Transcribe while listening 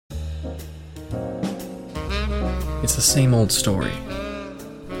It's the same old story.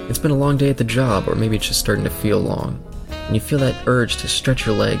 It's been a long day at the job, or maybe it's just starting to feel long, and you feel that urge to stretch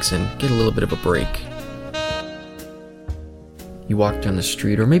your legs and get a little bit of a break. You walk down the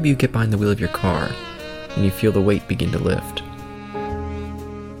street, or maybe you get behind the wheel of your car, and you feel the weight begin to lift.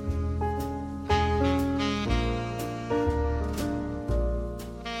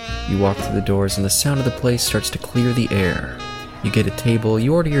 You walk through the doors, and the sound of the place starts to clear the air. You get a table,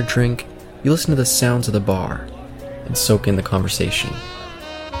 you order your drink, you listen to the sounds of the bar, and soak in the conversation.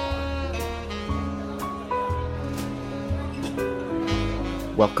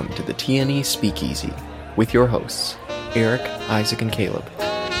 Welcome to the TNE Speakeasy, with your hosts, Eric, Isaac, and Caleb.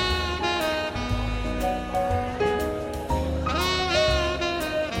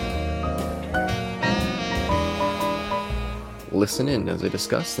 Listen in as I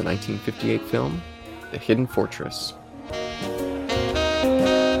discuss the 1958 film, The Hidden Fortress.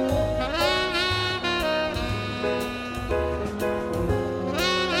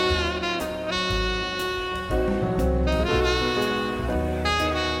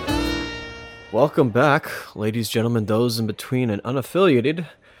 Welcome back, ladies, gentlemen, those in between and unaffiliated,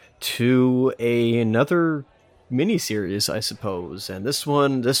 to another mini-series, I suppose. And this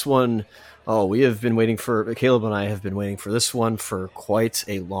one, we have been waiting for, Caleb and I have been waiting for this one for quite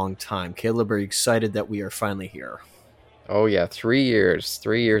a long time. Caleb, are you excited that we are finally here? Oh yeah, 3 years.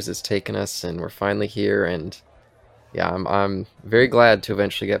 3 years it's taken us, and we're finally here, and yeah, I'm very glad to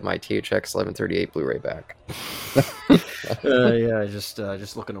eventually get my THX 1138 Blu-ray back.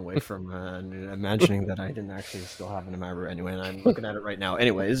 Just looking away from and imagining that I didn't actually still have it in my room anyway, and I'm looking at it right now.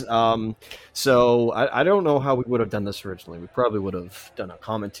 Anyways, so I don't know how we would have done this originally. We probably would have done a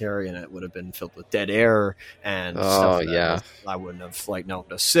commentary, and it would have been filled with dead air and stuff that I wouldn't have known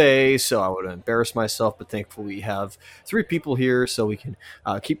to say, so I would have embarrassed myself. But thankfully, we have 3 people here, so we can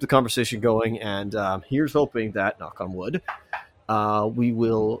keep the conversation going. And here's hoping that, knock on wood, we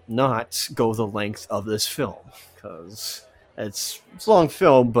will not go the length of this film, because it's a long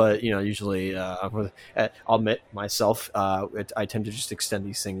film, but usually I'll admit myself, I tend to just extend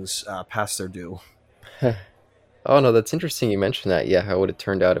these things past their due. Oh no, that's interesting you mentioned that. Yeah, how would it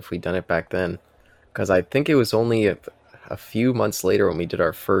turned out if we'd done it back then? Because I think it was only a few months later when we did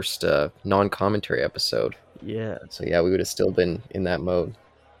our first non-commentary episode. Yeah. So yeah, we would have still been in that mode.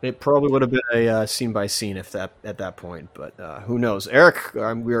 It probably would have been a scene by scene at that point, but who knows? Eric,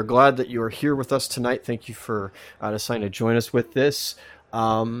 we are glad that you are here with us tonight. Thank you for deciding to join us with this.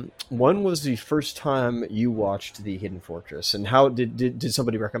 When was the first time you watched The Hidden Fortress, and how did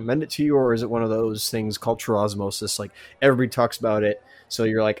somebody recommend it to you, or is it one of those things, cultural osmosis, like everybody talks about it, so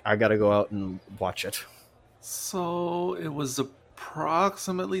you're like, I got to go out and watch it? So it was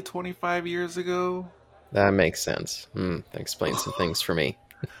approximately 25 years ago. That makes sense. That explains some things for me.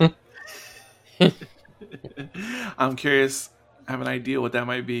 I'm curious. I have an idea what that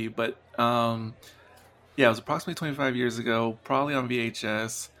might be, but it was approximately 25 years ago, probably on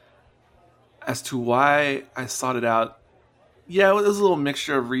VHS. As to why I sought it out, it was a little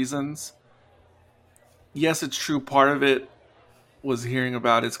mixture of reasons. Yes, it's true. Part of it was hearing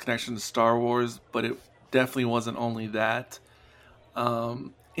about its connection to Star Wars, but it definitely wasn't only that.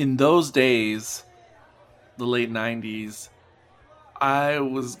 In those days, the late 90s, I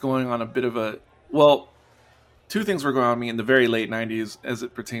was going on a bit of two things were going on with me in the very late 90s as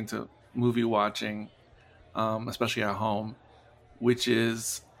it pertained to movie watching, especially at home, which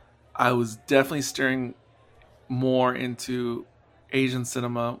is I was definitely steering more into Asian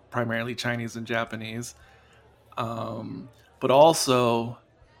cinema, primarily Chinese and Japanese, but also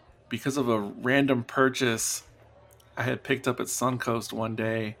because of a random purchase I had picked up at Suncoast one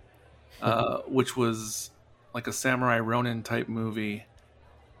day, which was like a Samurai Ronin type movie,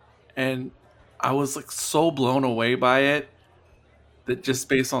 and I was so blown away by it that just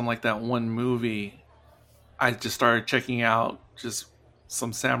based on that one movie, I just started checking out just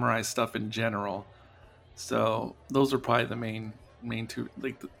some samurai stuff in general. So those are probably the main two,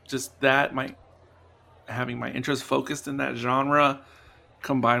 just that having my interest focused in that genre,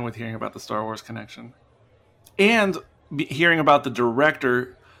 combined with hearing about the Star Wars connection and hearing about the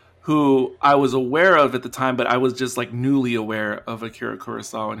director, who I was aware of at the time, but I was just newly aware of Akira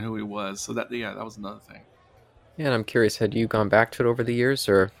Kurosawa and who he was. So that was another thing. Yeah, and I'm curious, had you gone back to it over the years,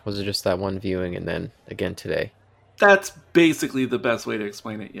 or was it just that one viewing and then again today? That's basically the best way to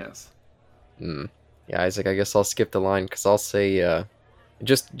explain it, yes. Yeah, Isaac, I guess I'll skip the line, because I'll say,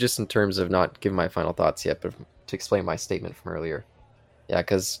 just in terms of not giving my final thoughts yet, but to explain my statement from earlier. Yeah,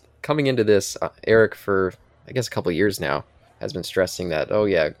 because coming into this, Eric, for I guess a couple of years now, has been stressing that,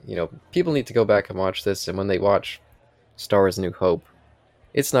 people need to go back and watch this, and when they watch Star Wars: A New Hope,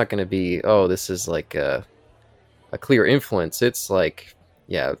 it's not going to be, oh, this is like a clear influence. It's like,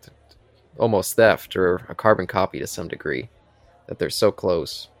 yeah, almost theft or a carbon copy to some degree, that they're so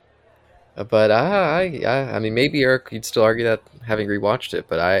close. But I mean, maybe Eric, you'd still argue that having rewatched it,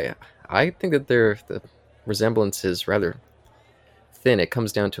 but I think that the resemblance is rather thin. It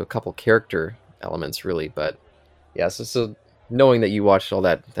comes down to a couple character elements, really. But yeah, so knowing that you watched all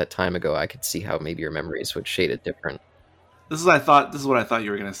that time ago, I could see how maybe your memories would shade it different. This is what I thought. This is what I thought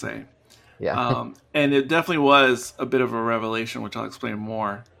you were going to say. Yeah. And it definitely was a bit of a revelation, which I'll explain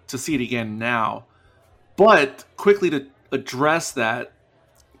more, to see it again now. But quickly to address that,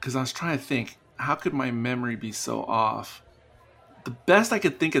 because I was trying to think, how could my memory be so off? The best I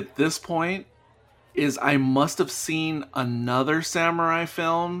could think at this point is I must have seen another samurai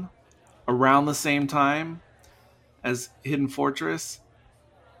film around the same time as Hidden Fortress.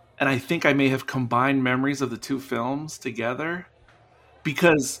 And I think I may have combined memories of the two films together,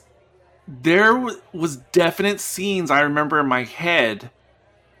 because there was definite scenes I remember in my head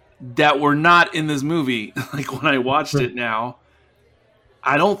that were not in this movie. Like when I watched it now,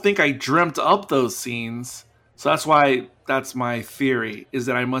 I don't think I dreamt up those scenes. So that's why that's my theory, is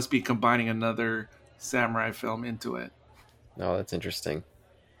that I must be combining another samurai film into it. No, that's interesting.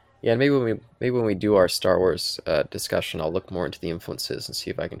 Yeah, and maybe when we do our Star Wars discussion, I'll look more into the influences and see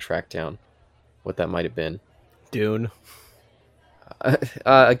if I can track down what that might have been. Dune.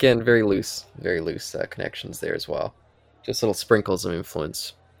 Again, very loose connections there as well. Just little sprinkles of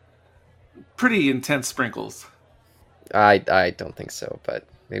influence. Pretty intense sprinkles. I don't think so, but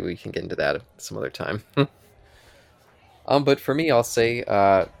maybe we can get into that some other time. But for me, I'll say,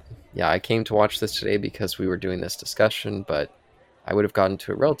 yeah, I came to watch this today because we were doing this discussion, but I would have gotten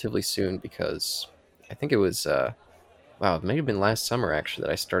to it relatively soon because I think it was, wow, it may have been last summer actually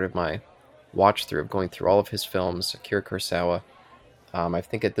that I started my watch through of going through all of his films, Akira Kurosawa. I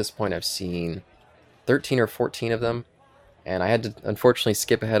think at this point I've seen 13 or 14 of them, and I had to unfortunately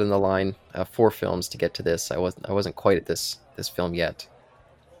skip ahead in the line 4 films to get to this. I wasn't quite at this film yet,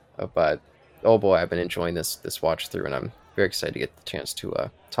 but oh boy, I've been enjoying this watch through, and I'm very excited to get the chance to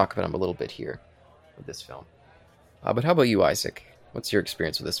talk about him a little bit here with this film. But how about you, Isaac? What's your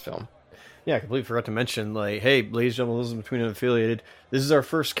experience with this film? Yeah, I completely forgot to mention, like, hey, ladies and gentlemen, this is Between Unaffiliated. This is our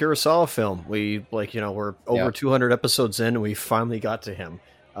first Kurosawa film. We, we're over 200 episodes in, and we finally got to him,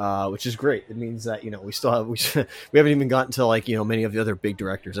 which is great. It means that, we still have, we haven't even gotten to, many of the other big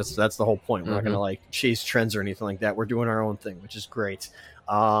directors. That's the whole point. We're not going to, chase trends or anything like that. We're doing our own thing, which is great.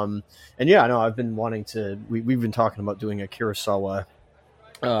 And yeah, no, I've been wanting to, we've been talking about doing a Kurosawa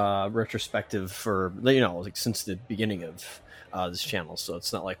retrospective for, since the beginning of this channel, so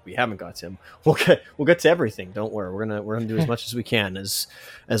it's not like we haven't got to him. We'll get to everything. Don't worry. We're gonna do as much as we can, as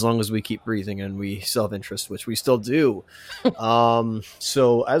long as we keep breathing and we still have interest, which we still do.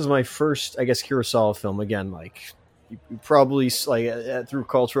 So as my first, I guess, Kurosawa film, again, you probably through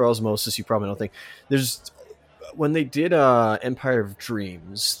cultural osmosis, you probably don't think there's, when they did Empire of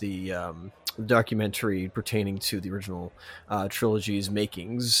Dreams, the documentary pertaining to the original trilogy's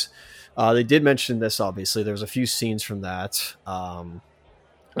makings. They did mention this, obviously. There's a few scenes from that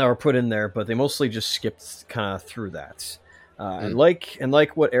that were put in there, but they mostly just skipped kind of through that. And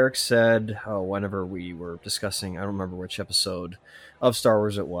like what Eric said, whenever we were discussing, I don't remember which episode of Star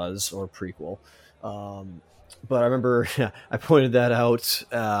Wars it was, or prequel. But I remember I pointed that out,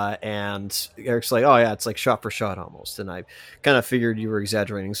 and Eric's like, oh yeah, it's like shot for shot almost. And I kind of figured you were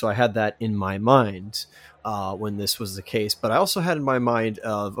exaggerating, so I had that in my mind when this was the case. But I also had in my mind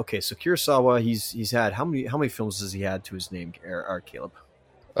of, okay, so Kurosawa, he's had, how many films has he had to his name, Caleb?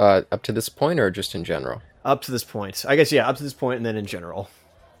 Up to this point, or just in general? Up to this point. I guess, yeah, up to this point, and then in general.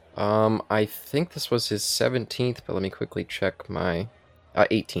 I think this was his 17th, but let me quickly check my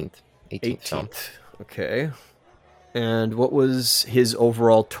 18th film. Okay. And what was his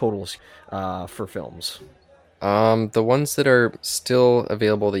overall totals for films? The ones that are still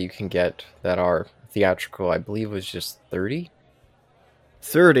available that you can get that are theatrical, I believe, was just 30.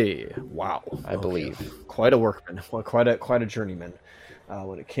 30. Wow. I believe. Quite a workman. Well, quite a journeyman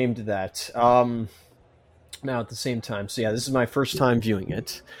when it came to that. Now, at the same time, so yeah, this is my first time viewing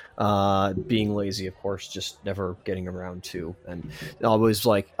it. Being lazy, of course, just never getting around to. And always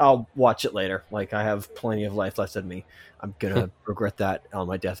I'll watch it later. Like, I have plenty of life left in me. I'm going to regret that on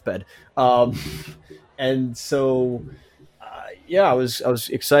my deathbed. And so, yeah, I was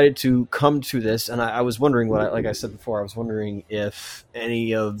excited to come to this. And I was wondering like I said before, I was wondering if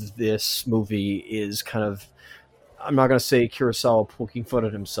any of this movie is kind of, I'm not going to say Kurosawa poking fun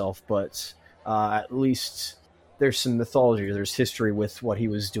at himself, but at least there's some mythology, there's history with what he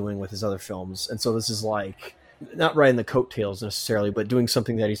was doing with his other films. And so this is like not riding the coattails necessarily, but doing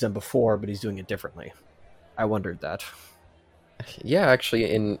something that he's done before, but he's doing it differently. I wondered that. Yeah,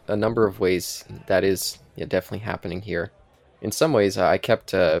 actually, in a number of ways, that is, yeah, definitely happening here. In some ways, I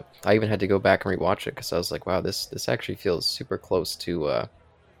even had to go back and rewatch it because I was like, wow, this actually feels super close to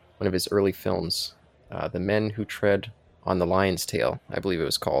one of his early films, The Men Who Tread on the Lion's Tail, I believe it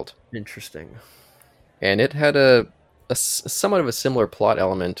was called. Interesting. And it had somewhat of a similar plot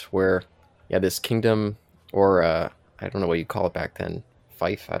element where, yeah, this kingdom, or I don't know what you call it back then,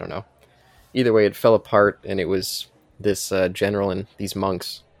 fief, I don't know. Either way, it fell apart, and it was this general and these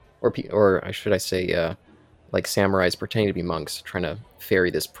monks, or should I say, like samurais pretending to be monks, trying to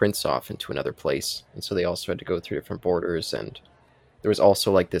ferry this prince off into another place. And so they also had to go through different borders, and there was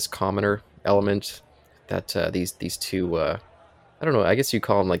also like this commoner element that these two, I don't know, I guess you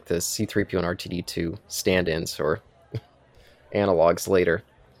call them like the C-3PO and R2-D2 stand-ins or analogs later.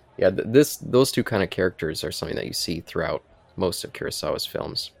 Yeah, those two kind of characters are something that you see throughout most of Kurosawa's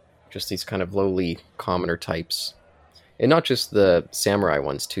films. Just these kind of lowly commoner types. And not just the samurai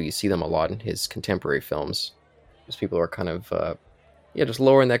ones, too. You see them a lot in his contemporary films. Those people are kind of, just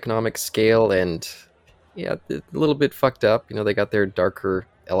lower in the economic scale and, yeah, a little bit fucked up. You know, they got their darker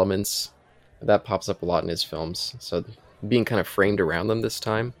elements. That pops up a lot in his films. So being kind of framed around them this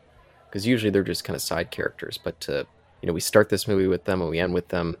time, because usually they're just kind of side characters. But, we start this movie with them and we end with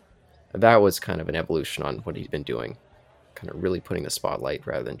them. That was kind of an evolution on what he'd been doing. Kind of really putting the spotlight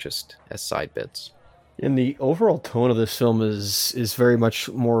rather than just as side bits. And the overall tone of this film is very much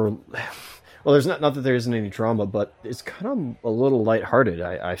more. Well, there's not that there isn't any drama, but it's kind of a little lighthearted.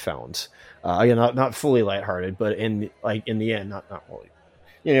 I found, again, not fully lighthearted, but in the end, not really.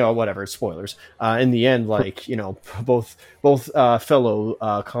 Whatever, spoilers. In the end, both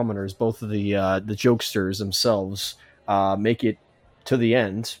fellow commoners, both of the jokesters themselves, make it to the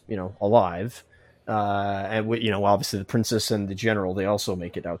end, alive. And obviously the princess and the general, they also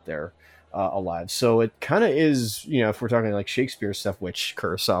make it out there alive. So it kind of is, if we're talking like Shakespeare stuff, which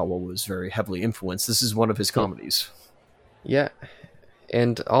Kurosawa was very heavily influenced, this is one of his comedies. Yeah,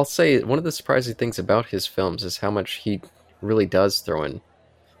 and I'll say one of the surprising things about his films is how much he really does throw in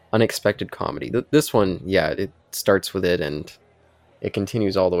unexpected comedy. This one, yeah, it starts with it and it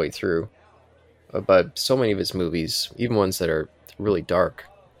continues all the way through. But so many of his movies, even ones that are really dark,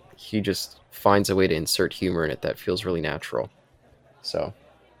 he just finds a way to insert humor in it that feels really natural. So,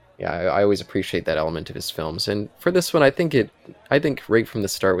 yeah, I always appreciate that element of his films. And for this one, I think right from the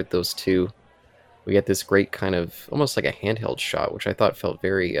start with those two, we get this great kind of almost like a handheld shot, which I thought felt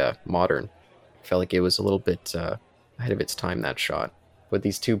very modern. Felt like it was a little bit ahead of its time, that shot. With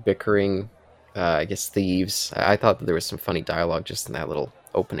these two bickering, I guess, thieves. I thought that there was some funny dialogue just in that little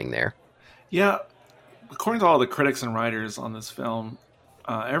opening there. Yeah, according to all the critics and writers on this film,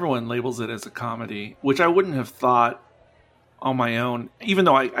 everyone labels it as a comedy, which I wouldn't have thought on my own, even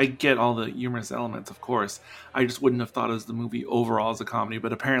though I get all the humorous elements, of course. I just wouldn't have thought as the movie overall as a comedy,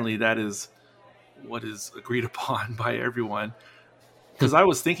 but apparently that is what is agreed upon by everyone. Because I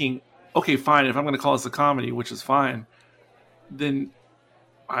was thinking, okay, fine, if I'm going to call this a comedy, which is fine, then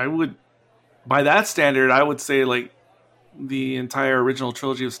I would, by that standard, I would say like the entire original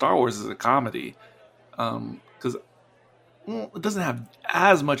trilogy of Star Wars is a comedy. Because it doesn't have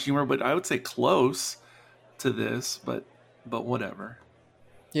as much humor, but I would say close to this, but whatever.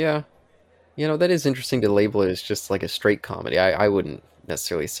 Yeah. That is interesting to label it as just like a straight comedy. I wouldn't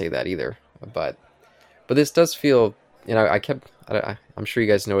necessarily say that either. But this does feel, I'm sure you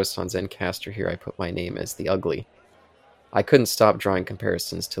guys noticed on Zencastr here, I put my name as the Ugly. I couldn't stop drawing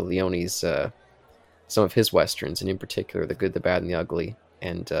comparisons to Leone's, some of his westerns, and in particular, The Good, the Bad, and the Ugly,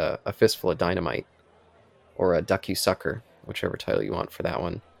 and A Fistful of Dynamite, or a Duck You Sucker, whichever title you want for that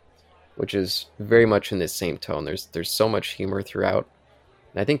one, which is very much in this same tone. There's so much humor throughout,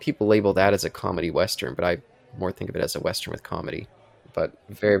 and I think people label that as a comedy western, but I more think of it as a western with comedy, but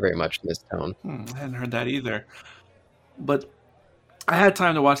very, very much in this tone. I hadn't heard that either. But I had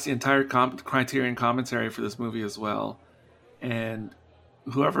time to watch the entire Criterion commentary for this movie as well, and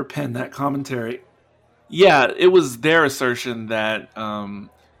whoever penned that commentary, yeah, it was their assertion that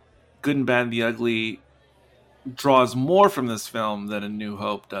Good and Bad and the Ugly draws more from this film than A New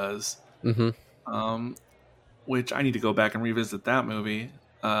Hope does. Mm-hmm. Which I need to go back and revisit that movie.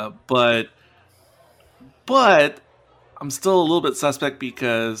 But I'm still a little bit suspect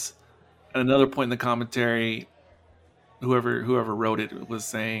because at another point in the commentary, whoever wrote it was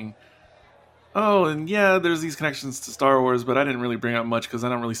saying, oh, and yeah, there's these connections to Star Wars, but I didn't really bring up much because I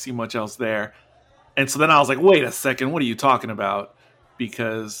don't really see much else there. And so then I was like, wait a second, what are you talking about?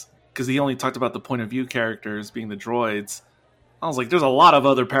 Because he only talked about the point of view characters being the droids. I was like, there's a lot of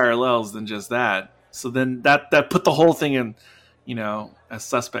other parallels than just that. So then that put the whole thing in, as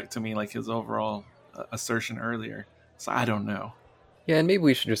suspect to me, like his overall assertion earlier. So I don't know. Yeah, and maybe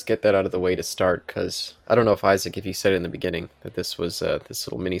we should just get that out of the way to start, because I don't know if Isaac, if you said it in the beginning, that this was this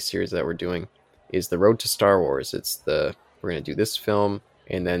little mini-series that we're doing is the Road to Star Wars. We're going to do this film,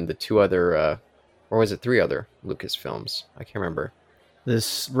 and then the two other, or was it three other Lucas films? I can't remember.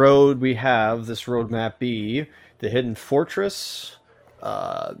 This roadmap B, The Hidden Fortress,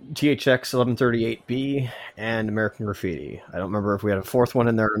 THX 1138B, and American Graffiti. I don't remember if we had a fourth one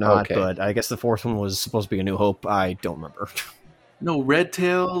in there or not, but I guess the fourth one was supposed to be A New Hope. I don't remember. No Red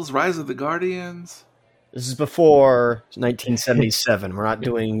Tails, Rise of the Guardians. This is before 1977. We're not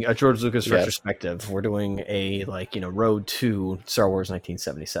doing a George Lucas retrospective. We're doing a Road to Star Wars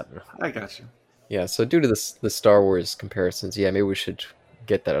 1977. I got you. Yeah, so due to the Star Wars comparisons, maybe we should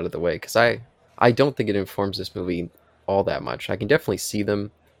get that out of the way, because I don't think it informs this movie all that much. I can definitely see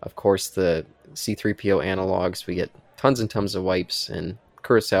them. Of course, the C-3PO analogs, we get tons and tons of wipes, and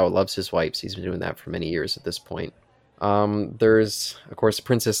Kurosawa loves his wipes. He's been doing that for many years at this point. There's, of course,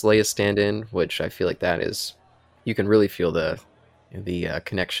 Princess Leia stand-in, which I feel like that is, you can really feel the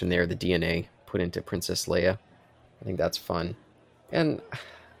connection there, the DNA put into Princess Leia. I think that's fun. And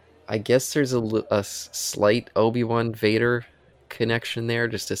I guess there's a slight Obi-Wan Vader connection there,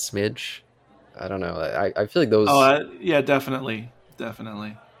 just a smidge. I don't know. I feel like those... Oh, yeah, definitely. Just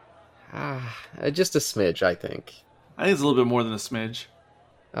a smidge, I think. I think it's a little bit more than a smidge.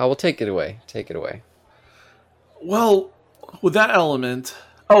 Well, take it away. Take it away. Well, with that element...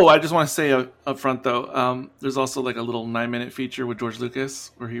 Oh, I just want to say up front, though, there's also like a little 9-minute feature with George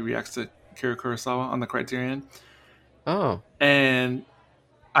Lucas where he reacts to Akira Kurosawa on the Criterion. Oh. And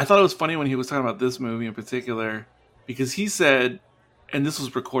I thought it was funny when he was talking about this movie in particular, because he said, and this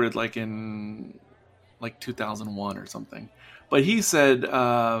was recorded like in 2001 or something, but he said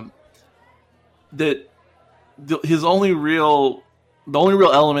that the only real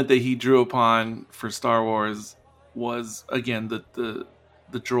element that he drew upon for Star Wars was, again, the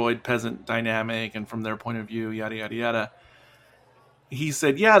droid peasant dynamic, and from their point of view, yada yada yada. He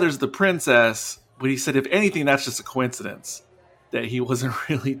said, yeah, there's the princess, but he said, if anything, that's just a coincidence that he wasn't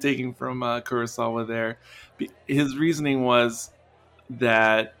really taking from Kurosawa there. His reasoning was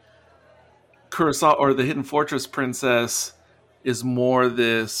that Kurosawa, or the Hidden Fortress princess, is more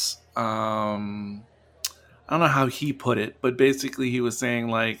this, I don't know how he put it, but basically he was saying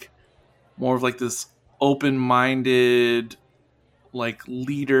more of this open-minded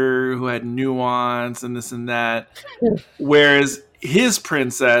leader who had nuance and this and that, whereas his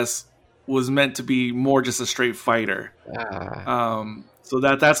princess was meant to be more just a straight fighter. So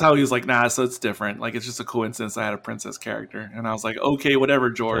that's how he was like, nah, so it's different. It's just a coincidence I had a princess character. And I was like, okay, whatever,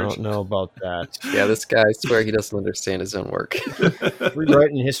 George. I don't know about that. Yeah, this guy, I swear he doesn't understand his own work.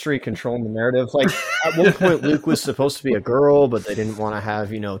 Rewriting history, controlling the narrative. At one point, Luke was supposed to be a girl, but they didn't want to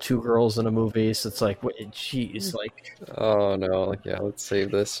have, two girls in a movie. So it's geez, Oh, no. Yeah, let's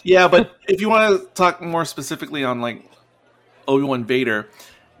save this. Yeah, but if you want to talk more specifically on, Obi-Wan Vader.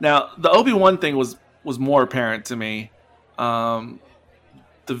 Now, the Obi-Wan thing was more apparent to me.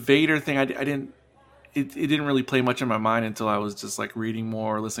 The Vader thing, I didn't. It didn't really play much in my mind until I was just reading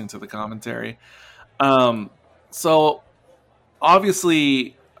more, listening to the commentary. So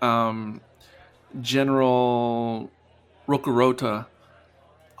obviously, General Rokurota.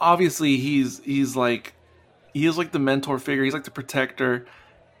 Obviously, he is like the mentor figure. He's like the protector.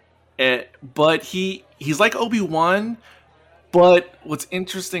 But he's like Obi-Wan. But what's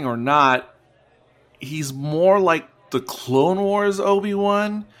interesting or not, he's more like the Clone Wars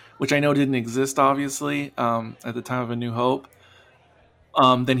Obi-Wan, which I know didn't exist, obviously, at the time of A New Hope,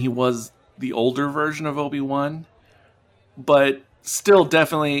 than he was the older version of Obi-Wan. But still,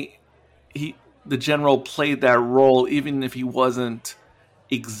 definitely, the general played that role, even if he wasn't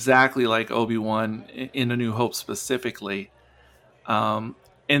exactly like Obi-Wan in A New Hope specifically. And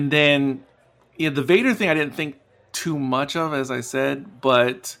then, the Vader thing I didn't think too much of, as I said,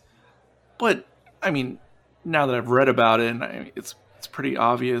 but I mean, now that I've read about it, and it's pretty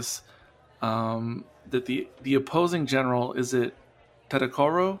obvious that the opposing general, is it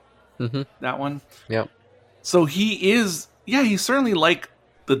Tadakoro? Mm-hmm. That one? Yeah. So he's certainly like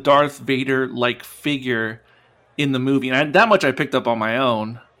the Darth Vader-like figure in the movie. And that much I picked up on my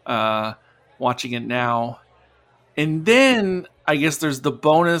own watching it now. And then I guess there's the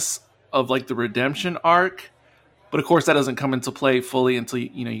bonus of the redemption arc. But of course that doesn't come into play fully until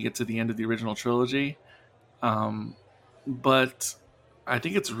you get to the end of the original trilogy. But I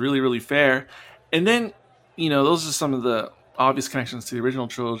think it's really, really fair. And then, those are some of the obvious connections to the original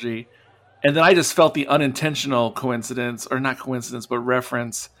trilogy. And then I just felt the unintentional coincidence, or not coincidence, but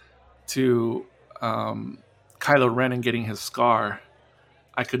reference to Kylo Ren and getting his scar.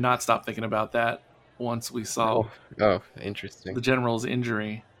 I could not stop thinking about that once we saw interesting. the general's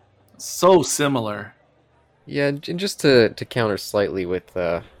injury. So similar. Yeah, and just to counter slightly with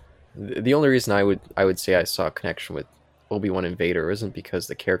the only reason I would say I saw a connection with Obi-Wan and Vader isn't because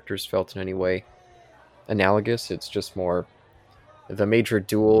the characters felt in any way analogous. It's just more the major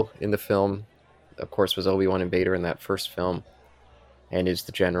duel in the film, of course, was Obi-Wan and Vader in that first film, and is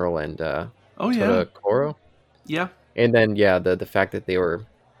the general and Todakoro. Yeah. And then the fact that they were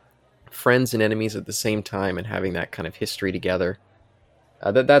friends and enemies at the same time and having that kind of history together.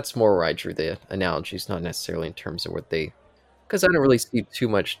 That's more where I drew the analogies, not necessarily in terms of what they... Because I don't really see too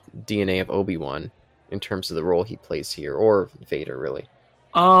much DNA of Obi-Wan in terms of the role he plays here, or Vader, really.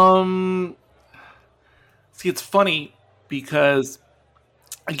 See, it's funny because,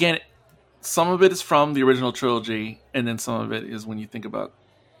 again, some of it is from the original trilogy, and then some of it is when you think about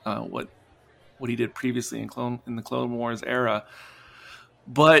what he did previously in the Clone Wars era.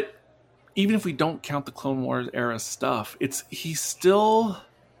 But even if we don't count the Clone Wars era stuff, it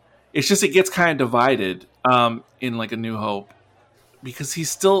gets kind of divided in like A New Hope, because he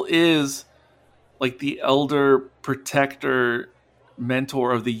still is like the elder protector,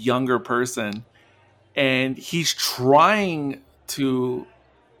 mentor of the younger person, and he's trying to,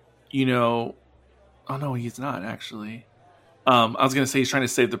 oh no, he's not actually. I was gonna say he's trying to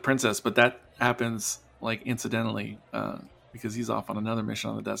save the princess, but that happens like incidentally because he's off on another mission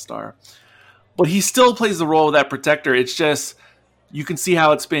on the Death Star. But he still plays the role of that protector. It's just you can see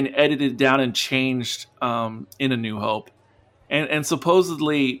how it's been edited down and changed in A New Hope, and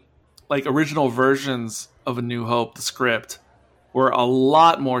supposedly like original versions of A New Hope, the script, were a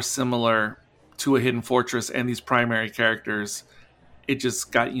lot more similar to A Hidden Fortress and these primary characters. It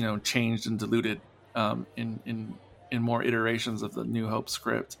just got changed and diluted in more iterations of the New Hope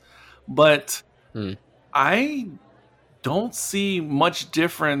script. But I don't see much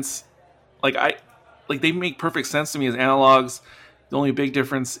difference. They make perfect sense to me as analogs. The only big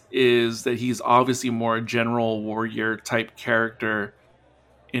difference is that he's obviously more a general warrior type character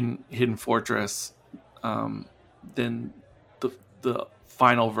in Hidden Fortress than the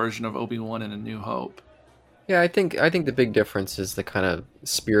final version of Obi-Wan in A New Hope. Yeah, I think the big difference is the kind of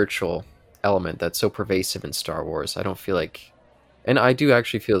spiritual element that's so pervasive in Star Wars. I don't feel like, and I do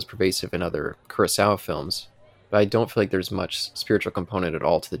actually feel it's pervasive in other Kurosawa films, but I don't feel like there's much spiritual component at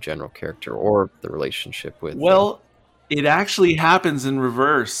all to the general character or the relationship with... It actually happens in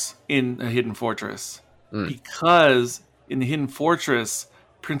reverse in A Hidden Fortress. Because in The Hidden Fortress,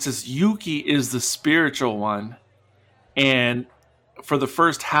 Princess Yuki is the spiritual one. And for the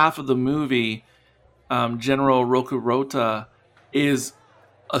first half of the movie, General Rokurota is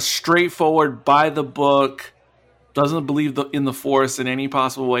a straightforward, by-the-book, doesn't believe in the Force in any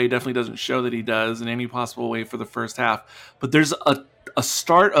possible way, definitely doesn't show that he does in any possible way for the first half. But there's a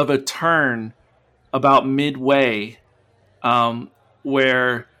start of a turn about midway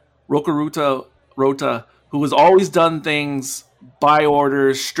where Rota, who has always done things by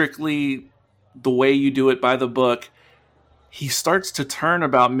orders, strictly the way you do it by the book, he starts to turn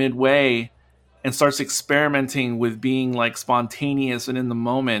about midway and starts experimenting with being like spontaneous and in the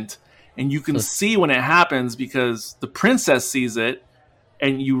moment. And you can see when it happens because the princess sees it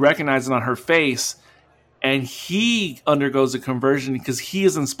and you recognize it on her face, and he undergoes a conversion because he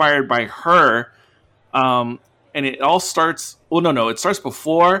is inspired by her. And it all starts... it starts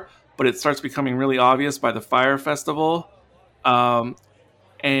before, but it starts becoming really obvious by the Fire Festival.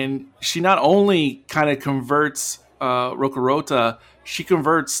 And she not only kind of converts Rokurota, she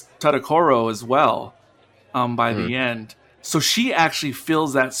converts Tadakoro as well by the end. So she actually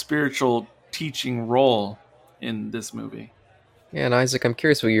fills that spiritual teaching role in this movie. Yeah, and Isaac, I'm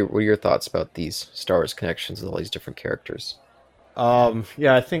curious what are your thoughts about these Star Wars connections with all these different characters. I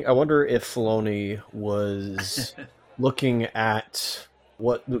wonder if Filoni was looking at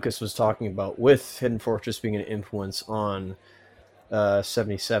what Lucas was talking about with Hidden Fortress being an influence on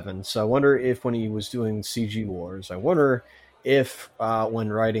 77. So I wonder if when he was doing CG Wars, when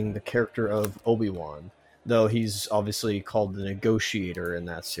writing the character of Obi-Wan, though he's obviously called the Negotiator in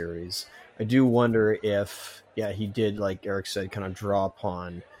that series, I do wonder if, he did, like Eric said, kind of draw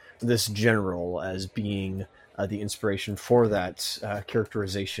upon this general as being the inspiration for that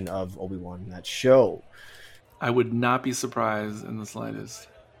characterization of Obi-Wan in that show. I would not be surprised in the slightest.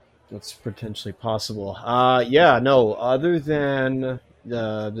 That's potentially possible. Other than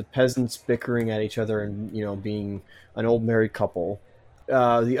the peasants bickering at each other and, being an old married couple,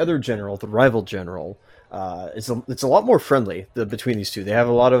 the other general, the rival general, it's a lot more friendly between these two. They have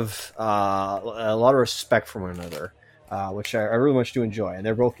a lot of respect for one another. which I really much do enjoy. And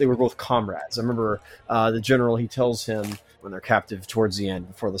they were both comrades. I remember the general, he tells him when they're captive towards the end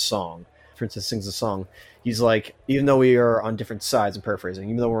before the song, Princess sings the song. He's like, even though we are on different sides, I'm paraphrasing,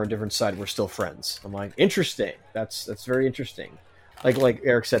 even though we're on different sides, we're still friends. I'm like, interesting. That's very interesting. Like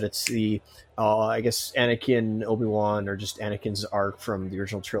Eric said, it's the I guess Anakin, Obi-Wan, or just Anakin's arc from the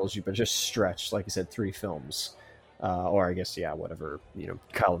original trilogy, but just stretched, like I said, 3 films. Or I guess, yeah, whatever,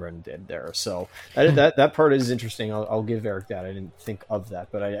 Kylo Ren did there. So that part is interesting. I'll give Eric that. I didn't think of that,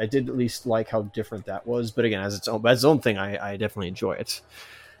 but I did at least like how different that was. But again, as its own thing, I definitely enjoy it.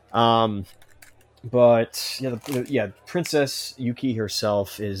 But Princess Yuki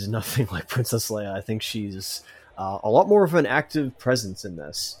herself is nothing like Princess Leia. I think she's a lot more of an active presence in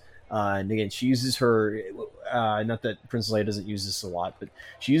this. And again, she uses her, not that Princess Leia doesn't use this a lot, but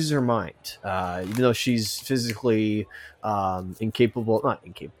she uses her mind. Even though she's physically not incapable,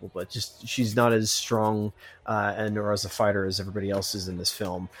 but just she's not as strong or as a fighter as everybody else is in this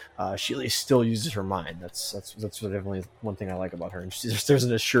film. She at least still uses her mind. That's definitely one thing I like about her. And there's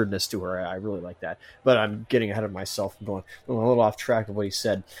an assuredness to her. I really like that. But I'm getting ahead of myself and going a little off track of what he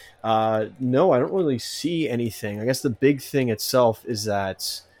said. No, I don't really see anything. I guess the big thing itself is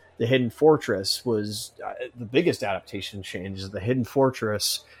that the Hidden Fortress was the biggest adaptation change. The Hidden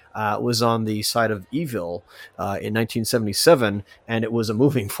Fortress was on the side of evil in 1977, and it was a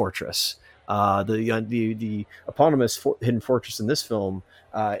moving fortress. The eponymous Hidden Fortress in this film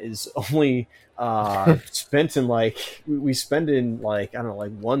is only spent in we spend in I don't know,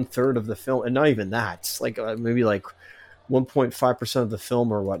 1/3 of the film, and not even that. It's maybe 1.5% of the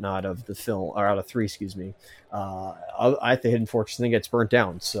film or whatnot of the film, or out of 3, excuse me, at the Hidden Fortress, and then gets burnt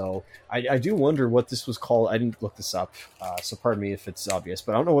down. So I do wonder what this was called. I didn't look this up, so pardon me if it's obvious,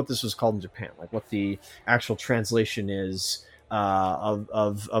 but I don't know what this was called in Japan, what the actual translation is of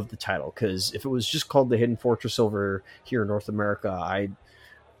the title. Because if it was just called the Hidden Fortress over here in North America, I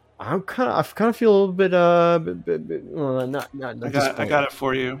kind of feel a little bit not I got it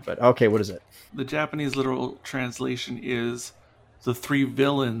for you. But okay, what is it? The Japanese literal translation is the 3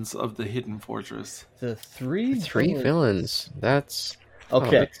 villains of the Hidden Fortress. The three villains. That's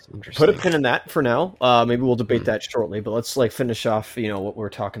okay. That's put a pin in that for now. Maybe we'll debate that shortly. But let's finish off. What we're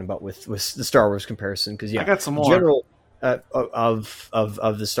talking about with the Star Wars comparison. Because I got some more general of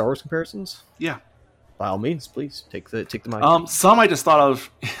the Star Wars comparisons. Yeah. By all means, please take the mic. Some I just thought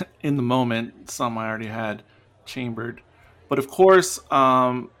of in the moment. Some I already had chambered. But of course,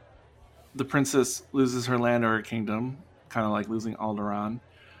 the princess loses her land or her kingdom, kind of like losing Alderaan.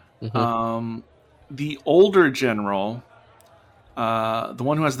 Mm-hmm. The older general, the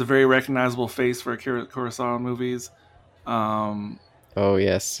one who has the very recognizable face for Akira Kurosawa movies. Oh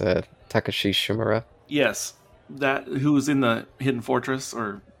yes, Takashi Shimura. Yes, that who's in the Hidden Fortress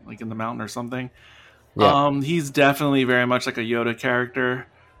or in the mountain or something. Yeah. He's definitely very much like a Yoda character.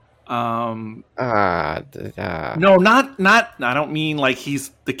 No, not. I don't mean like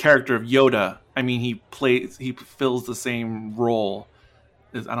he's the character of Yoda. I mean he fills the same role.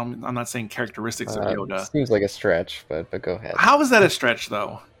 I'm not saying characteristics of Yoda. Seems like a stretch, but go ahead. How is that a stretch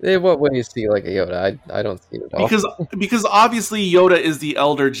though? What do you see like a Yoda? I don't see it at all. Because obviously Yoda is the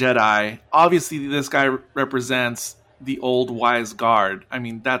elder Jedi. Obviously this guy represents the old wise guard. I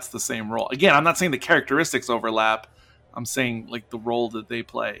mean that's the same role. Again, I'm not saying the characteristics overlap. I'm saying the role that they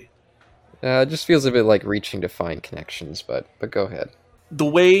play. It just feels a bit like reaching to find connections, but go ahead. The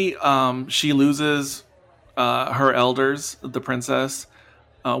way she loses her elders, the princess,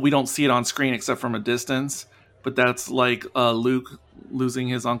 we don't see it on screen except from a distance, but that's like Luke losing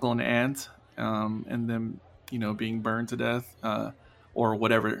his uncle and aunt, and them, being burned to death, or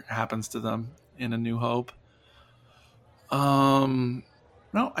whatever happens to them in A New Hope. No,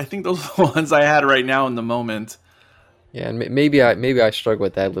 I think those are the ones I had right now in the moment. Yeah, and maybe I struggle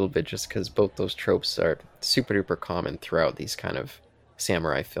with that a little bit just because both those tropes are super duper common throughout these kind of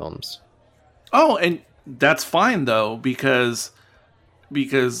samurai films. Oh, and that's fine though, because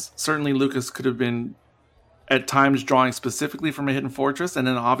certainly Lucas could have been at times drawing specifically from a Hidden Fortress, and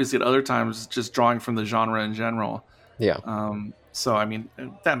then obviously at other times just drawing from the genre in general. Yeah. So I mean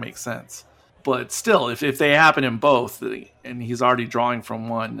that makes sense. But still, if they happen in both, and he's already drawing from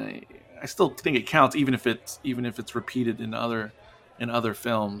one, I still think it counts, even if it's repeated in other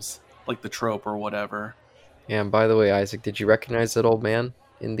films, like the trope or whatever. Yeah, and by the way, Isaac, did you recognize that old man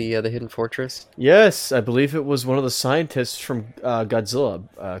in the Hidden Fortress? Yes, I believe it was one of the scientists from Godzilla.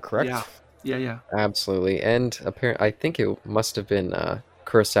 Correct? Yeah. Absolutely, and apparently, I think it must have been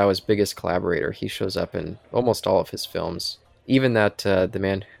Kurosawa's biggest collaborator. He shows up in almost all of his films. Even that the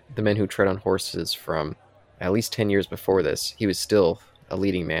Men Who Tread on Horses from at least 10 years before this, he was still a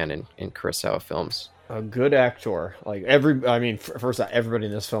leading man in Kurosawa films. A good actor, like first everybody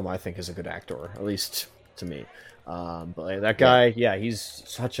in this film, I think, is a good actor, at least to me. But like, that Yeah, guy, yeah, he's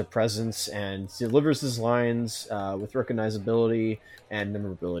such a presence and delivers his lines with recognizability and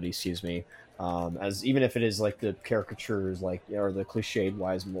memorability. Excuse me. As even if it is like the caricatures, like or the cliched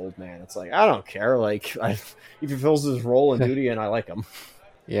wise old man, it's like I don't care. Like he fulfills his role and duty, and I like him.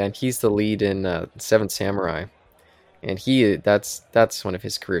 yeah, and he's the lead in Seven Samurai, and that's one of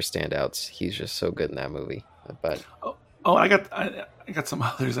his career standouts. He's just so good in that movie. But Oh, I got some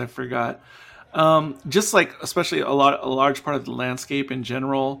others I forgot. Just like especially a large part of the landscape in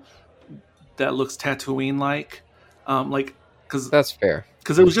general that looks Tatooine like because that's fair.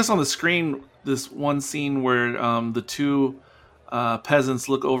 it was just on the screen this one scene where the two peasants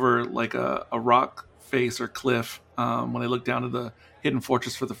look over like a rock face or cliff when they look down to the hidden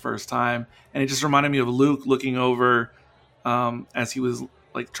fortress for the first time, and it just reminded me of Luke looking over as he was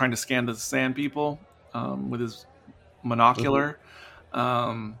like trying to scan the sand people with his monocular.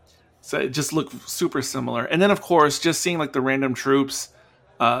 So it just looked super similar. And then, of course, just seeing like the random troops,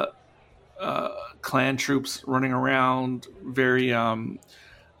 uh, clan troops running around, very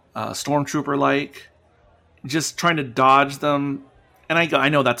stormtrooper like, just trying to dodge them. And I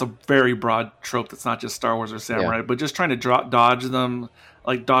know that's a very broad trope. That's not just Star Wars or Samurai, Yeah. but just trying to dodge them,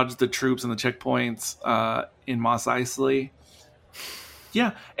 like dodge the troops and the checkpoints in Mos Eisley.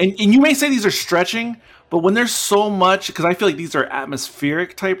 Yeah, and you may say these are stretching, but when there's so much, because I feel like these are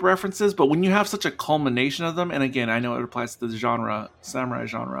atmospheric type references, but when you have such a culmination of them, and again, I know it applies to the genre, samurai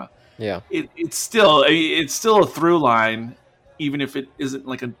genre, Yeah. it's still it's still a through line, even if it isn't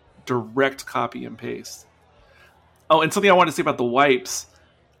like a direct copy and paste. Oh, and something I wanted to say about the wipes.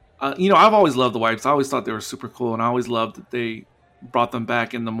 I've always loved the wipes. I always thought they were super cool, and I always loved that they brought them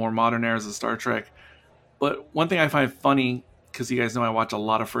back in the more modern eras of Star Trek. But one thing I find funny, because you guys know I watch a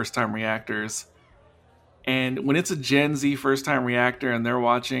lot of first time reactors, and when it's a Gen Z first time reactor and they're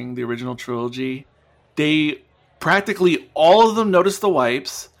watching the original trilogy, they practically all of them notice the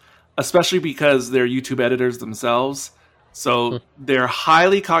wipes, especially because they're YouTube editors themselves. So they're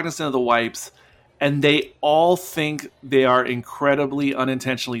highly cognizant of the wipes, and they all think they are incredibly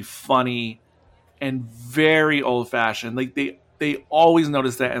unintentionally funny and very old fashioned. Like they always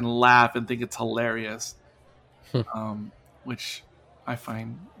notice that and laugh and think it's hilarious, which I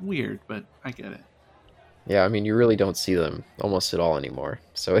find weird, but I get it. Yeah, I mean, you really don't see them almost at all anymore.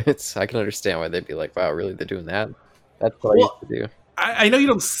 So I can understand why they'd be like, wow, really? They're doing that? That's what I Well, used to do. I know you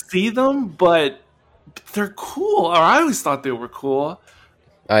don't see them, but they're cool. Or I always thought they were cool.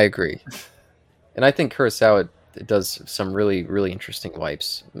 I agree. And I think Kurosawa does some really, really interesting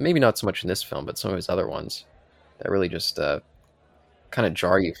wipes. Maybe not so much in this film, but some of his other ones that really just kind of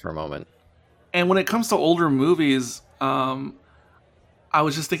jar you for a moment. And when it comes to older movies, I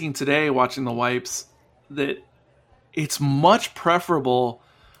was just thinking today, watching the wipes, that it's much preferable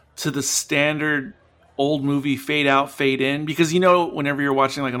to the standard old movie fade out, fade in. Because, whenever you're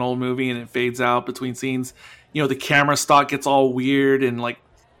watching like an old movie and it fades out between scenes, the camera stock gets all weird and like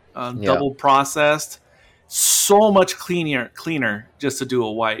Yeah. double processed. So much cleaner just to do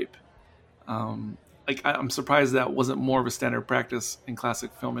a wipe. I'm surprised that wasn't more of a standard practice in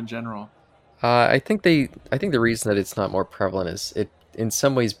classic film in general. I think the reason that it's not more prevalent is it in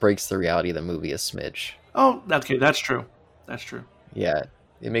some ways breaks the reality of the movie a smidge. Oh, okay, that's true. That's true. Yeah,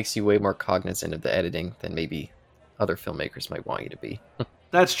 it makes you way more cognizant of the editing than maybe other filmmakers might want you to be.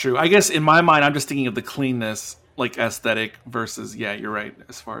 That's true. I guess in my mind, I'm just thinking of the cleanness, like aesthetic versus, yeah, you're right,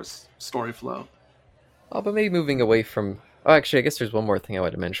 as far as story flow. Oh, but maybe moving away from... Oh, actually, I guess there's one more thing I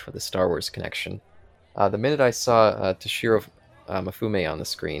wanted to mention for the Star Wars connection. The minute I saw Toshiro Mifune on the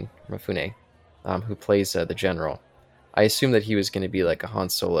screen, Mifune, who plays the general, I assumed that he was going to be like a Han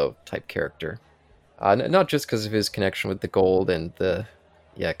Solo type character. Not just because of his connection with the gold and the,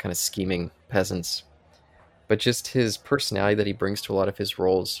 kind of scheming peasants, but just his personality that he brings to a lot of his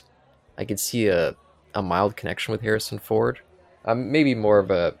roles. I could see a mild connection with Harrison Ford. Maybe more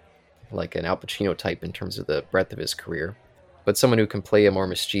of like an Al Pacino type in terms of the breadth of his career, but someone who can play a more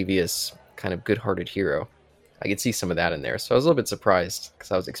mischievous, kind of good-hearted hero. I could see some of that in there, so I was a little bit surprised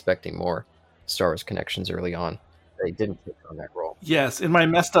because I was expecting more Star Wars connections early on. They didn't take on that role. Yes, in my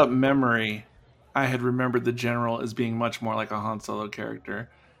messed up memory, I had remembered the general as being much more like a Han Solo character,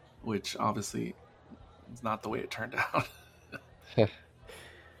 which obviously is not the way it turned out.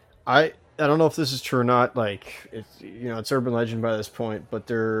 I don't know if this is true or not. Like, it's urban legend by this point, but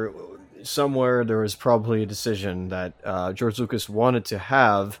there was probably a decision that George Lucas wanted to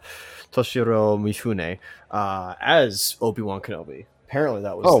have Toshiro Mifune as Obi-Wan Kenobi, Apparently,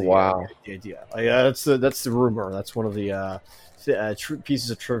 that was Oh wow. the idea. That's the rumor. That's one of the pieces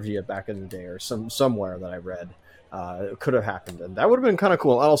of trivia back in the day, or somewhere that I read. It could have happened, and that would have been kind of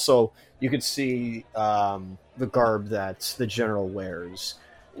cool. Also, you could see the garb that the general wears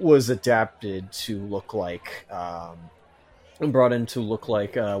was adapted to look like, and brought in to look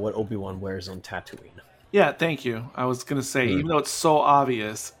like what Obi-Wan wears on Tatooine. Yeah, thank you. I was gonna say, even though it's so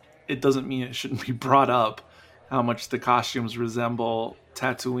obvious, it doesn't mean it shouldn't be brought up how much the costumes resemble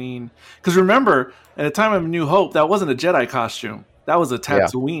Tatooine. Because remember, at the time of New Hope, that wasn't a Jedi costume. That was a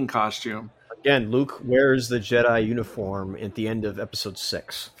Tatooine costume. Again, Luke wears the Jedi uniform at the end of Episode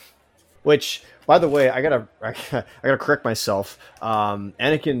 6. Which, by the way, I gotta correct myself.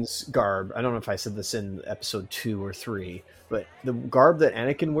 Anakin's garb. I don't know if I said this in Episode 2 or 3, but the garb that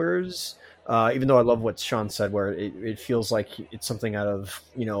Anakin wears, even though I love what Sean said, where it feels like it's something out of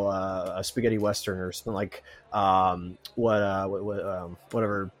a spaghetti western or something like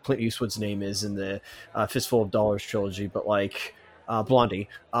whatever Clint Eastwood's name is in the Fistful of Dollars trilogy, but like. Blondie,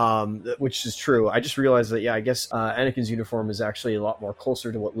 which is true. I just realized that, I guess Anakin's uniform is actually a lot more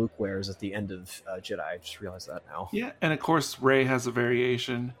closer to what Luke wears at the end of Jedi. I just realized that now. Yeah, and of course, Rey has a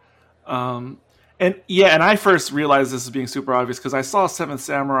variation. And I first realized this as being super obvious because I saw Seventh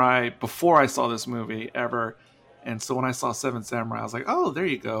Samurai before I saw this movie ever. And so when I saw Seventh Samurai, I was like, oh, there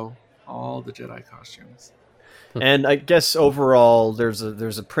you go. All the Jedi costumes. And I guess overall, there's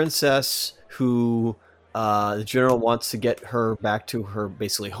a princess who... the general wants to get her back to her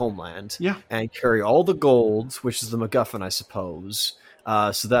basically homeland, and carry all the gold, which is the MacGuffin, I suppose.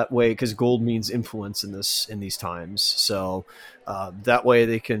 So that way, because gold means influence in these times, so that way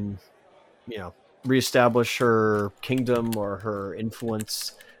they can, reestablish her kingdom or her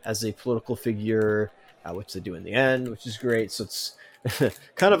influence as a political figure, which they do in the end, which is great. So it's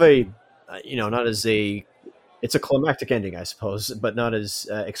kind of a, not as a. It's a climactic ending, I suppose, but not as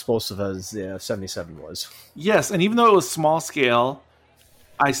explosive as 77 was. Yes, and even though it was small scale,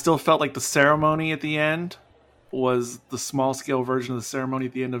 I still felt like the ceremony at the end was the small scale version of the ceremony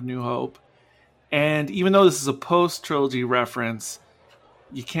at the end of New Hope. And even though this is a post-trilogy reference,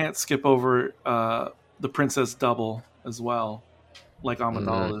 you can't skip over the Princess Double as well, like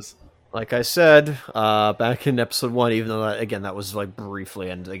Amidala is. Like I said, back in Episode 1, even though, that was like briefly,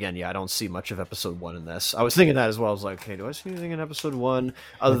 and again, I don't see much of Episode 1 in this. I was thinking that as well. I was like, hey, do I see anything in Episode 1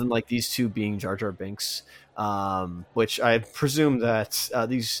 other than like these two being Jar Jar Binks? Which I presume that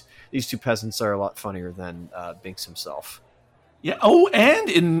these two peasants are a lot funnier than Binks himself. Yeah. Oh, and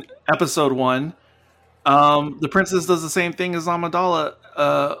in Episode 1, the princess does the same thing as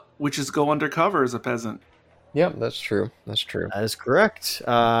Amidala, which is go undercover as a peasant. Yep, that's true. That's true. That is correct.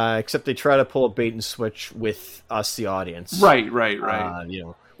 Except they try to pull a bait and switch with us, the audience. Right.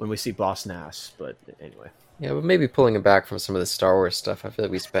 When we see Boss Nass. But anyway. Yeah, but maybe pulling it back from some of the Star Wars stuff. I feel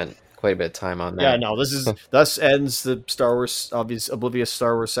like we spent quite a bit of time on that. Yeah, no, thus ends the Star Wars, oblivious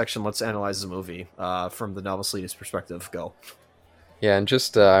Star Wars section. Let's analyze the movie from the novice leaders' perspective. Go. Yeah, and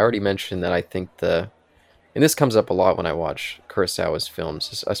just I already mentioned that I think and this comes up a lot when I watch Kurosawa's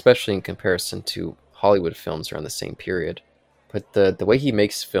films, especially in comparison to Hollywood films around the same period. But the way he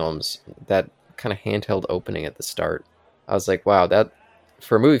makes films, that kind of handheld opening at the start, I was like, wow, that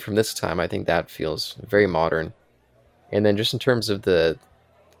for a movie from this time, I think that feels very modern. And then just in terms of the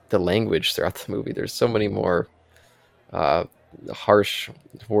language throughout the movie, there's so many more harsh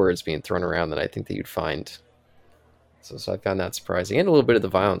words being thrown around than I think that you'd find. So I found that surprising, and a little bit of the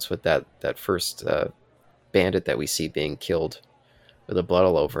violence with that first bandit that we see being killed with the blood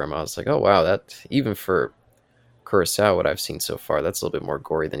all over him. I was like, oh wow, that even for Kurosawa, what I've seen so far, that's a little bit more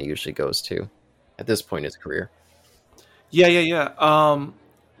gory than he usually goes to at this point in his career. Yeah.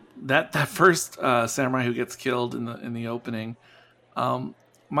 That first samurai who gets killed in the opening,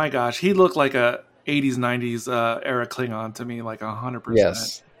 my gosh, he looked like a 80s 90s era Klingon to me, like 100%.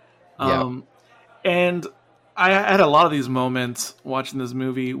 Yes. And I had a lot of these moments watching this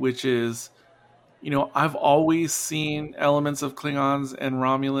movie, which is, I've always seen elements of Klingons and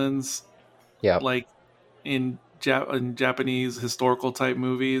Romulans, like in Japanese historical type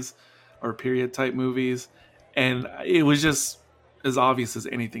movies or period type movies, and it was just as obvious as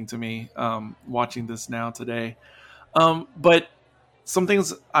anything to me watching this now today. But some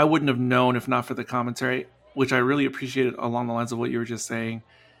things I wouldn't have known if not for the commentary, which I really appreciated along the lines of what you were just saying,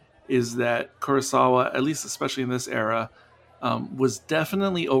 is that Kurosawa, at least especially in this era, was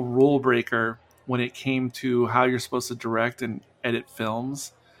definitely a rule breaker when it came to how you're supposed to direct and edit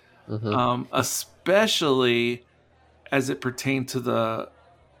films, especially as it pertained to the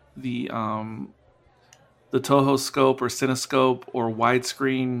Toho scope or Cinescope or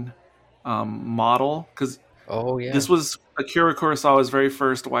widescreen model. Because Oh yeah. This was Akira Kurosawa's very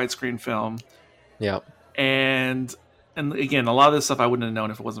first widescreen film, Yeah. and again, a lot of this stuff I wouldn't have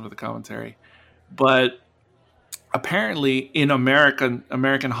known if it wasn't for the commentary. But apparently, in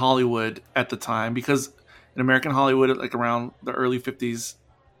American Hollywood at the time, because in American Hollywood, like around the early 50s,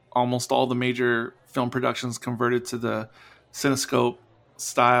 almost all the major film productions converted to the Cinescope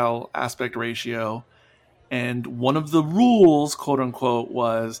style aspect ratio. And one of the rules, quote unquote,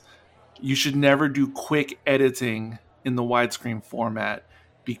 was you should never do quick editing in the widescreen format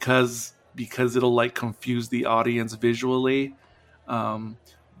because it'll like confuse the audience visually.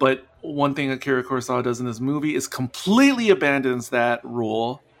 But one thing Akira Kurosawa does in this movie is completely abandons that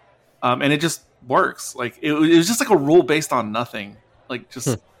rule, and it just works. Like it was just like a rule based on nothing, like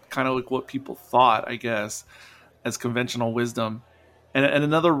just kind of like what people thought, I guess, as conventional wisdom. And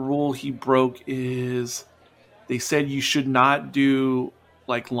another rule he broke is they said you should not do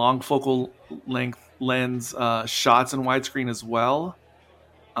like long focal length lens shots in widescreen as well.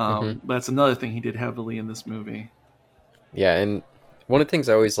 But that's another thing he did heavily in this movie. Yeah, and one of the things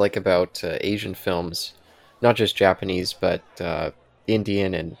I always like about Asian films, not just Japanese, but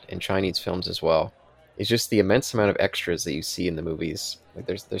Indian and Chinese films as well, is just the immense amount of extras that you see in the movies. Like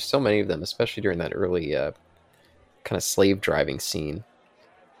there's so many of them, especially during that early kind of slave driving scene.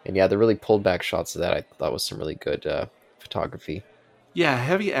 And yeah, the really pulled back shots of that I thought was some really good photography. Yeah,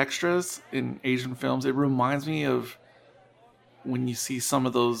 heavy extras in Asian films. It reminds me of when you see some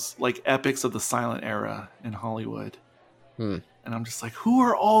of those like epics of the silent era in Hollywood. And I'm just like, who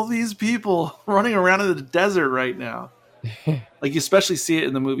are all these people running around in the desert right now? Like you especially see it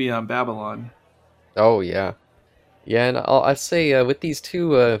in the movie Babylon. Oh yeah, yeah, and I'd say with these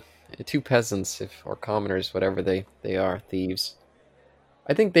two peasants, or commoners, whatever they are, thieves.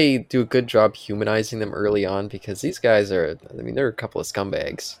 I think they do a good job humanizing them early on because these guys are, I mean, they're a couple of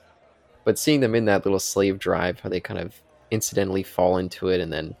scumbags. But seeing them in that little slave drive, how they kind of incidentally fall into it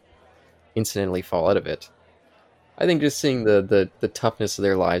and then incidentally fall out of it. I think just seeing the toughness of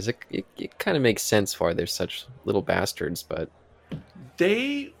their lives, it kind of makes sense why they're such little bastards, but...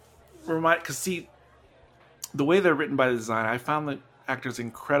 They remind, because see, the way they're written by the design, I found the actors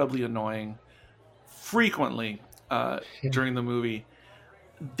incredibly annoying frequently during the movie.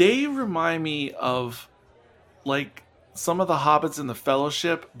 They remind me of like some of the hobbits in the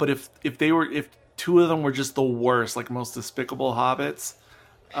Fellowship, but if two of them were just the worst, like most despicable hobbits,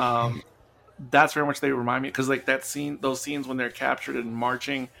 that's very much they remind me, because like that scene, those scenes when they're captured and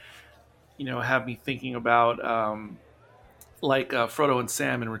marching, you know, have me thinking about Frodo and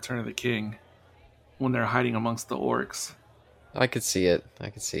Sam in Return of the King when they're hiding amongst the orcs. I could see it.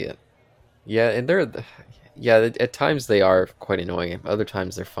 Yeah, and at times they are quite annoying. Other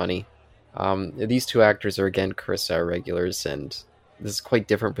times they're funny. These two actors are again Kurosawa regulars, and this is quite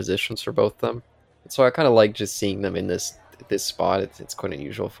different positions for both of them. So I kind of like just seeing them in this spot. It's quite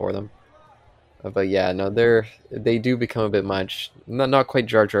unusual for them. But yeah, no, they do become a bit much. Not quite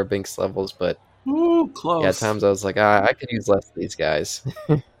Jar Jar Binks levels, but ooh, close. Yeah, at times I was like, I could use less of these guys.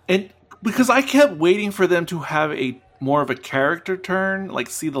 And because I kept waiting for them to have a more of a character turn, like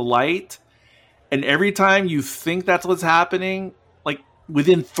see the light. And every time you think that's what's happening, like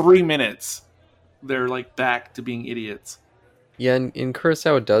within 3 minutes, they're like back to being idiots. Yeah, and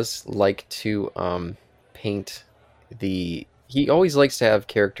Kurosawa does like to paint the... He always likes to have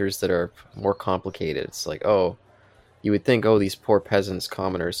characters that are more complicated. It's like, oh, you would think, oh, these poor peasants,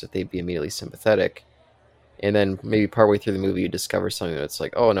 commoners, that they'd be immediately sympathetic. And then maybe partway through the movie you discover something that's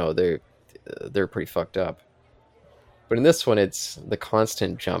like, oh no, they're pretty fucked up. But in this one, it's the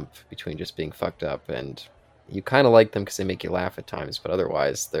constant jump between just being fucked up, and you kind of like them because they make you laugh at times, but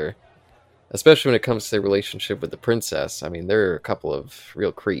otherwise they're... Especially when it comes to their relationship with the princess, I mean, they're a couple of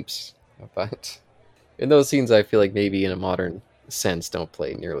real creeps. But in those scenes, I feel like maybe in a modern sense don't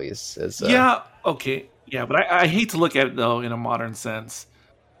play nearly as yeah, okay. Yeah, but I hate to look at it, though, in a modern sense.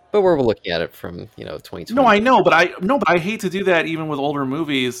 But we're looking at it from, 2020. No, I know, but I hate to do that even with older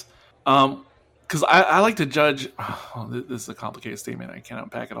movies. Because I like to judge... Oh, this is a complicated statement. I can't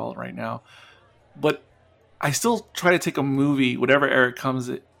unpack it all right now. But I still try to take a movie, whatever era it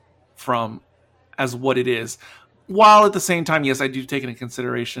comes from, as what it is. While at the same time, yes, I do take into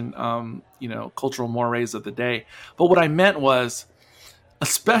consideration, cultural mores of the day. But what I meant was,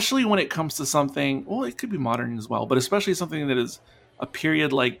 especially when it comes to something... Well, it could be modern as well, but especially something that is a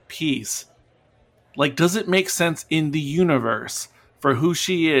period-like piece. Like, does it make sense in the universe for who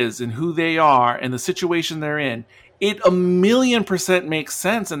she is and who they are and the situation they're in? It 1,000,000% makes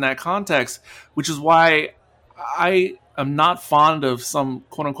sense in that context, which is why I am not fond of some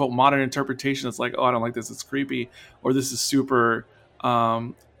quote-unquote modern interpretation that's like, oh, I don't like this, it's creepy, or this is super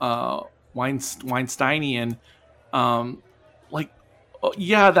Weinsteinian. Like,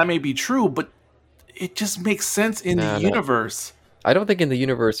 yeah, that may be true, but it just makes sense in the No. universe. I don't think in the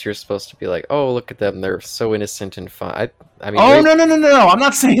universe you're supposed to be like, oh, look at them, they're so innocent and fun. I mean, Oh, no. I'm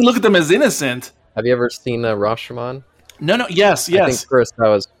not saying look at them as innocent. have you ever seen Rashomon? No. Yes. I think first I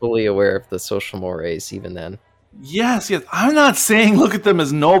was fully aware of the social mores even then. Yes. I'm not saying look at them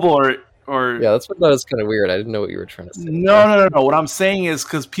as noble or. Yeah, that's what that was kind of weird. I didn't know what you were trying to say. No. What I'm saying is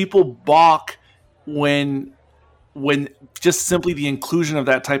because people balk when just simply the inclusion of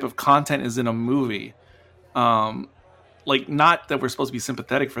that type of content is in a movie. Like, not that we're supposed to be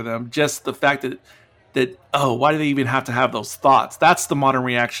sympathetic for them, just the fact that why do they even have to have those thoughts? That's the modern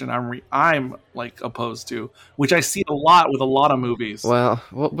reaction I'm like opposed to, which I see a lot with a lot of movies. Well,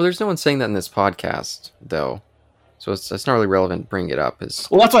 there's no one saying that in this podcast, though, so it's not really relevant to bring it up.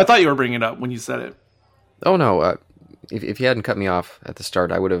 Well, that's why I thought you were bringing it up when you said it. Oh no, if you hadn't cut me off at the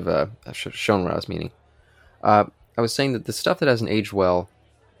start, I would have shown what I was meaning. I was saying that the stuff that hasn't aged well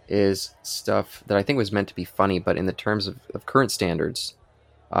is stuff that I think was meant to be funny, but in the terms of current standards,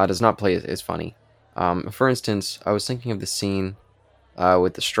 does not play as funny. For instance, I was thinking of the scene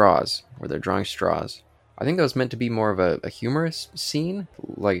with the straws, where they're drawing straws. I think that was meant to be more of a humorous scene,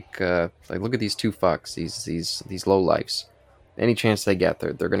 like look at these two fucks, these lowlifes. Any chance they get,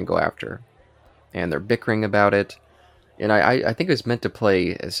 they're going to go after, and they're bickering about it. And I think it was meant to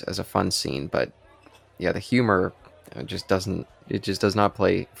play as a fun scene, but yeah, the humor just does not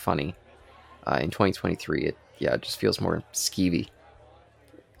play funny in 2023. It just feels more skeevy.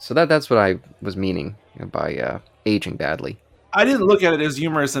 So that's what I was meaning by aging badly. I didn't look at it as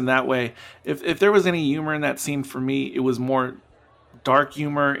humorous in that way. If there was any humor in that scene for me, it was more dark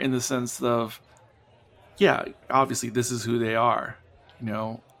humor in the sense of, yeah, obviously this is who they are,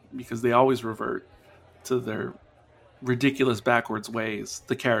 because they always revert to their ridiculous backwards ways,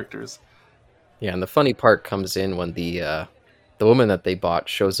 the characters. Yeah, and the funny part comes in when the woman that they bought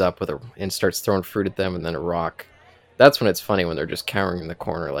shows up and starts throwing fruit at them and then a rock. That's when it's funny, when they're just cowering in the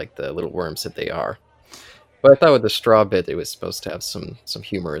corner like the little worms that they are. But I thought with the straw bit, it was supposed to have some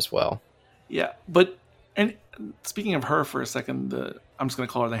humor as well. Yeah, and speaking of her for a second, I'm just going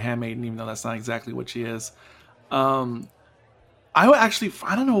to call her the handmaiden, even though that's not exactly what she is. I don't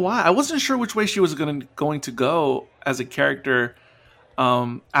know why. I wasn't sure which way she was going to go as a character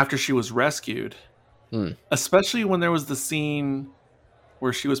after she was rescued. Especially when there was the scene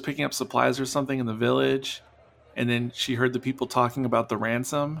where she was picking up supplies or something in the village, and then she heard the people talking about the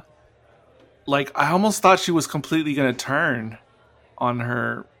ransom. Like, I almost thought she was completely going to turn on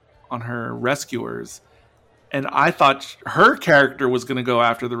her rescuers, and I thought her character was going to go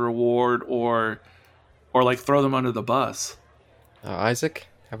after the reward or like throw them under the bus. Isaac,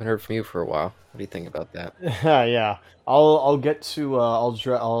 haven't heard from you for a while. What do you think about that? Yeah, I'll get to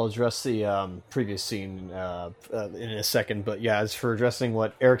I'll address the previous scene in a second. But yeah, as for addressing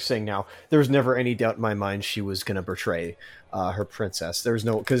what Eric's saying now, there was never any doubt in my mind she was going to betray her princess. There was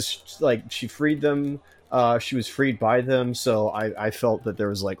no, because like she freed them, she was freed by them, so I felt that there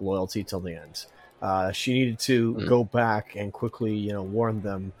was like loyalty till the end. She needed to go back and quickly warn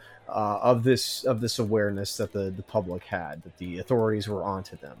them of this awareness that the public had, that the authorities were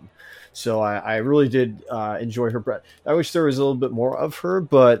onto them. So I really did enjoy her. I wish there was a little bit more of her,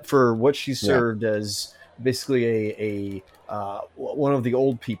 but for what she served as basically a one of the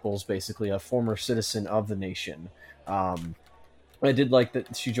old peoples, basically a former citizen of the nation. I did like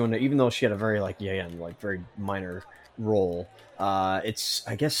that she joined it, even though she had a very very minor role. It's,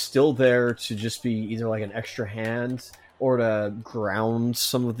 I guess, still there to just be either like an extra hand or to ground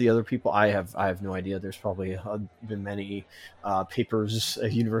some of the other people. I have no idea. There's probably been many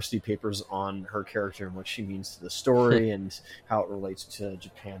university papers on her character and what she means to the story and how it relates to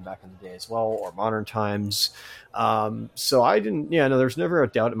Japan back in the day as well, or modern times. So I didn't. Yeah, no, there's never a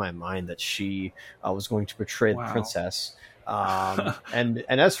doubt in my mind that she was going to betray the princess. And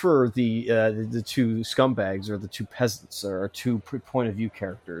as for the two scumbags, or the two peasants, or two point of view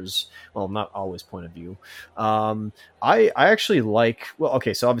characters, well, not always point of view. I actually like, well,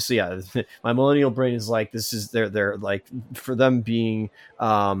 okay, so obviously, yeah, my millennial brain is like, this is they're like, for them being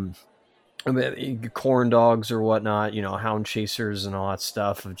corn dogs or whatnot, hound chasers and all that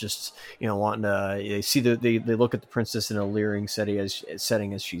stuff, of just wanting to, they see they look at the princess in a leering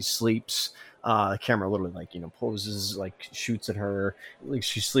setting as she sleeps. The camera literally poses, shoots at her, like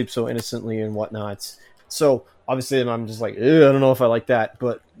she sleeps so innocently and whatnot. So obviously I'm just like, I don't know if I like that,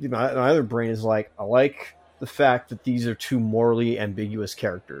 but my other brain is like, I like the fact that these are two morally ambiguous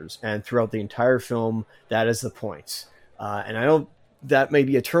characters, and throughout the entire film, that is the point. And I know that may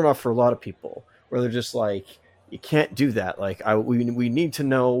be a turnoff for a lot of people, where they're just like, you can't do that. Like we need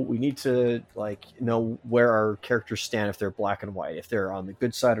to like know where our characters stand, if they're black and white, if they're on the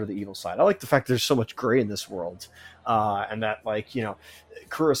good side or the evil side. I like the fact that there's so much gray in this world, and that, like, you know,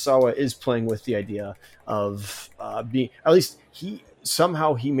 Kurosawa is playing with the idea of being, at least he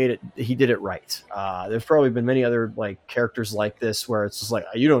did it right. There's probably been many other like characters like this where it's just like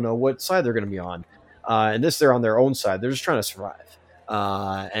you don't know what side they're going to be on, and this, they're on their own side. They're just trying to survive,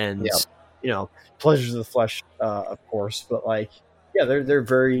 and Yeah. you know, pleasures of the flesh, of course, but like, yeah, they're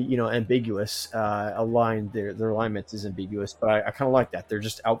very, you know, ambiguous. Aligned, their alignment is ambiguous, but I kind of like that. They're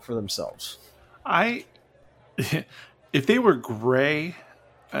just out for themselves. I if they were gray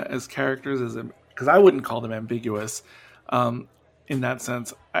as characters, as because I wouldn't call them ambiguous in that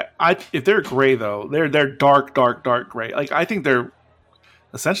sense. I if they're gray though, they're dark gray. Like I think they're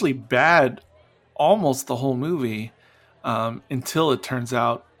essentially bad almost the whole movie until it turns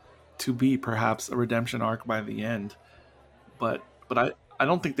out to be perhaps a redemption arc by the end. But I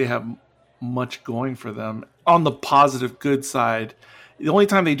don't think they have much going for them on the positive good side. The only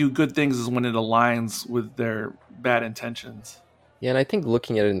time they do good things is when it aligns with their bad intentions. Yeah, and I think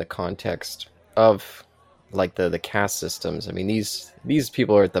looking at it in the context of like the caste systems, I mean these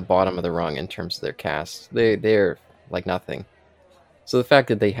people are at the bottom of the rung in terms of their caste. They're like nothing. So the fact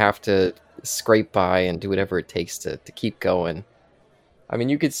that they have to scrape by and do whatever it takes to keep going, I mean,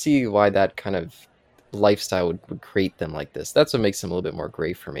 you could see why that kind of lifestyle would create them like this. That's what makes them a little bit more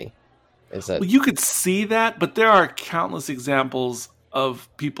gray for me. Is that Well, you could see that, but there are countless examples of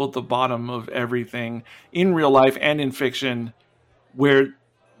people at the bottom of everything in real life and in fiction where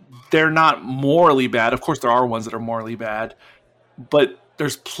they're not morally bad. Of course, there are ones that are morally bad, but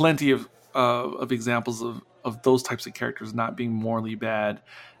there's plenty of examples of those types of characters not being morally bad.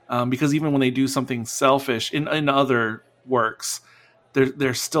 Because even when they do something selfish in other works,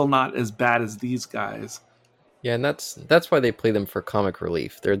 they're still not as bad as these guys. Yeah, and that's why they play them for comic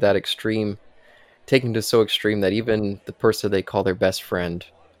relief. They're that extreme, taken to so extreme that even the person they call their best friend,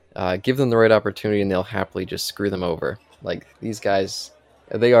 give them the right opportunity and they'll happily just screw them over. Like these guys,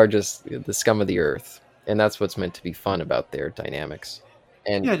 they are just the scum of the earth, and that's what's meant to be fun about their dynamics.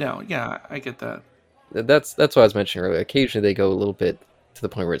 And Yeah, I get that. that's what I was mentioning earlier. Occasionally they go a little bit to the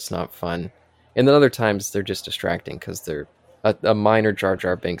point where it's not fun, and then other times they're just distracting because they're a minor Jar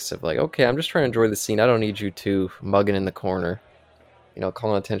Jar Binks of like, okay, I'm just trying to enjoy the scene. I don't need you two mugging in the corner, you know,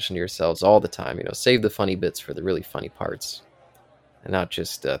 calling attention to yourselves all the time. You know, save the funny bits for the really funny parts, and not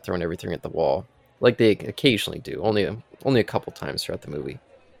just throwing everything at the wall like they occasionally do. Only a couple times throughout the movie.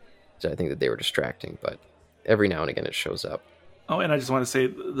 So I think that they were distracting, but every now and again it shows up. Oh, and I just want to say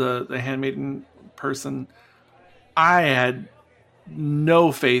the handmaiden person, I had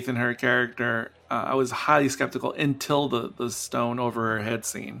no faith in her character. I was highly skeptical until the stone over her head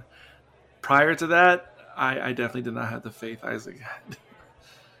scene. Prior to that, I definitely did not have the faith Isaac had.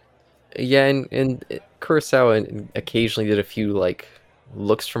 Yeah, and Kurosawa occasionally did a few like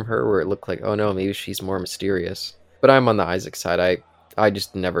looks from her where it looked like, oh no, maybe she's more mysterious. But I'm on the Isaac side. I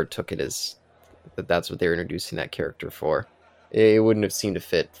just never took it as that's what they were introducing that character for. It wouldn't have seemed to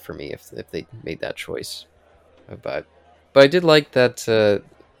fit for me if they made that choice. But I did like that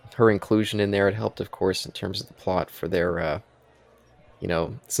her inclusion in there. It helped, of course, in terms of the plot for their, you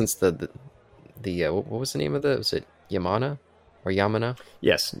know, since the what was the name of was it Yamana or Yamana?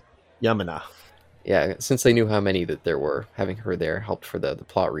 Yes, Yamana. Yeah, since they knew how many that there were, having her there helped for the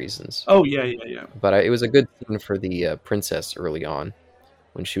plot reasons. Oh, yeah. But it was a good scene for the princess early on,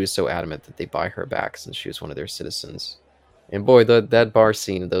 when she was so adamant that they buy her back since she was one of their citizens. And boy, that bar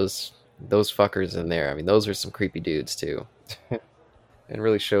scene, those fuckers in there, I mean, those are some creepy dudes too. It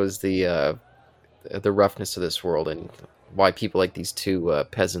really shows the roughness of this world and why people like these two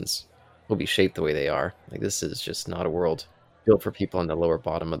peasants will be shaped the way they are. Like, this is just not a world built for people on the lower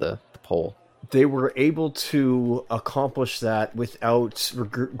bottom of the pole. They were able to accomplish that without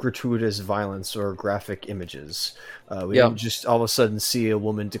gratuitous violence or graphic images. We didn't just all of a sudden see a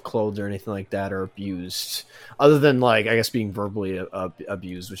woman declothed or anything like that, or abused, other than, like, I guess being verbally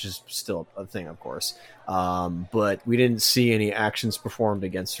abused, which is still a thing, of course. But we didn't see any actions performed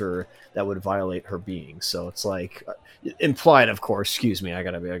against her that would violate her being. So it's like implied, of course. Excuse me, I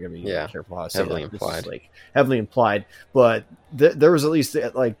gotta be careful how I say heavily that. Implied. Like heavily implied, but there was at least,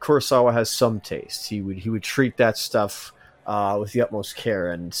 like, Kurosawa has some taste. He would treat that stuff with the utmost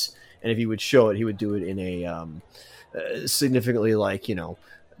care, and if he would show it, he would do it in a significantly, like, you know,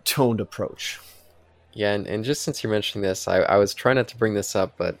 toned approach. Yeah, and just since you're mentioning this, I was trying not to bring this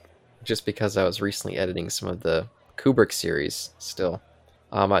up, but just because I was recently editing some of the Kubrick series still.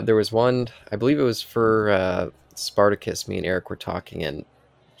 There was one, I believe it was for Spartacus, me and Eric were talking, and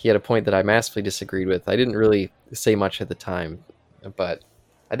he had a point that I massively disagreed with. I didn't really say much at the time, but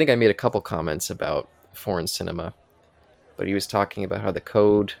I think I made a couple comments about foreign cinema. But he was talking about how the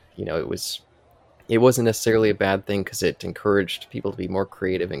code, it wasn't necessarily a bad thing because it encouraged people to be more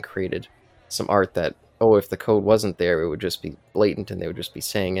creative and created some art that, oh, if the code wasn't there, it would just be blatant and they would just be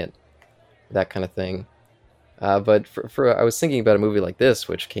saying it, that kind of thing. But I was thinking about a movie like this,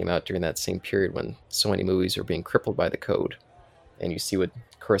 which came out during that same period when so many movies were being crippled by the code, and you see what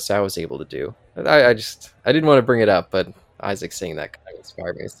Kurosawa was able to do. I didn't want to bring it up, but Isaac saying that kind of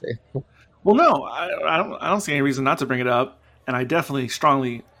inspired me to say. Well, no, I don't see any reason not to bring it up, and I definitely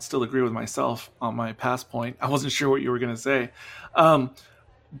strongly still agree with myself on my past point. I wasn't sure what you were going to say,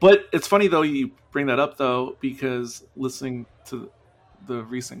 but it's funny though you bring that up though, because listening to the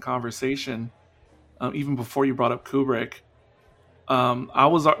recent conversation, even before you brought up Kubrick, I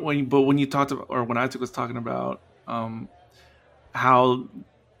was when you talked about, or when Isaac was talking about how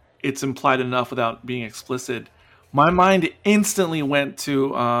it's implied enough without being explicit, my mind instantly went to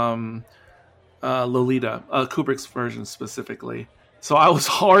Lolita, Kubrick's version specifically. So I was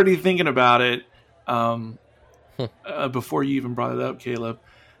already thinking about it before you even brought it up, Caleb.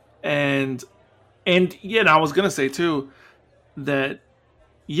 And yeah, and I was gonna say too that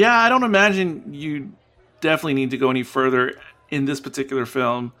I don't imagine you definitely need to go any further in this particular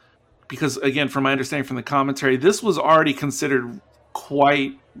film, because again, from my understanding from the commentary, this was already considered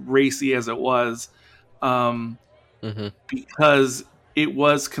quite racy as it was, because it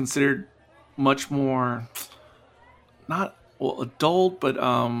was considered much more adult, but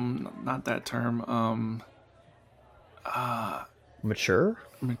not that term, Mature.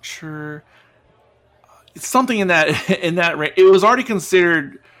 It's something in that range. It was already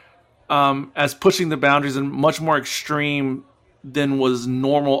considered as pushing the boundaries and much more extreme than was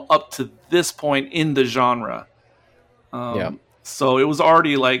normal up to this point in the genre. So it was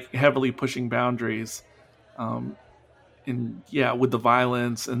already like heavily pushing boundaries, with the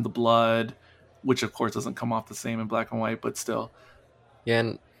violence and the blood, which of course doesn't come off the same in black and white, but still. Yeah,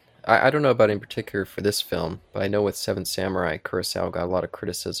 and I don't know about in particular for this film, but I know with Seven Samurai, Kurosawa got a lot of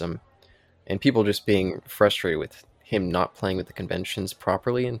criticism, and people just being frustrated with him not playing with the conventions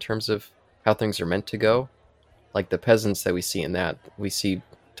properly in terms of how things are meant to go. Like the peasants that we see in that, we see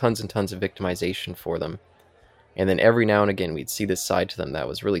tons and tons of victimization for them. And then every now and again, we'd see this side to them that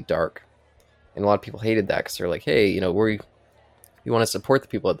was really dark. And a lot of people hated that because they're like, hey, we want to support the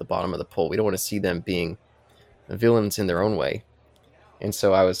people at the bottom of the pole. We don't want to see them being villains in their own way. And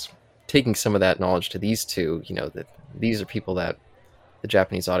so I was taking some of that knowledge to these two, that these are people that the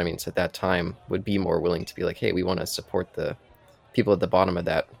Japanese audience at that time would be more willing to be like, hey, we want to support the people at the bottom of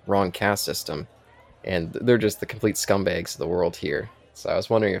that wrong caste system. And they're just the complete scumbags of the world here. So I was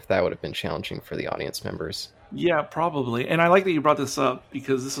wondering if that would have been challenging for the audience members. Yeah, probably. And I like that you brought this up,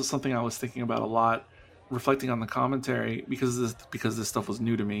 because this was something I was thinking about a lot, reflecting on the commentary, because this stuff was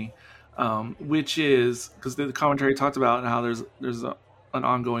new to me, which is because the commentary talked about how there's an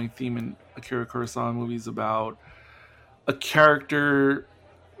ongoing theme in Akira Kurosawa movies about a character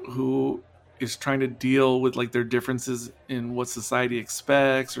who is trying to deal with like their differences in what society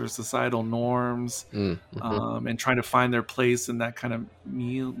expects or societal norms, and trying to find their place in that kind of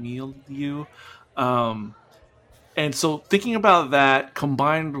milieu. And so thinking about that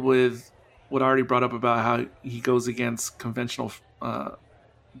combined with what I already brought up about how he goes against conventional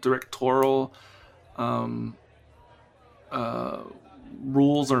directorial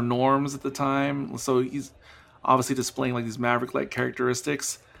rules or norms at the time. So he's obviously displaying like these maverick-like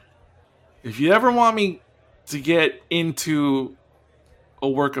characteristics. If you ever want me to get into a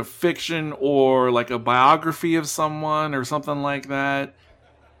work of fiction or like a biography of someone or something like that,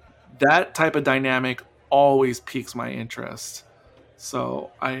 that type of dynamic always piques my interest.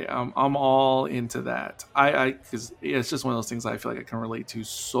 So I'm all into that. Because it's just one of those things I feel like I can relate to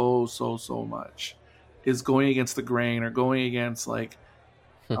so much, is going against the grain or going against like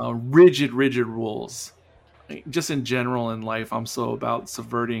rigid rules. Just in general in life, I'm so about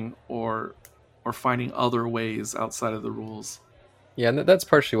subverting or finding other ways outside of the rules. Yeah, and that's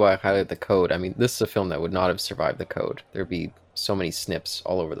partially why I highlighted the code. I mean, this is a film that would not have survived the code. There'd be so many snips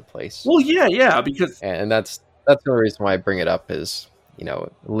all over the place. Well, yeah, because and that's the only reason why I bring it up is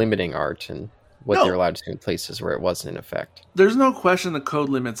limiting art and what they're allowed to do in places where it wasn't in effect. There's no question the code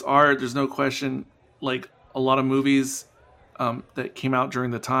limits art. There's no question like a lot of movies that came out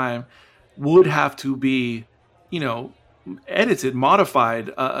during the time would have to be, edited,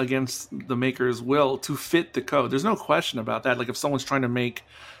 modified against the maker's will to fit the code. There's no question about that. Like if someone's trying to make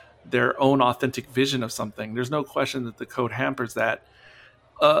their own authentic vision of something, there's no question that the code hampers that.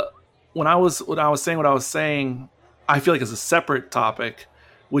 When I was saying what I was saying, I feel like it's a separate topic,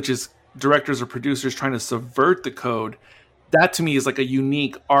 which is directors or producers trying to subvert the code, that to me is like a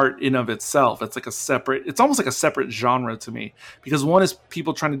unique art in of itself. It's like it's almost like a separate genre to me, because one is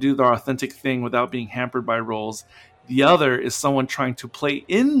people trying to do their authentic thing without being hampered by rules. The other is someone trying to play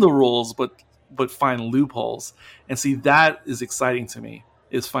in the rules, but find loopholes. And see, that is exciting to me,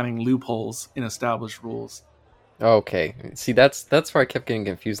 is finding loopholes in established rules. Okay, see, that's where I kept getting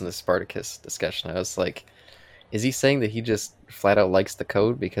confused in the Spartacus discussion. I was like, is he saying that he just flat out likes the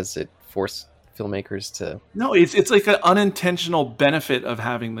code because it forced filmmakers to? No, it's like an unintentional benefit of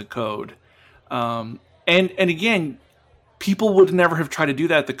having the code. And again, people would never have tried to do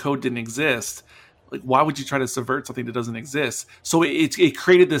that if the code didn't exist. Like, why would you try to subvert something that doesn't exist? So it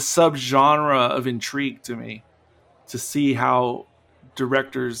created this subgenre of intrigue to me, to see how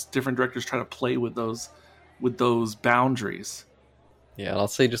different directors try to play with those boundaries. Yeah, and I'll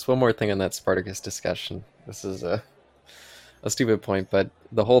say just one more thing on that Spartacus discussion. This is a stupid point, but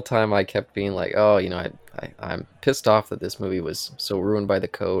the whole time I kept being like, oh, I'm pissed off that this movie was so ruined by the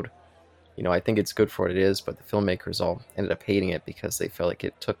code. I think it's good for what it is, but the filmmakers all ended up hating it because they felt like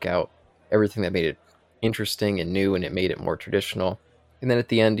it took out everything that made it interesting and new, and it made it more traditional. And then at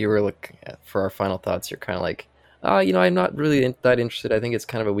the end, you were like, for our final thoughts, you're kind of like, I'm not really that interested. I think it's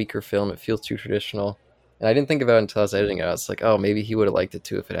kind of a weaker film. It feels too traditional. And I didn't think about it until I was editing it. I was like, oh, maybe he would have liked it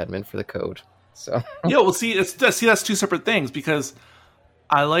too if it hadn't been for the code. So yeah, well, that's two separate things, because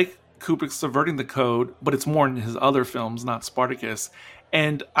I like Kubrick subverting the code, but it's more in his other films, not Spartacus.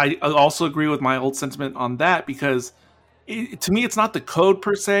 And I also agree with my old sentiment on that, because to me, it's not the code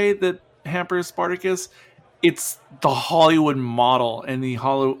per se that hampers Spartacus. It's the Hollywood model and the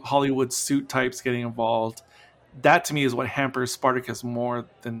Hollywood suit types getting involved. That to me is what hampers Spartacus more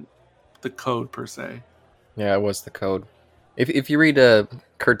than the code per se. Yeah, it was the code. If you read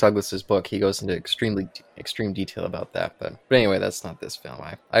Kurt Douglas's book, he goes into extreme detail about that. But anyway, that's not this film.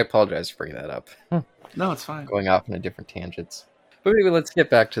 I apologize for bringing that up. No, it's fine. Going off into different tangents. But anyway, let's get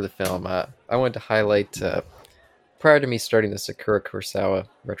back to the film. I wanted to highlight, prior to me starting the Sakura Kurosawa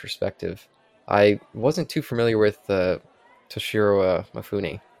retrospective, I wasn't too familiar with Toshiro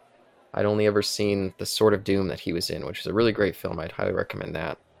Mifune. I'd only ever seen The Sword of Doom that he was in, which is a really great film. I'd highly recommend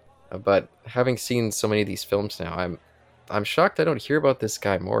that. But having seen so many of these films now, I'm shocked I don't hear about this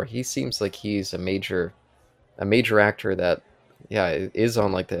guy more. He seems like he's a major actor that, yeah, is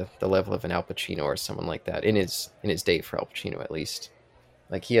on like the level of an Al Pacino or someone like that in his day, for Al Pacino at least.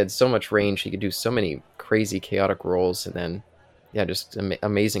 Like, he had so much range. He could do so many crazy, chaotic roles, and then, yeah, just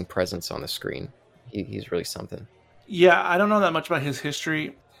amazing presence on the screen. He's really something. Yeah, I don't know that much about his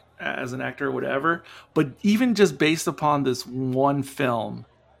history as an actor or whatever, but even just based upon this one film,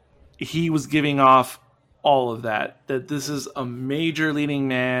 he was giving off all of that this is a major leading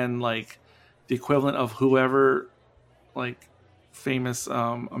man, like the equivalent of whoever, like famous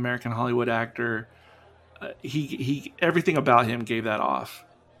American Hollywood actor. He everything about him gave that off.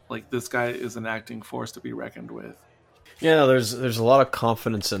 Like, this guy is an acting force to be reckoned with. Yeah, there's a lot of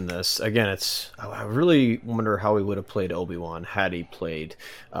confidence in this. Again, I really wonder how he would have played Obi-Wan had he played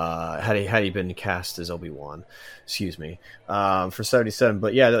had he been cast as Obi-Wan. Excuse me, for 77.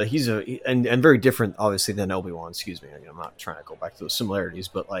 But yeah, he's and very different, obviously, than Obi-Wan. Excuse me. I'm not trying to go back to those similarities,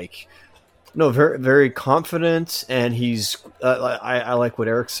 but like, no, very very confident, and he's I like what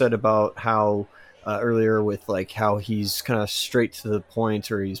Eric said about how earlier with like how he's kind of straight to the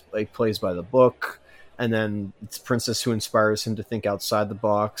point, or he plays by the book. And then it's Princess who inspires him to think outside the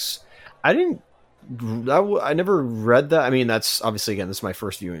box. I never read that. I mean, that's obviously, again, this is my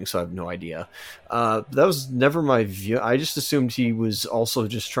first viewing, so I have no idea. That was never my view. I just assumed he was also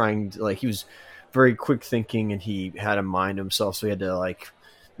just trying to, like, he was very quick thinking, and he had a mind himself, so he had to like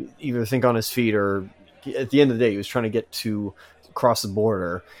either think on his feet, or at the end of the day, he was trying to get to cross the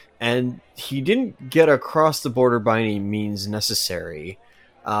border, and he didn't get across the border by any means necessary.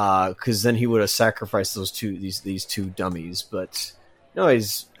 Because then he would have sacrificed these two dummies. But no,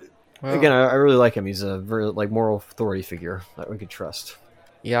 again, I really like him. He's a very like moral authority figure that we could trust.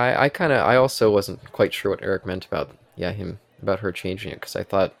 Yeah, I also wasn't quite sure what Eric meant about her changing it, because I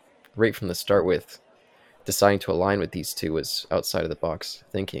thought right from the start with deciding to align with these two was outside of the box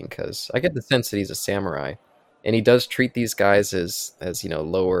thinking, because I get the sense that he's a samurai, and he does treat these guys as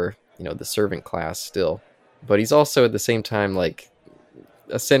lower, the servant class still, but he's also at the same time like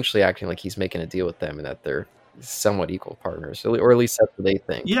essentially acting like he's making a deal with them and that they're somewhat equal partners, or at least that's what they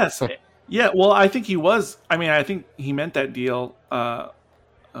think. Yes. Yeah, well, I think he was. I mean, I think he meant that deal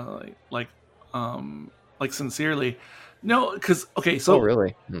like sincerely. No, because okay, so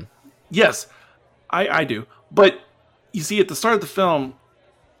really? Yes, I do. But you see, at the start of the film,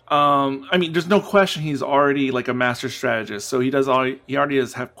 I mean, there's no question he's already like a master strategist. So he already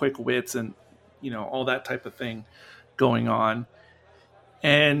does have quick wits and all that type of thing going on.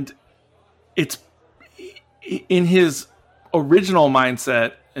 And it's in his original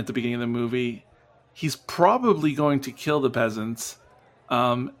mindset at the beginning of the movie, he's probably going to kill the peasants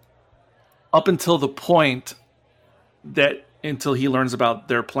up until the point until he learns about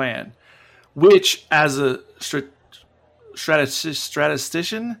their plan, which as a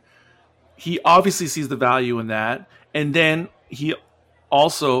statistician, he obviously sees the value in that. And then he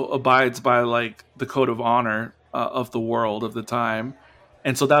also abides by like the code of honor of the world of the time.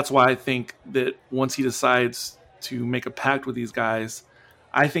 And so that's why I think that once he decides to make a pact with these guys,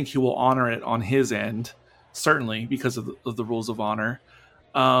 I think he will honor it on his end, certainly because of the rules of honor.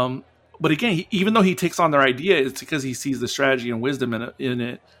 But again, even though he takes on their idea, it's because he sees the strategy and wisdom in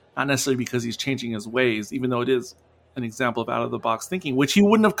it, not necessarily because he's changing his ways, even though it is an example of out-of-the-box thinking, which he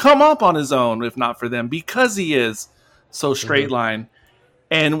wouldn't have come up on his own if not for them, because he is so straight line.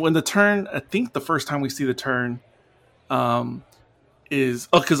 And when the turn, I think the first time we see the turn is...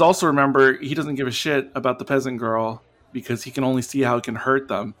 Oh, because also remember, he doesn't give a shit about the peasant girl because he can only see how it can hurt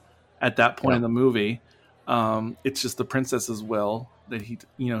them at that point in the movie. It's just the princess's will that he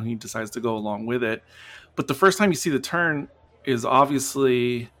decides to go along with it. But the first time you see the turn is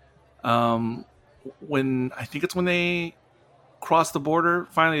obviously when they cross the border.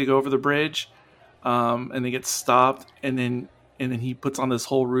 Finally, they go over the bridge, and they get stopped, and then he puts on this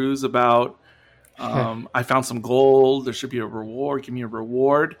whole ruse about I found some gold. There should be a reward. Give me a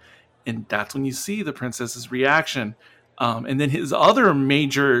reward. And that's when you see the princess's reaction. And then his other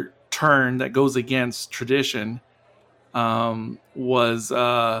major turn that goes against tradition was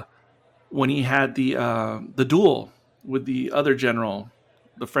when he had the duel with the other general,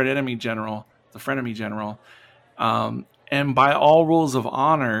 the frenemy general. And by all rules of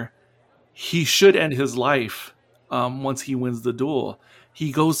honor, he should end his life once he wins the duel.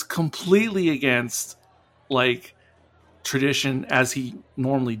 He goes completely against like tradition as he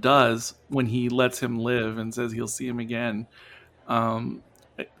normally does when he lets him live and says he'll see him again.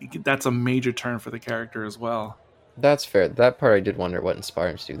 That's a major turn for the character as well. That's fair. That part I did wonder what inspired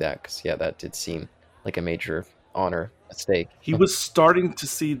him to do that, because that did seem like a major honor mistake. He was starting to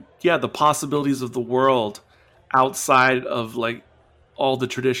see the possibilities of the world outside of like all the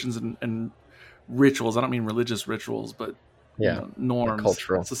traditions and rituals. I don't mean religious rituals, but norms,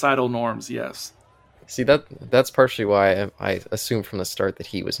 cultural, societal norms. Yes. See, that's partially why I assumed from the start that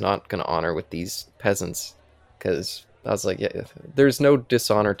he was not going to honor with these peasants, because I was like, there's no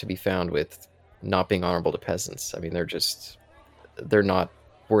dishonor to be found with not being honorable to peasants. I mean, they're not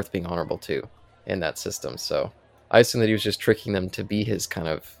worth being honorable to in that system. So I assumed that he was just tricking them to be his kind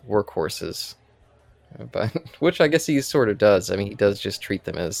of workhorses, but which I guess he sort of does. I mean, he does just treat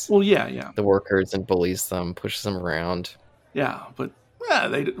them as the workers and bullies them, pushes them around. Yeah, but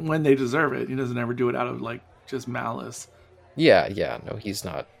when they deserve it. He doesn't ever do it out of like just malice. No, he's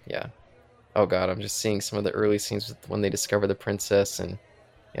not. Oh god, I'm just seeing some of the early scenes when they discover the princess, and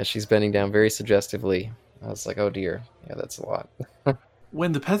she's bending down very suggestively. I was like, oh dear, that's a lot.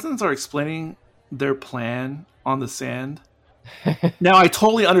 When the peasants are explaining their plan on the sand, now I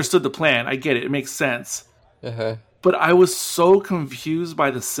totally understood the plan. I get it; it makes sense. But I was so confused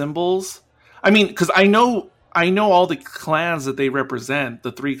by the symbols. I mean, because I know all the clans that they represent,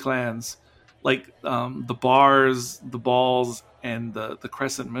 the 3 clans, like the bars, the balls, and the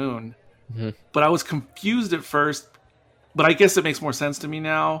crescent moon. But I was confused at first, but I guess it makes more sense to me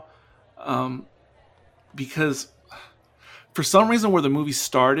now, because for some reason where the movie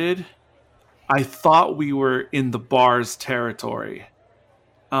started, I thought we were in the bars territory.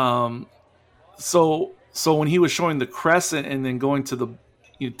 So when he was showing the crescent and then going to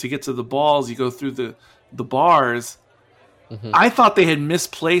to get to the balls, you go through the bars. I thought they had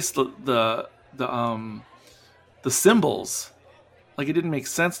misplaced the symbols. Like, it didn't make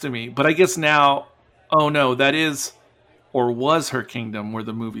sense to me. But I guess now, oh no, that is or was her kingdom where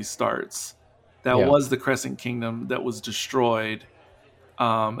the movie starts. That was the Crescent Kingdom that was destroyed.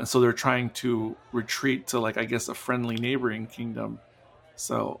 And so they're trying to retreat to, like, I guess, a friendly neighboring kingdom.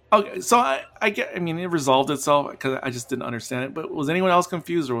 So, okay, so I mean, it resolved itself because I just didn't understand it. But was anyone else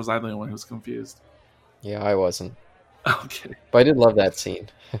confused, or was I the only one who was confused? Yeah, I wasn't. Okay. But I did love that scene.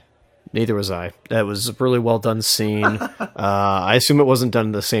 Neither was I. That was a really well done scene. I assume it wasn't done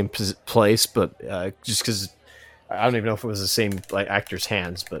in the same place, but just because I don't even know if it was the same like actor's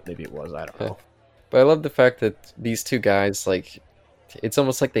hands, but maybe it was. I don't know. But I love the fact that these two guys, like, it's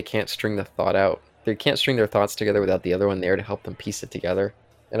almost like they can't string the thought out. They can't string their thoughts together without the other one there to help them piece it together.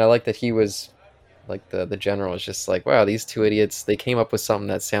 And I like that he was Like the general is just like, wow, these two idiots, they came up with something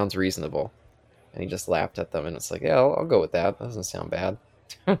that sounds reasonable, and he just laughed at them, and it's like, yeah, I'll go with that. That doesn't sound bad.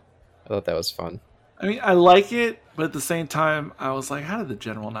 I thought that was fun. I mean, I like it, but at the same time, I was like, how did the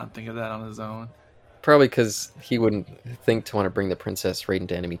general not think of that on his own? Probably because he wouldn't think to want to bring the princess right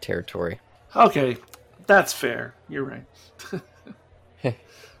into enemy territory. Okay, that's fair. You're right.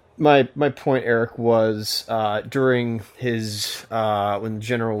 My point, Eric, was during his when the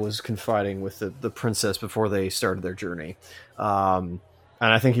general was confiding with the princess before they started their journey, and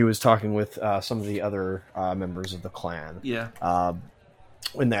I think he was talking with some of the other members of the clan. Yeah.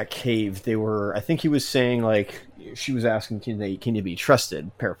 In that cave, they were. I think he was saying, like, she was asking, can you be trusted?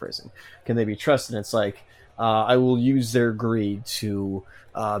 Paraphrasing, can they be trusted? And it's like, I will use their greed to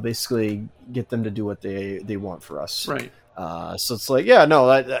basically get them to do what they want for us. Right. So it's like, yeah,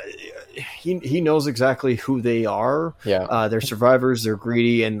 no, he knows exactly who they are. Yeah. They're survivors. They're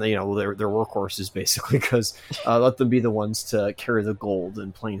greedy, and their workhorses basically, because let them be the ones to carry the gold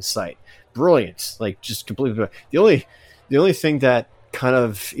in plain sight. Brilliant, like just completely. The only thing that kind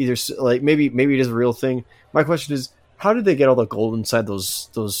of either like maybe it is a real thing. My question is, how did they get all the gold inside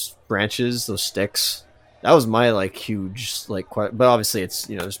those branches, those sticks? That was my like huge like, but obviously it's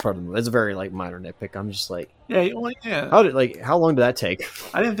it's part of it's a very like minor nitpick. I'm just like, yeah, well, yeah. How long did that take?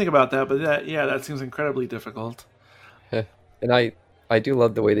 I didn't think about that, but that seems incredibly difficult. And I do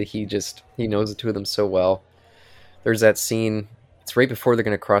love the way that he knows the two of them so well. There's that scene. It's right before they're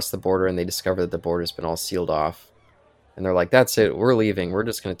going to cross the border, and they discover that the border's been all sealed off. And they're like, that's it, we're leaving. We're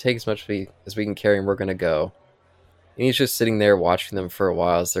just going to take as much as we can carry, and we're going to go. And he's just sitting there watching them for a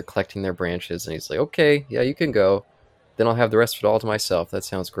while as they're collecting their branches. And he's like, okay, yeah, you can go. Then I'll have the rest of it all to myself. That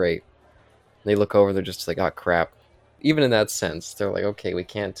sounds great. And they look over, they're just like, oh, crap. Even in that sense, they're like, okay, we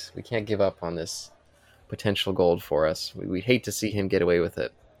can't give up on this potential gold for us. We'd hate to see him get away with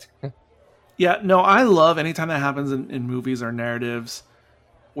it. Yeah, no, I love anytime that happens in movies or narratives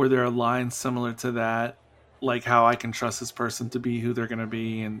where there are lines similar to that. Like how I can trust this person to be who they're going to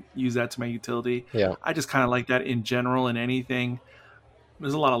be and use that to my utility. Yeah. I just kind of like that in general in anything.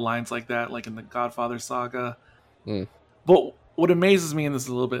 There's a lot of lines like that, like in the Godfather saga. But what amazes me, and this is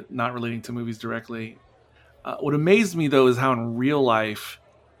a little bit not relating to movies directly, what amazes me though is how in real life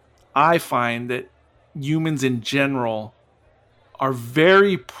I find that humans in general are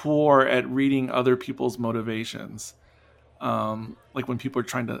very poor at reading other people's motivations. Like when people are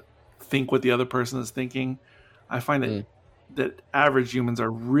trying to think what the other person is thinking, I find that average humans are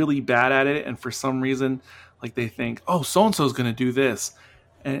really bad at it, and for some reason, like they think, oh, so-and-so is going to do this,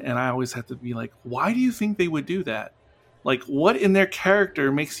 and I always have to be like, why do you think they would do that? Like, what in their character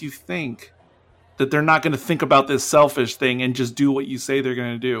makes you think that they're not going to think about this selfish thing and just do what you say they're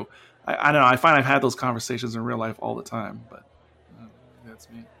going to do? I don't know. I find I've had those conversations in real life all the time, but that's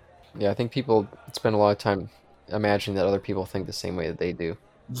me. Yeah, I think people spend a lot of time imagining that other people think the same way that they do.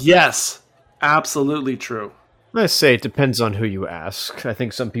 Yes, absolutely true. I say it depends on who you ask. I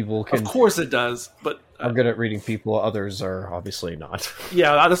think some people can. Of course it does, but are good at reading people. Others are obviously not.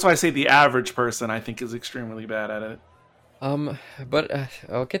 Yeah, that's why I say the average person I think is extremely bad at it. But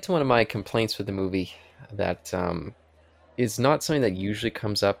I'll get to one of my complaints with the movie that is not something that usually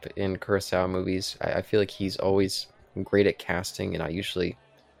comes up in Kurosawa movies. I feel like he's always great at casting, and I usually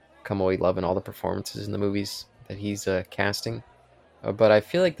come away loving all the performances in the movies that he's casting. But I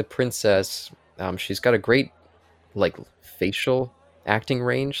feel like the princess, she's got a great like facial acting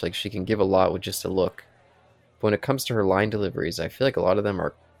range. Like she can give a lot with just a look. But when it comes to her line deliveries, I feel like a lot of them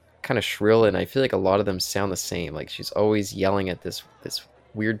are kind of shrill, and I feel like a lot of them sound the same. Like she's always yelling at this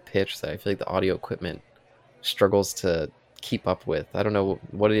weird pitch that I feel like the audio equipment struggles to keep up with. I don't know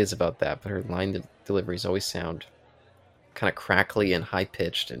what it is about that, but her line deliveries always sound kind of crackly and high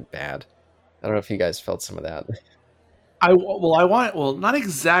pitched and bad. I don't know if you guys felt some of that. Not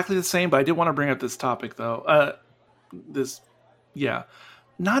exactly the same, but I did want to bring up this topic though.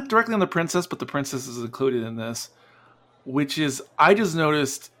 Not directly on the princess, but the princess is included in this, which is I just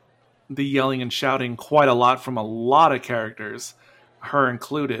noticed the yelling and shouting quite a lot from a lot of characters, her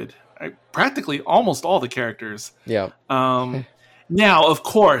included. Practically almost all the characters. Yeah. Now, of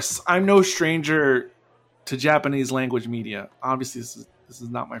course, I'm no stranger to Japanese language media. Obviously, this is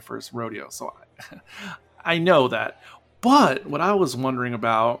not my first rodeo, so I know that. But what I was wondering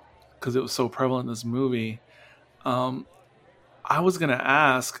about, because it was so prevalent in this movie, I was going to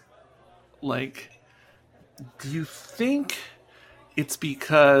ask, like, do you think it's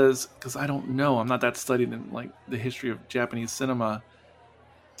because I don't know, I'm not that studied in like the history of Japanese cinema.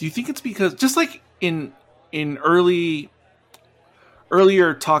 Do you think it's because just like in earlier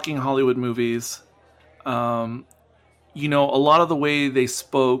talking Hollywood movies, a lot of the way they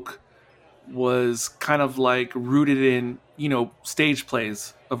spoke was kind of like rooted in, stage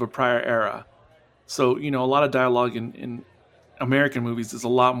plays of a prior era. So, a lot of dialogue in American movies is a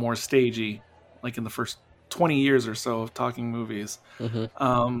lot more stagey, like in the first 20 years or so of talking movies.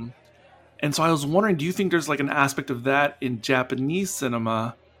 And so I was wondering, do you think there's like an aspect of that in Japanese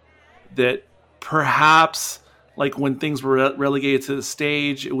cinema that perhaps like when things were relegated to the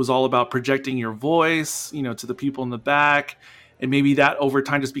stage, it was all about projecting your voice, to the people in the back. And maybe that over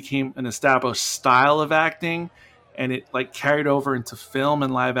time just became an established style of acting, and it like carried over into film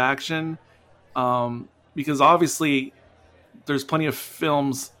and live action. Because obviously there's plenty of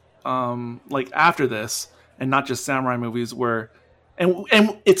films like after this, and not just samurai movies, where and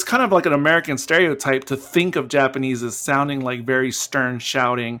it's kind of like an American stereotype to think of Japanese as sounding like very stern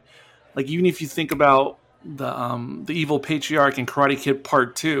shouting. Like even if you think about the evil patriarch in Karate Kid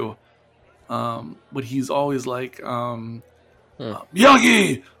Part 2, but he's always like Miyagi,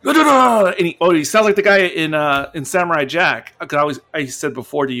 and he sounds like the guy in Samurai Jack. I said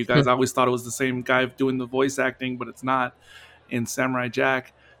before to you guys, I always thought it was the same guy doing the voice acting, but it's not in Samurai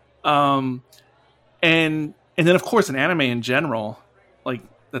Jack. And then of course in anime in general, like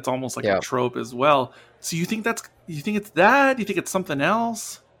that's almost like a trope as well. So you think it's that? Do you think it's something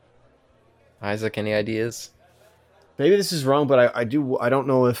else? Isaac, any ideas? Maybe this is wrong, but I don't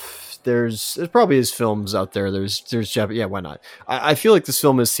know if there probably is films out there. There's Japanese. Yeah, why not? I feel like this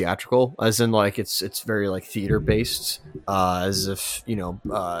film is theatrical, as in like it's very like theater based, as if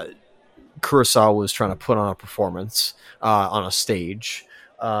Kurosawa was trying to put on a performance on a stage.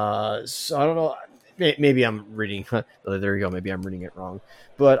 So I don't know. Maybe I'm reading. There you go. Maybe I'm reading it wrong.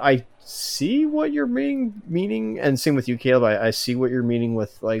 But I see what you're meaning, and same with you, Caleb. I see what you're meaning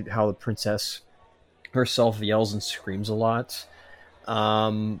with like how the princess herself yells and screams a lot.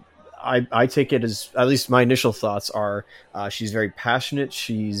 I take it as, at least my initial thoughts are, she's very passionate.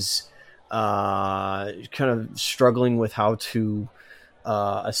 She's kind of struggling with how to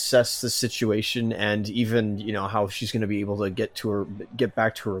assess the situation, and even how she's going to be able to get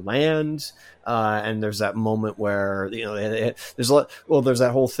back to her land. And there's that moment where there's that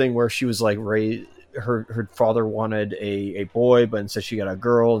whole thing where she was like raised. Her father wanted a boy, but instead she got a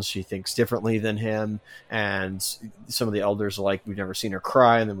girl, and she thinks differently than him. And some of the elders are like, we've never seen her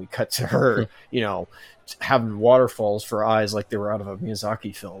cry. And then we cut to her, having waterfalls for eyes like they were out of a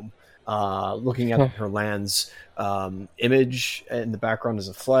Miyazaki film, looking at her land's image in the background as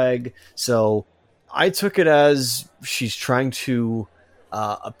a flag. So I took it as she's trying to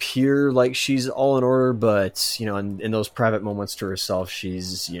appear like she's all in order, but in those private moments to herself,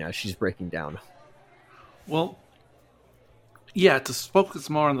 she's breaking down. Well, yeah, to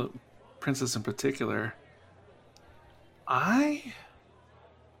focus more on the princess in particular, I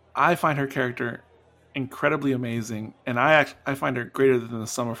find her character incredibly amazing, and I find her greater than the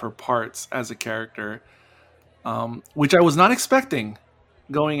sum of her parts as a character, which I was not expecting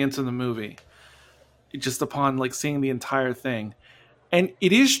going into the movie, just upon like seeing the entire thing. And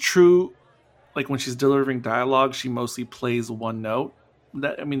it is true, like when she's delivering dialogue, she mostly plays one note.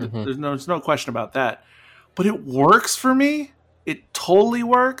 There's no question about that. But it works for me. It totally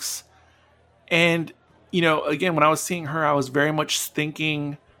works. And, again, when I was seeing her, I was very much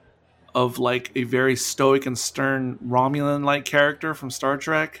thinking of like a very stoic and stern Romulan-like character from Star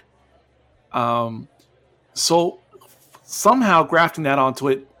Trek. So somehow grafting that onto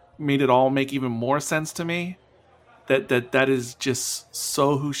it made it all make even more sense to me. That is just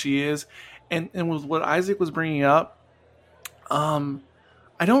so who she is. And with what Isaac was bringing up,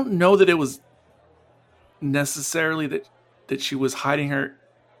 I don't know that it was necessarily that she was hiding her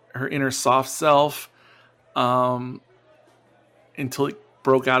inner soft self until it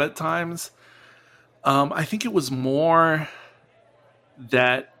broke out at times. I think it was more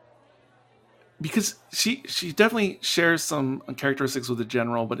that because she definitely shares some characteristics with the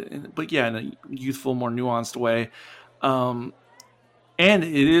general, but yeah, in a youthful, more nuanced way. And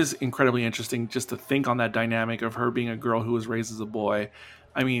it is incredibly interesting just to think on that dynamic of her being a girl who was raised as a boy.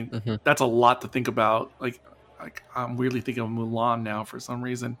 I mean, that's a lot to think about. Like I'm weirdly thinking of Mulan now for some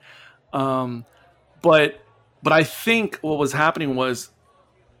reason. But I think what was happening was,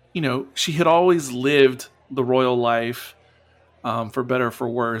 she had always lived the royal life, for better or for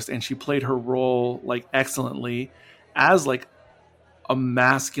worse, and she played her role like excellently as like a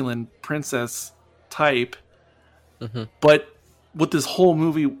masculine princess type. But what this whole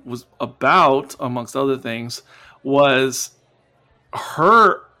movie was about, amongst other things, was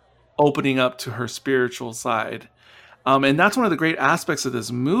her opening up to her spiritual side. And that's one of the great aspects of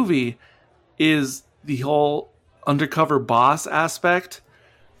this movie is the whole undercover boss aspect.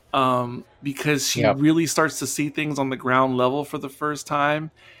 Because she really starts to see things on the ground level for the first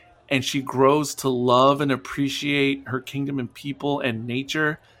time. and she grows to love and appreciate her kingdom and people and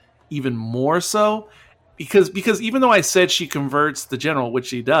nature even more so. Because even though I said she converts the general, which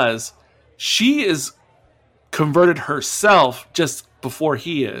she does, she is converted herself just before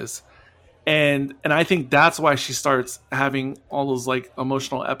he is. And I think that's why she starts having all those like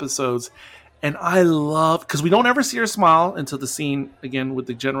emotional episodes. And I love, because we don't ever see her smile until the scene again with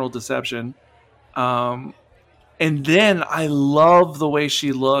the general deception. And then I love the way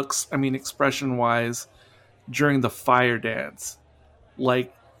she looks, I mean, expression wise, during the fire dance.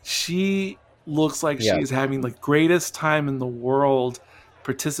 Like, she looks like Yeah. she's having the greatest time in the world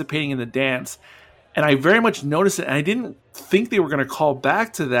participating in the dance. And I very much noticed it. And I didn't think they were going to call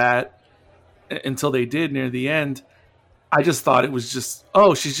back to that until they did near the end. I just thought it was just,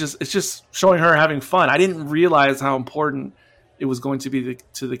 it's just showing her having fun. I didn't realize how important it was going to be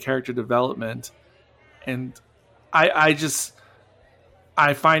to the character development. And I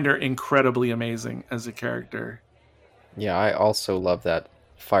find her incredibly amazing as a character. Yeah, I also love that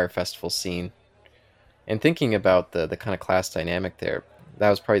fire festival scene. And thinking about the kind of class dynamic there, that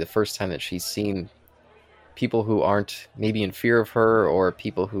was probably the first time that she's seen people who aren't maybe in fear of her, or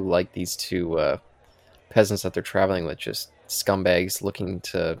people who like these two peasants that they're traveling with, just scumbags looking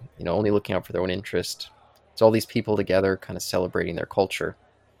to, only looking out for their own interest. It's all these people together kind of celebrating their culture.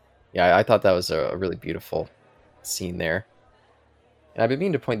 Yeah, I thought that was a really beautiful scene there. And I've been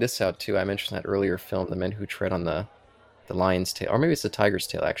meaning to point this out too. I mentioned that earlier film, The Men Who Tread on the Lion's Tail, or maybe it's the Tiger's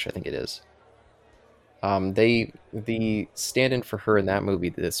Tail, actually, I think it is. The stand-in for her in that movie,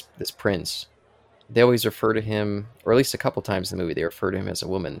 this prince, they always refer to him, or at least a couple times in the movie, they refer to him as a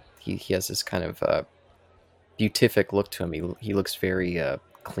woman. He has this kind of beatific look to him. He looks very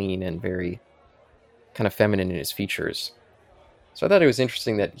clean and very kind of feminine in his features. So I thought it was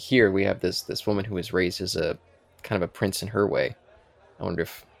interesting that here we have this woman who was raised as a kind of a prince in her way. I wonder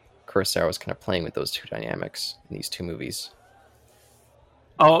if Kurosawa was kind of playing with those two dynamics in these two movies.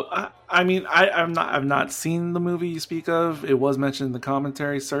 Oh, I mean, I've not seen the movie you speak of. It was mentioned in the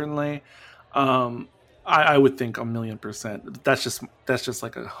commentary, certainly. I would think 1,000,000%. That's just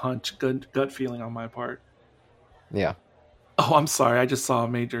like a hunch, gut feeling on my part. Yeah. Oh, I'm sorry. I just saw a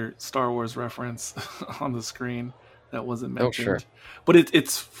major Star Wars reference on the screen that wasn't mentioned. Oh, sure. But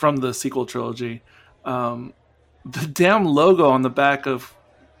it's from the sequel trilogy. The damn logo on the back of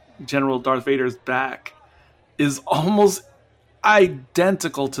General Darth Vader's back is almost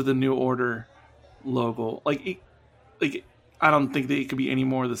identical to the New Order logo. Like I don't think that it could be any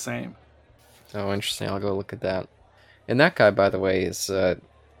more the same. Oh, interesting. I'll go look at that. And that guy, by the way, is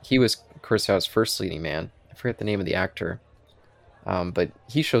he was Kurosawa's first leading man. I forget the name of the actor, but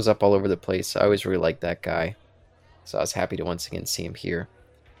he shows up all over the place. I always really liked that guy, so I was happy to once again see him here.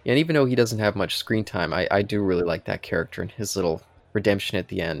 And even though he doesn't have much screen time, I do really like that character and his little redemption at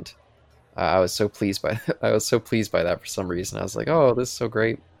the end. I was so pleased by that for some reason. I was like, oh, this is so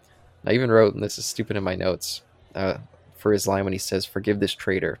great. And I even wrote, and this is stupid in my notes, for his line when he says, "Forgive this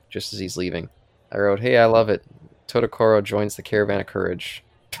traitor," just as he's leaving. I wrote, "Hey, I love it. Totokoro joins the caravan of courage."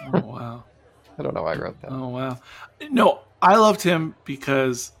 Oh, wow. I don't know why I wrote that. Oh, wow. No, I loved him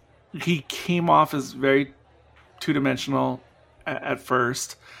because he came off as very two-dimensional at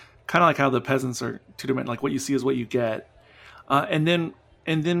first. Kind of like how the peasants are two-dimensional, like what you see is what you get. And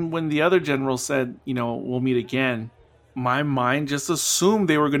then when the other general said, we'll meet again, my mind just assumed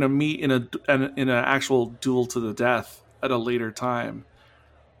they were going to meet in an actual duel to the death at a later time.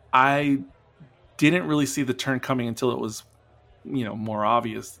 I didn't really see the turn coming until it was, more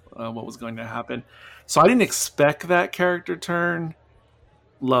obvious what was going to happen. So I didn't expect that character turn.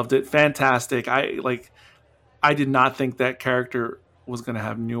 Loved it. Fantastic. I did not think that character was going to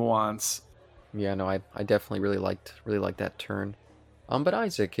have nuance. Yeah, no, I definitely really liked that turn. But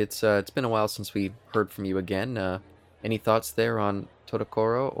Isaac, it's been a while since we heard from you again. Any thoughts there on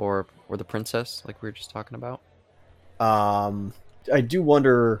Totokoro or the princess, like we were just talking about? I do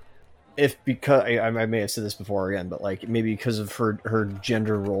wonder if, because I may have said this before again, but like maybe because of her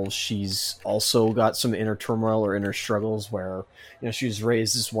gender role, she's also got some inner turmoil or inner struggles where she was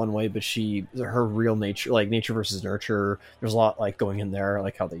raised this one way, but her real nature, like nature versus nurture, there's a lot like going in there,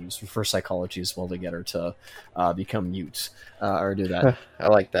 like how they use reverse psychology as well to get her to become mute or do that. I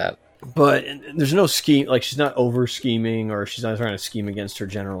like that. But there's no scheme, like she's not over scheming or she's not trying to scheme against her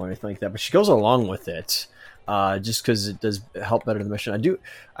general or anything like that, but she goes along with it just because it does help better the mission.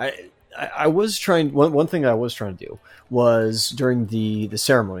 I was trying, one thing I was trying to do was during the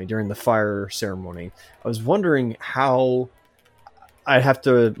ceremony, during the fire ceremony, I was wondering how, I'd have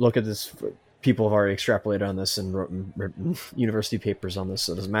to look at this, people have already extrapolated on this and written university papers on this,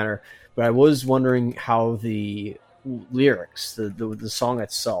 so it doesn't matter, but I was wondering how the lyrics, the song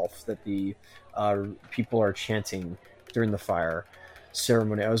itself that the people are chanting during the fire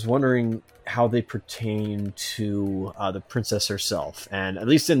ceremony. I was wondering how they pertain to the princess herself, and at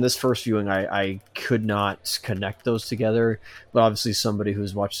least in this first viewing, I could not connect those together. But obviously, somebody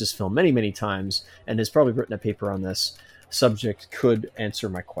who's watched this film many, many times and has probably written a paper on this subject could answer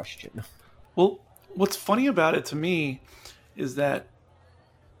my question. Well, what's funny about it to me is that,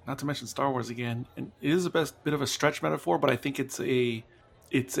 not to mention Star Wars again, and it is a bit of a stretch metaphor, but I think it's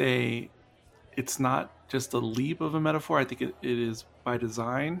not just a leap of a metaphor. I think it is by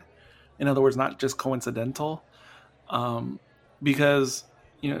design. In other words, not just coincidental. Because,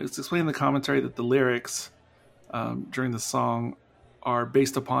 it's explained in the commentary that the lyrics during the song are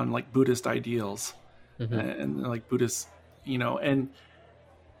based upon like Buddhist ideals and like Buddhist,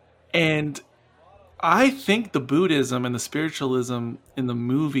 and I think the Buddhism and the spiritualism in the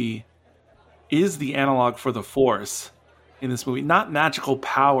movie is the analog for the Force in this movie. Not magical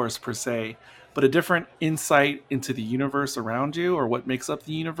powers per se, but a different insight into the universe around you, or what makes up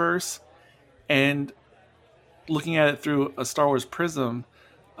the universe. And looking at it through a Star Wars prism,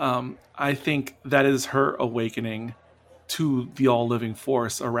 I think that is her awakening to the all-living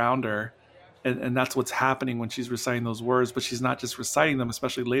Force around her. And that's what's happening when she's reciting those words. But she's not just reciting them,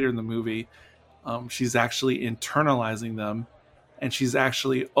 especially later in the movie. She's actually internalizing them, and she's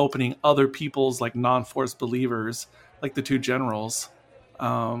actually opening other people's like non-Force believers, like the two generals.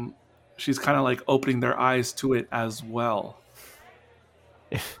 She's kind of like opening their eyes to it as well.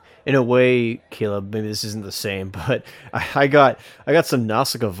 In a way, Caleb, maybe this isn't the same, but I got some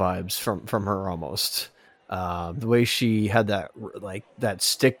Nausicaa vibes from her almost. The way she had that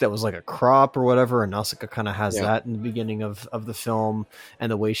stick that was like a crop or whatever, and Nausicaa kind of has that in the beginning of the film,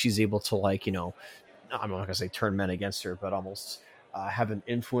 and the way she's able to I'm not gonna say turn men against her, but almost have an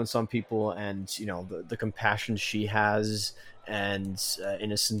influence on people, and the compassion she has and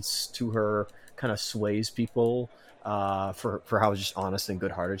innocence to her kind of sways people for how just honest and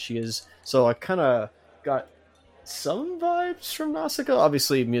good-hearted she is. So I kind of got some vibes from Nausicaa.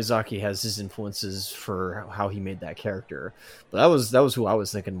 Obviously, Miyazaki has his influences for how he made that character, but that was who I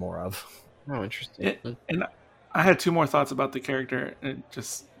was thinking more of. Oh, interesting. And I had two more thoughts about the character,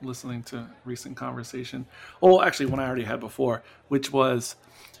 just listening to recent conversation. Oh, actually, one I already had before, which was,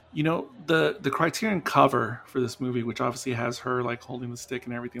 the Criterion cover for this movie, which obviously has her like holding the stick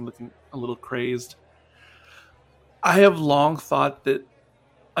and everything, looking a little crazed. I have long thought that,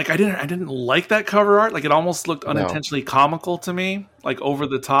 like, I didn't like that cover art. Like, it almost looked unintentionally comical to me, like over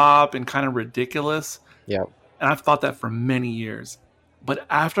the top and kind of ridiculous. Yeah. And I've thought that for many years. But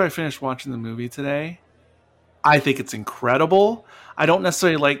after I finished watching the movie today, I think it's incredible. I don't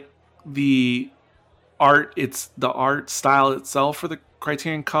necessarily like the art. It's the art style itself for the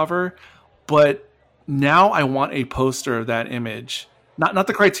Criterion cover, but now I want a poster of that image. Not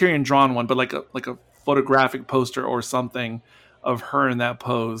the Criterion drawn one, but like a photographic poster or something of her in that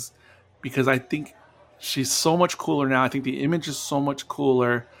pose, because I think she's so much cooler now. I think the image is so much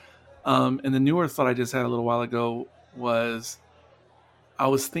cooler. And the newer thought I just had a little while ago was, I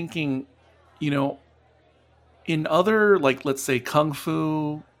was thinking, in other, like, let's say kung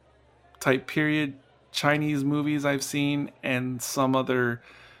fu type period Chinese movies I've seen, and some other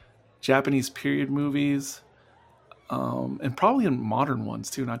Japanese period movies, and probably in modern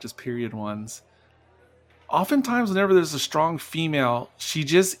ones too, not just period ones. Oftentimes, whenever there's a strong female, she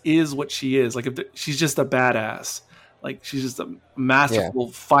just is what she is. Like, she's just a badass. Like, she's just a masterful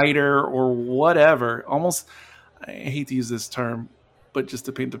fighter or whatever. Almost, I hate to use this term, but just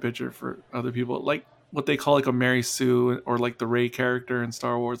to paint the picture for other people, like what they call like a Mary Sue, or like the Rey character in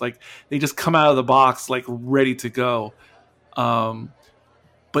Star Wars. Like, they just come out of the box like ready to go.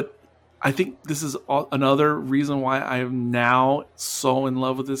 But I think this is another reason why I am now so in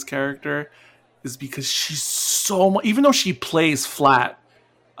love with this character, is because she's so much, even though she plays flat,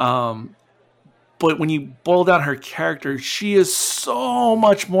 but when you boil down her character, she is so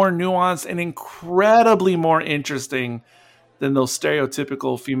much more nuanced and incredibly more interesting than those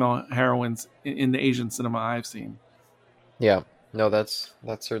stereotypical female heroines in the Asian cinema I've seen. Yeah, no, that's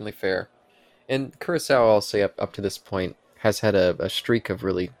certainly fair. And Kurosawa, I'll say, up to this point, has had a streak of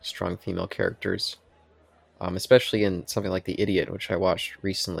really strong female characters, especially in something like The Idiot, which I watched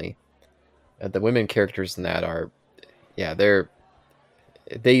recently. The women characters in that are,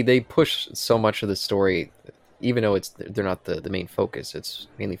 they push so much of the story, even though they're not the main focus. It's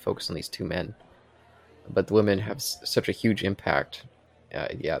mainly focused on these two men, but the women have such a huge impact.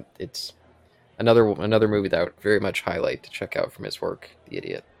 It's another movie that I would very much highlight to check out from his work, The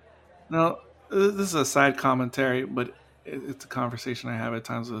Idiot. Now, this is a side commentary, but it's a conversation I have at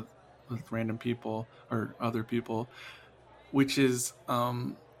times with with random people or other people, which is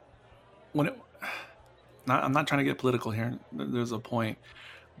when it. I'm not trying to get political here. There's a point,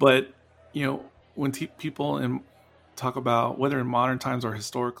 but when people talk about, whether in modern times or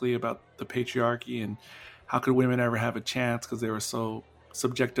historically, about the patriarchy and how could women ever have a chance because they were so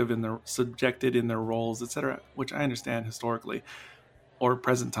subjected in their roles, etc., which I understand historically or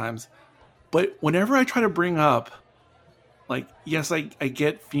present times. But whenever I try to bring up, like, yes, I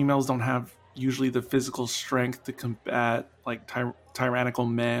get females don't have usually the physical strength to combat like tyrannical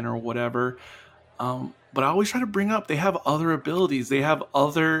men or whatever. But I always try to bring up they have other abilities. They have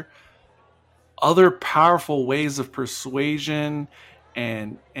other powerful ways of persuasion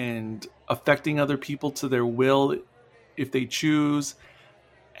and affecting other people to their will if they choose.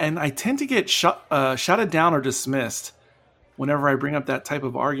 And I tend to get shouted down or dismissed whenever I bring up that type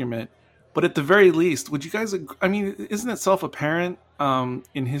of argument. But at the very least, would you guys? I mean, isn't it self-apparent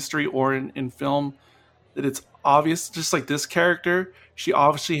in history or in film that it's obvious? Just like this character, she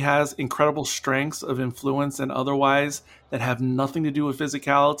obviously has incredible strengths of influence and otherwise that have nothing to do with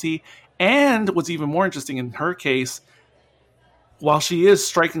physicality. And what's even more interesting in her case, while she is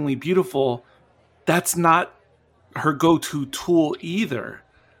strikingly beautiful, that's not her go-to tool either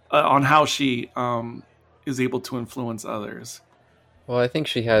on how she is able to influence others. Well, I think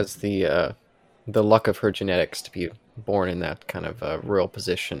she has the luck of her genetics to be born in that kind of royal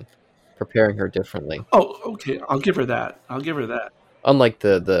position, preparing her differently. Oh, okay. I'll give her that. Unlike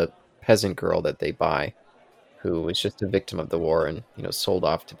the peasant girl that they buy, who was just a victim of the war and sold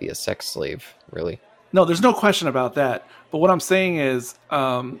off to be a sex slave, really. No, there's no question about that. But what I'm saying is,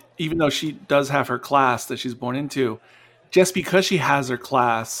 even though she does have her class that she's born into, just because she has her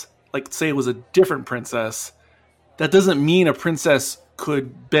class, like say it was a different princess, that doesn't mean a princess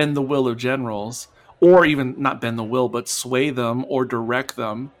could bend the will of generals, or even not bend the will, but sway them or direct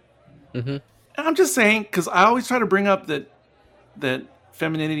them. Mm-hmm. And I'm just saying, because I always try to bring up that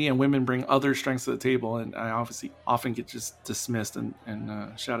femininity and women bring other strengths to the table, and I obviously often get just dismissed and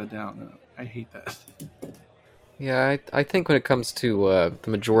shouted down. I hate that. Yeah, I think when it comes to the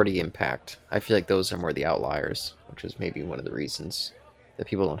majority impact, I feel like those are more the outliers, which is maybe one of the reasons that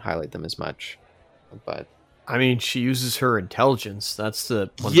people don't highlight them as much. But I mean, she uses her intelligence. That's the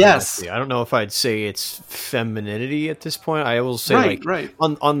one yes. thing I don't know if I'd say it's femininity at this point. I will say, right.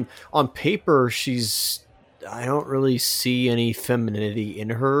 On paper, I don't really see any femininity in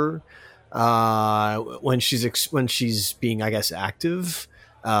her when she's being, I guess, active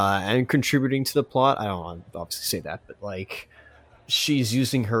and contributing to the plot. I don't want to obviously say that, but like she's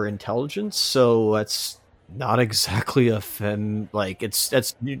using her intelligence, so that's not exactly a fem. Like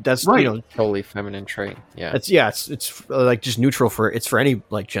that's right. Totally feminine trait. Yeah, it's like just neutral for any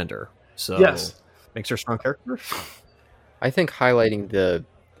like gender. So yes, makes her a strong character. I think highlighting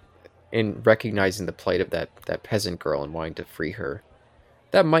in recognizing the plight of that peasant girl and wanting to free her,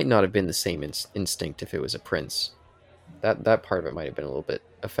 that might not have been the same instinct if it was a prince. That part of it might have been a little bit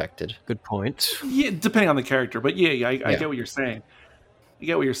affected. Good point. Yeah, depending on the character, but I get what you're saying. I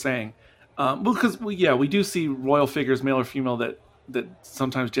get what you're saying. Because we do see royal figures, male or female, that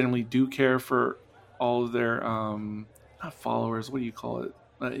sometimes generally do care for all of their not followers. What do you call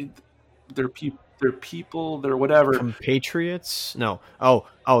it? Their people, their whatever. Compatriots? No. Oh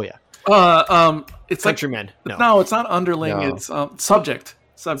yeah. It's countrymen. Like, no, it's not underling. No. It's subjects.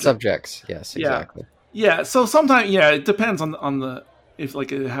 Yes, exactly. Yeah. So sometimes, it depends on the, if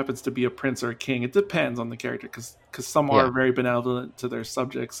like it happens to be a prince or a king. It depends on the character because some are very benevolent to their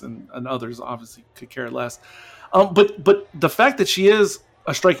subjects and others obviously could care less. But the fact that she is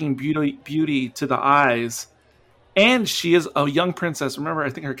a striking beauty to the eyes, and she is a young princess. Remember, I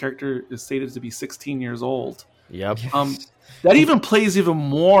think her character is stated to be 16 years old. Yep. That even plays even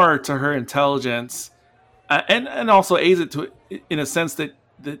more to her intelligence, and also aids it to in a sense that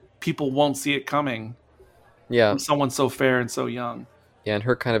people won't see it coming. Yeah, from someone so fair and so young. Yeah, and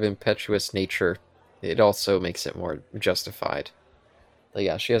her kind of impetuous nature, it also makes it more justified. But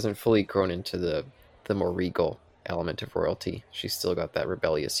yeah, she hasn't fully grown into the more regal element of royalty. She's still got that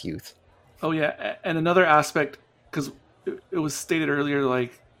rebellious youth. Oh yeah, and another aspect, because it was stated earlier,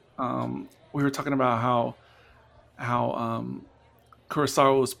 like we were talking about how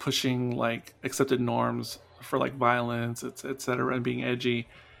Kurosawa was pushing like accepted norms for like violence, etc., and being edgy.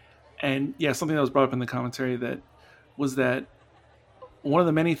 And yeah, something that was brought up in the commentary was that one of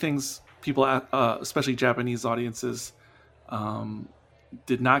the many things people, especially Japanese audiences,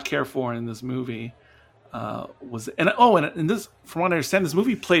 did not care for in this movie was and this, from what I understand, this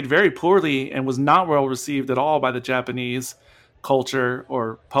movie played very poorly and was not well received at all by the Japanese culture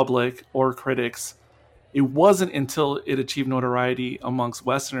or public or critics. it wasn't until it achieved notoriety amongst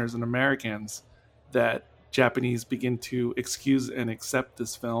Westerners and Americans that Japanese begin to excuse and accept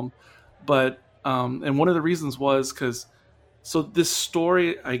this film. But and one of the reasons was because so this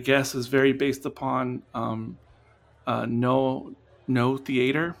story, I guess, is very based upon no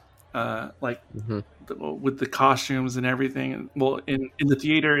theater, like Hmm. with the costumes and everything. Well, in the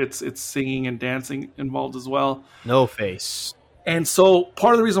theater, it's singing and dancing involved as well. No face. And so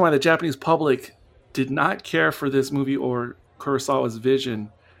part of the reason why the Japanese public did not care for this movie or Kurosawa's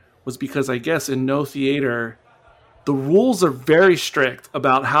vision was because I guess in no theater, the rules are very strict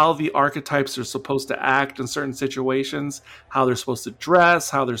about how the archetypes are supposed to act in certain situations, how they're supposed to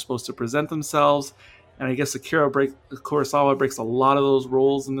dress, how they're supposed to present themselves. And I guess Kurosawa breaks a lot of those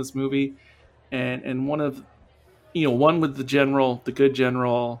rules in this movie. And one of, one with the good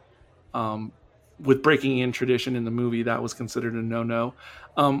general, with breaking in tradition in the movie, that was considered a no-no.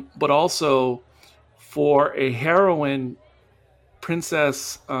 But also for a heroine,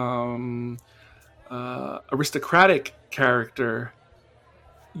 princess, aristocratic character,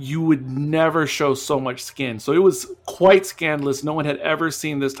 you would never show so much skin. So it was quite scandalous. No one had ever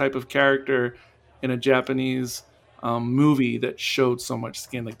seen this type of character in a Japanese movie that showed so much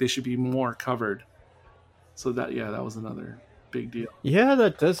skin. Like, they should be more covered. So that was another big deal. Yeah,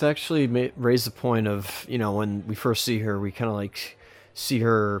 that does actually raise the point of, when we first see her, we kind of like see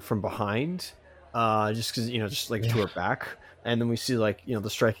her from behind, just because, just like to her back. And then we see like, the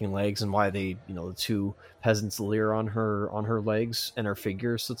striking legs and why they, the two peasants leer on her legs and her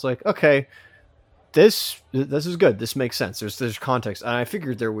figure. So it's like, okay, this is good. This makes sense. There's context. And I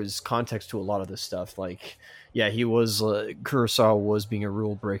figured there was context to a lot of this stuff. Like, yeah, he was, Kurosawa was being a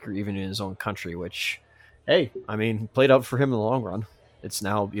rule breaker even in his own country, which, hey, I mean, played out for him in the long run. It's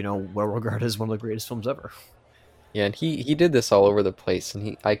now, well regarded as one of the greatest films ever. Yeah, and he did this all over the place,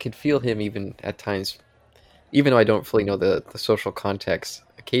 and I could feel him even at times, even though I don't fully know the social context.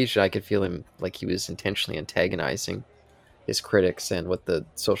 Occasionally, I could feel him like he was intentionally antagonizing his critics and what the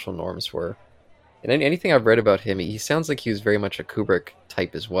social norms were. And anything I've read about him, he sounds like he was very much a Kubrick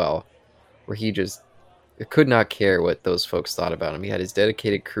type as well, where he just could not care what those folks thought about him. He had his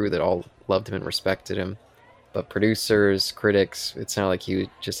dedicated crew that all loved him and respected him, but producers, critics, it sounded like he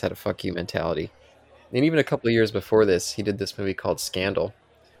just had a fuck you mentality. And even a couple of years before this, he did this movie called Scandal,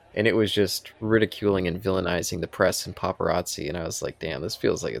 and it was just ridiculing and villainizing the press and paparazzi. And I was like, damn, this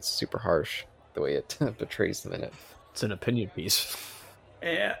feels like it's super harsh the way it portrays them in it. It's an opinion piece.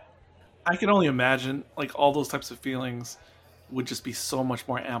 Yeah, I can only imagine like all those types of feelings would just be so much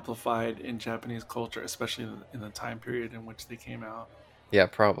more amplified in Japanese culture, especially in the time period in which they came out. Yeah,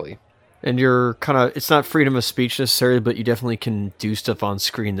 probably. And you're kind of, it's not freedom of speech necessarily, but you definitely can do stuff on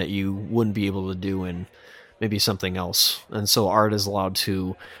screen that you wouldn't be able to do in maybe something else. And so art is allowed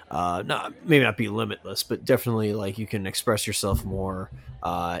to maybe not be limitless, but definitely like you can express yourself more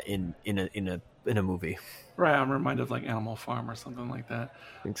in a movie. Right, I'm reminded of like Animal Farm or something like that.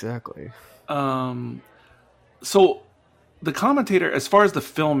 Exactly. So the commentator, as far as the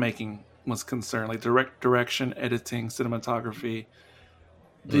filmmaking was concerned, like direction, editing, cinematography,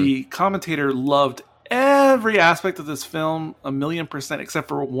 the commentator loved every aspect of this film 1,000,000%, except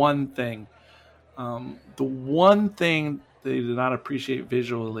for one thing. The one thing they did not appreciate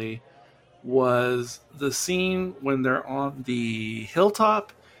visually was the scene when they're on the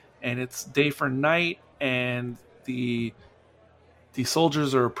hilltop and it's day for night and the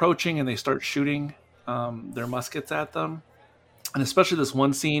soldiers are approaching and they start shooting their muskets at them. And especially this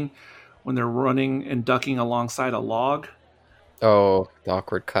one scene when they're running and ducking alongside a log. Oh, the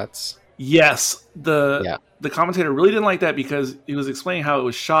awkward cuts. Yes, the commentator really didn't like that because he was explaining how it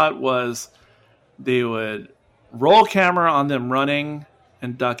was shot was they would roll camera on them running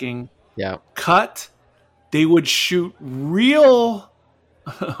and ducking. Yeah. Cut. They would shoot real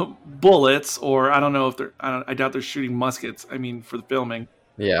bullets, or I don't know if I doubt they're shooting muskets. I mean, for the filming.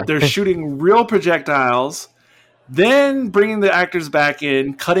 Yeah. They're shooting real projectiles, then bringing the actors back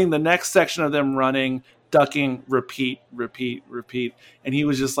in, cutting the next section of them running, ducking, repeat. And he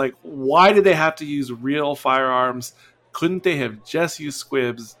was just like, why did they have to use real firearms? Couldn't they have just used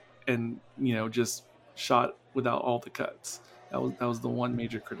squibs and, just shot without all the cuts? That was the one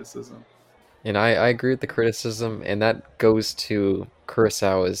major criticism. And I agree with the criticism, and that goes to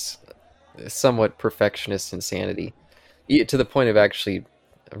Kurosawa's somewhat perfectionist insanity, to the point of actually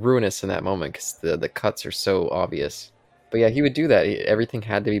ruinous in that moment because the cuts are so obvious. But yeah, he would do that. Everything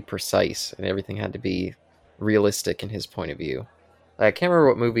had to be precise, and everything had to be realistic in his point of view. I can't remember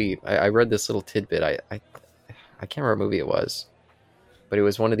what movie. I read this little tidbit. I can't remember what movie it was, but it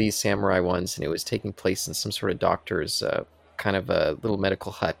was one of these samurai ones, and it was taking place in some sort of doctor's kind of a little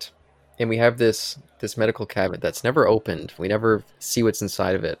medical hut. and we have this medical cabinet that's never opened. We never see what's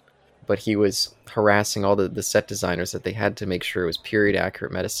inside of it. But he was harassing all the set designers that they had to make sure it was period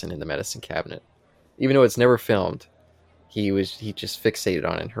accurate medicine in the medicine cabinet. Even though it's never filmed, he just fixated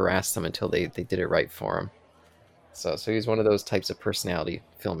on it and harassed them until they did it right for him. So he's one of those types of personality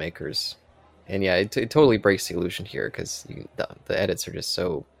filmmakers. And yeah, it totally breaks the illusion here because the edits are just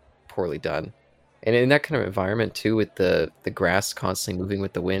so poorly done. And in that kind of environment too, with the grass constantly moving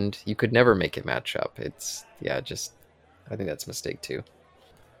with the wind, you could never make it match up. It's I think that's a mistake too.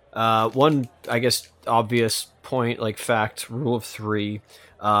 One, I guess, obvious point, like fact, rule of three: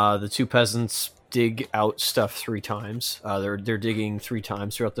 the two peasants dig out stuff 3 times. They're digging 3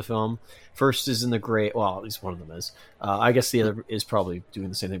 times throughout the film. First is in the grave. Well, at least one of them is. I guess the other is probably doing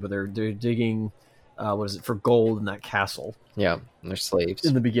the same thing, but they're digging. What is it, for gold in that castle? Yeah, and they're slaves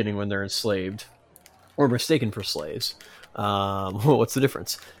in the beginning when they're enslaved or mistaken for slaves. What's the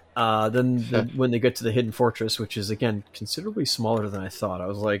difference? When they get to the hidden fortress, which is again considerably smaller than I thought. I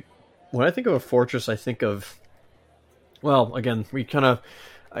was like, when I think of a fortress, I think of, well, again, we kind of,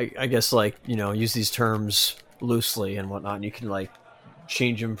 I guess, like, use these terms loosely and whatnot, and you can like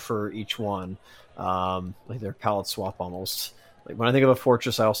change them for each one, like they're palette swap almost. Like when I think of a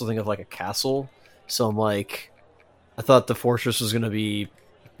fortress, I also think of like a castle. So I'm like, I thought the fortress was going to be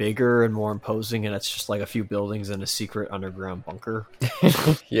bigger and more imposing, and it's just like a few buildings and a secret underground bunker.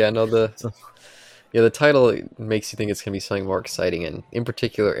 The title makes you think it's going to be something more exciting, and in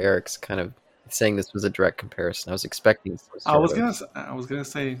particular, Eric's kind of saying this was a direct comparison. I was expecting. I was gonna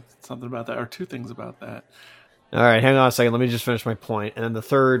say something about that, or 2 things about that. All right, hang on a second. Let me just finish my point. And then the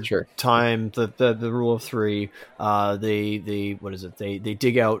third time, the rule of three, they what is it? They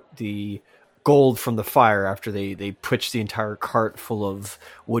dig out the gold from the fire after they pitch the entire cart full of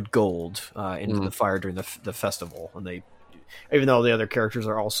wood gold into the fire during the festival, and they, even though the other characters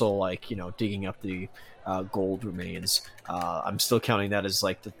are also like digging up the gold remains, I'm still counting that as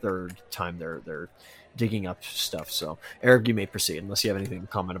like the third time they're digging up stuff. So Eric, you may proceed unless you have anything to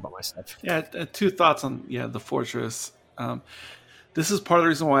comment about my stuff. Yeah, 2 thoughts on the fortress. This is part of the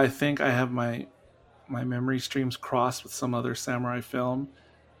reason why I think I have my memory streams crossed with some other samurai film,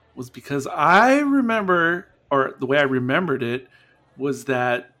 was because I remember, or the way I remembered it, was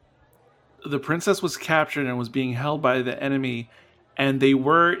that the princess was captured and was being held by the enemy, and they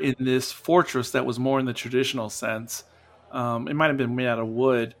were in this fortress that was more in the traditional sense. It might have been made out of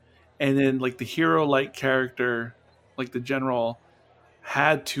wood, and then like the hero-like character, like the general,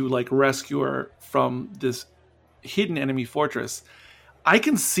 had to like rescue her from this hidden enemy fortress. I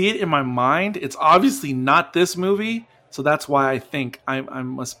can see it in my mind. It's obviously not this movie, so that's why I think I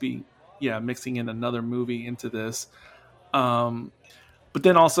must be mixing in another movie into this. But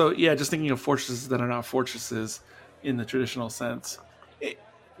then also, just thinking of fortresses that are not fortresses in the traditional sense,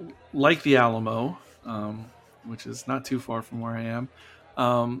 like the Alamo, which is not too far from where I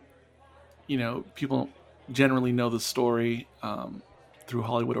am. People generally know the story through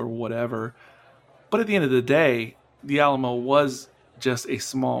Hollywood or whatever. But at the end of the day, the Alamo was just a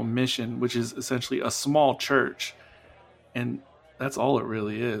small mission, which is essentially a small church. And that's all it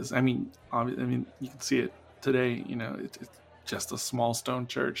really is. I mean, you can see it today. It's just a small stone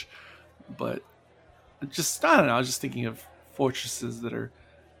church. But I don't know. I was just thinking of fortresses that are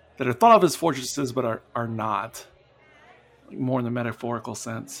thought of as fortresses, but are not, like, more in the metaphorical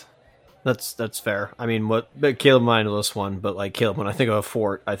sense. That's fair. I mean, but Caleb might know this one, but like Caleb, when I think of a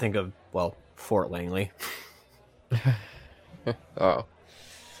fort, I think of Fort Langley. Oh,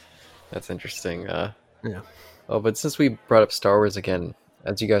 that's interesting. Yeah. Oh, but since we brought up Star Wars again,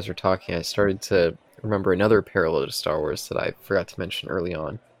 as you guys were talking, I started to remember another parallel to Star Wars that I forgot to mention early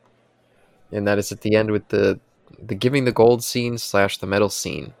on. And that is at the end with the giving the gold scene / the metal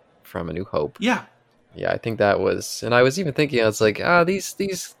scene from A New Hope. Yeah. Yeah, I think that was... And I was even thinking, I was like,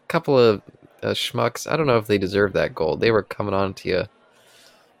 these couple of schmucks, I don't know if they deserve that gold. They were coming on to you,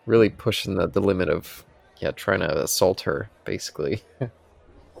 really pushing the limit of, trying to assault her, basically. I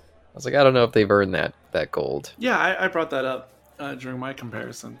was like, I don't know if they've earned that gold. Yeah, I brought that up during my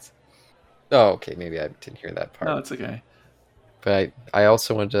comparisons. Oh, okay, maybe I didn't hear that part. No, it's okay. But I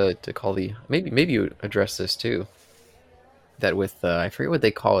also wanted to call maybe you address this too. That with I forget what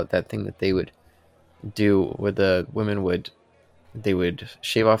they call it, that thing that they would do with the women would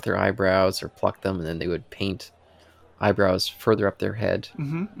shave off their eyebrows or pluck them, and then they would paint eyebrows further up their head.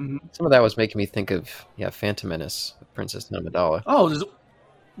 Mm-hmm, mm-hmm. Some of that was making me think of Phantom Menace, Princess Amidala. Oh,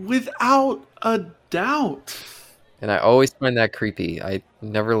 without a doubt. And I always find that creepy. I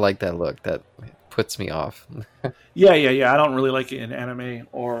never like that look. That puts me off. Yeah. I don't really like it in anime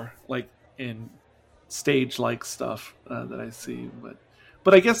or like in stage-like stuff that I see. But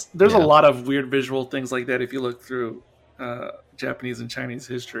But I guess there's a Yeah. lot of weird visual things like that if you look through Japanese and Chinese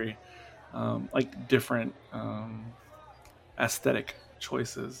history, like different aesthetic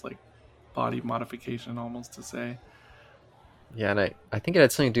choices, like body modification, almost to say. Yeah, and I think it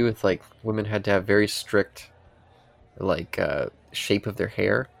had something to do with like women had to have very strict like shape of their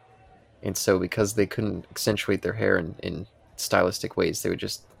hair, and so because they couldn't accentuate their hair in stylistic ways, they would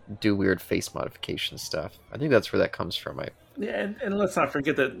just do weird face modification stuff. I think that's where that comes from. Yeah, and let's not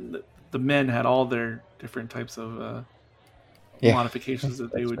forget that the men had all their different types of Yeah, modifications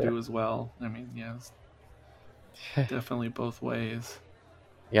that they that's would fair. do as well. I mean, yes, definitely both ways.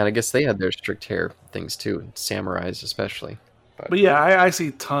 Yeah, and I guess they had their strict hair things too, samurais especially. But yeah, I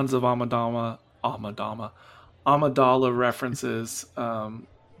see tons of Amidala references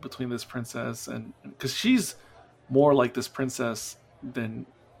between this princess and because she's more like this princess than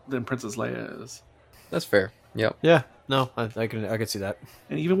Princess Leia is, That's fair. Yep. Yeah, no, I can see that.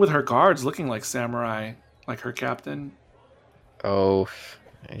 and even with her guards looking like samurai, like her captain. Oh,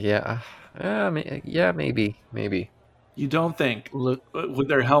 yeah. Yeah, maybe. You don't think Lo- with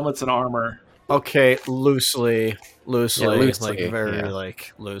their helmets and armor? Okay, loosely, loosely, like very yeah.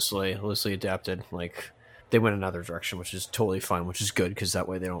 like loosely adapted. Like they went another direction, which is totally fine, which is good because that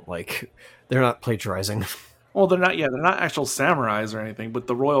way they don't like they're not plagiarizing. Well, they're not. Yeah, they're not actual samurais or anything, but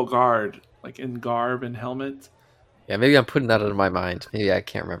the royal guard, like in garb and helmet. Yeah, maybe I'm putting that out of my mind. Maybe I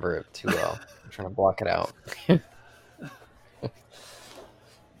can't remember it too well. I'm trying to block it out.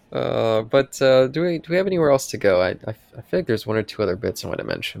 But do we have anywhere else to go? I feel like there's one or two other bits I want to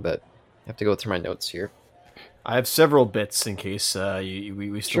mention, but I have to go through my notes here. I have several bits in case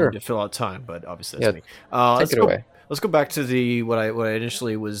we still Sure. need to fill out time, but obviously that's Yeah, me. Take it away. Let's go back to the what I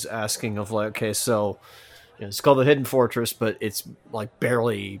initially was asking of like, okay, so it's called the Hidden Fortress, but it's like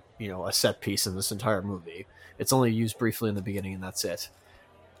barely a set piece in this entire movie. It's only used briefly in the beginning, and that's it.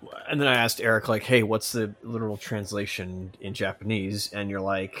 And then I asked Eric, like, hey, what's the literal translation in Japanese? And you're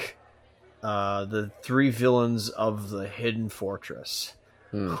like, the three villains of the Hidden Fortress.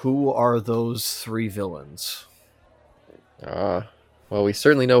 Who are those three villains? Well, we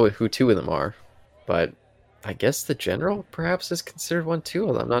certainly know who two of them are, but I guess the general perhaps is considered one too.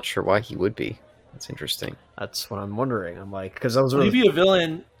 Although I'm not sure why he would be. That's interesting. That's what I'm wondering. I'm like, because I was Would he really be a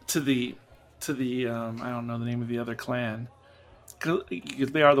villain to the I don't know the name of the other clan?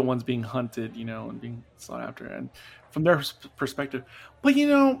 Because they are the ones being hunted, and being sought after, and from their perspective. But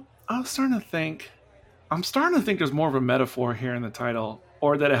I'm starting to think there's more of a metaphor here in the title,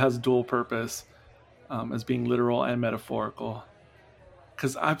 or that it has dual purpose, as being literal and metaphorical.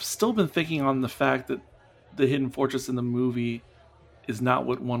 Because I've still been thinking on the fact that the hidden fortress in the movie is not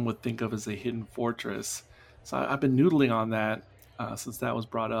what one would think of as a hidden fortress. So I've been noodling on that since that was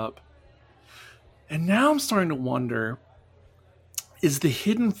brought up. And now I'm starting to wonder, is the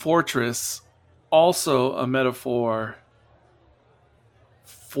hidden fortress also a metaphor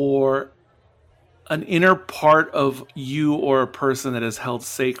for an inner part of you or a person that is held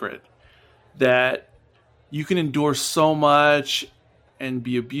sacred? That you can endure so much and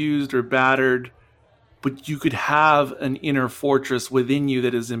be abused or battered, but you could have an inner fortress within you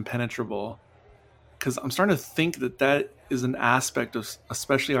that is impenetrable. Because I'm starting to think that is an aspect of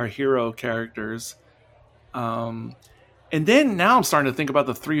especially our hero characters. And then now I'm starting to think about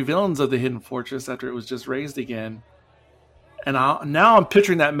the three villains of the Hidden Fortress after it was just raised again. And now I'm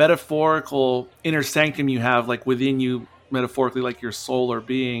picturing that metaphorical inner sanctum you have, like within you, metaphorically, like your soul or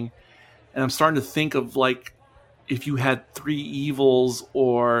being. And I'm starting to think of like if you had three evils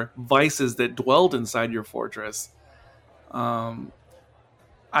or vices that dwelled inside your fortress.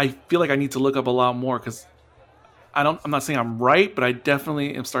 I feel like I need to look up a lot more because I'm not saying I'm right, but I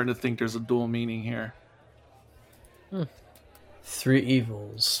definitely am starting to think there's a dual meaning here. three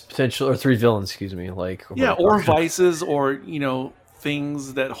evils, potential, or three villains, excuse me. Like, Yeah, or vices, or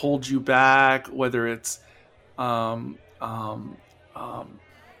things that hold you back, whether it's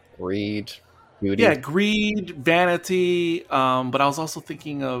Greed, beauty. yeah, greed, vanity, but I was also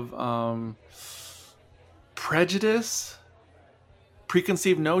thinking of prejudice,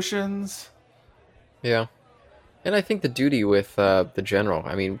 preconceived notions. Yeah. And I think the duty with the general,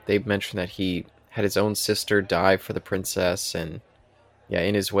 I mean, they mentioned that he had his own sister die for the princess, and yeah,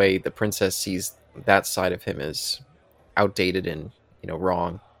 in his way, the princess sees that side of him as outdated and,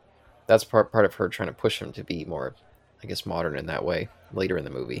 wrong. That's part of her trying to push him to be more, I guess, modern in that way later in the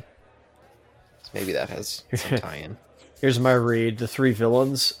movie. So maybe that has some tie-in. Here's my read. The three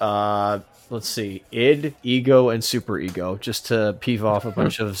villains. Let's see. Id, ego, and superego. Just to peeve off a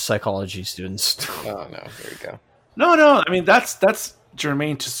bunch of psychology students. Oh, no, there you go. No. I mean that's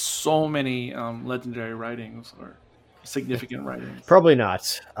germane to so many legendary writings. Or significant writings. Probably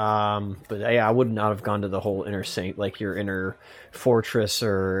not. But yeah, I would not have gone to the whole inner saint, like your inner fortress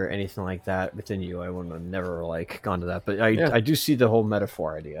or anything like that within you. I wouldn't have never like gone to that. But I do see the whole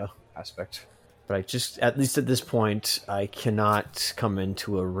metaphor idea aspect. But I just, at least at this point, I cannot come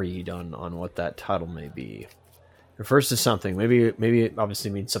into a read on what that title may be. It refers to something. Maybe it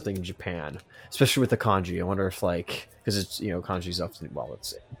obviously means something in Japan, especially with the kanji. I wonder if like, because it's, you know, kanji's often, well,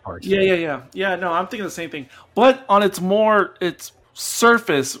 it's hard. Yeah. No, I'm thinking the same thing. But on its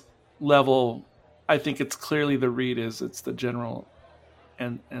surface level, I think it's clearly the read is it's the general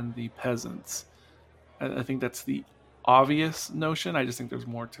and the peasants. I think that's the obvious notion. I just think there's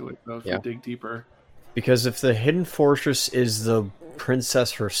more to it though if you dig deeper. Because if the hidden fortress is the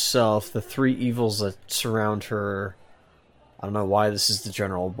princess herself, the three evils that surround her, I don't know why this is the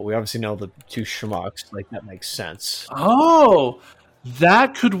general, but we obviously know the two schmucks. Like, that makes sense. Oh,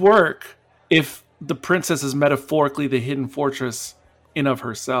 that could work if the princess is metaphorically the hidden fortress in of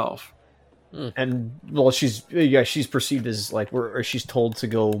herself. And well, she's perceived as like, or she's told to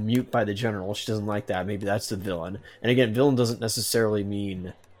go mute by the general. She doesn't like that. Maybe that's the villain. And again, villain doesn't necessarily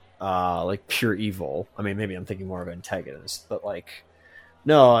mean like pure evil. I mean, maybe I'm thinking more of antagonist, but like,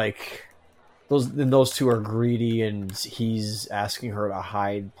 no, like those two are greedy, and he's asking her to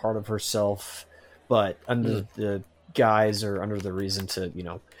hide part of herself, but under the guise or under the reason to, you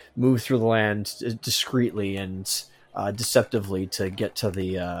know, move through the land discreetly and deceptively to get to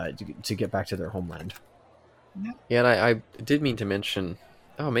the to get back to their homeland. Yeah, and I did mean to mention,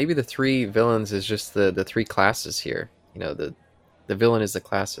 maybe the three villains is just the three classes here. You know, the villain is the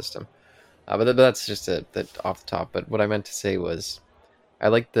class system, but that's just that off the top. But what I meant to say was, I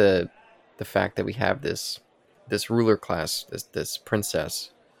like the fact that we have this ruler class, this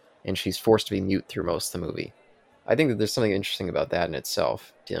princess, and she's forced to be mute through most of the movie. I think that there's something interesting about that in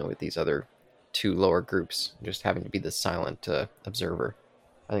itself, dealing with these other two lower groups, just having to be the silent observer.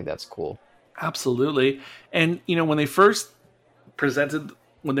 I think that's cool. Absolutely. And, you know, when they first presented,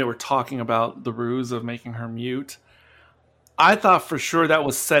 when they were talking about the ruse of making her mute, I thought for sure that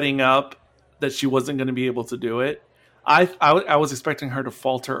was setting up that she wasn't going to be able to do it. I was expecting her to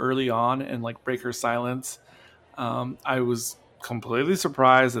falter early on and like break her silence. I was completely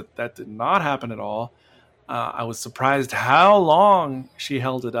surprised that did not happen at all. I was surprised how long she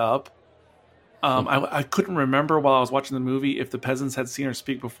held it up. I couldn't remember while I was watching the movie if the peasants had seen her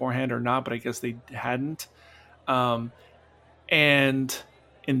speak beforehand or not, but I guess they hadn't. And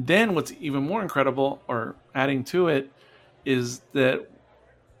then what's even more incredible, or adding to it, is that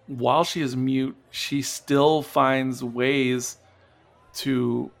while she is mute, she still finds ways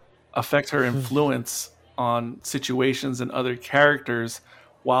to affect her influence on situations and other characters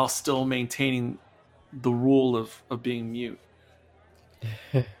while still maintaining the rule of being mute.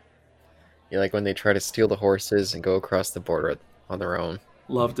 Yeah, like when they try to steal the horses and go across the border on their own.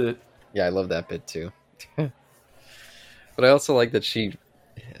 Loved it. Yeah, I love that bit too. But I also like that she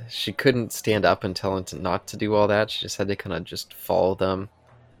couldn't stand up and tell them not to do all that. She just had to kind of just follow them.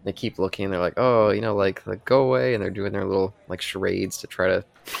 They keep looking, and they're like, oh, you know, like go away, and they're doing their little like charades to try to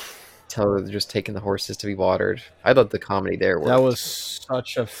tell her they're just taking the horses to be watered. I thought the comedy there worked. That was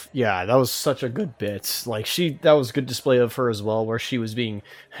such a good bit. Like that was a good display of her as well, where she was being,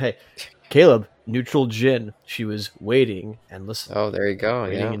 hey, Caleb, neutral Jin. She was waiting and listening. Oh, there you go.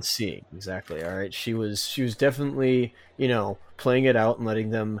 Waiting and seeing. Exactly. All right. She was definitely, you know, playing it out and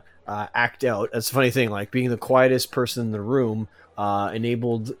letting them act out. That's a funny thing. Like, being the quietest person in the room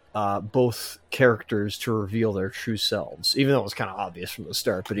enabled both characters to reveal their true selves, even though it was kind of obvious from the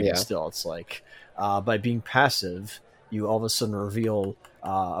start. But even still, it's like by being passive, you all of a sudden reveal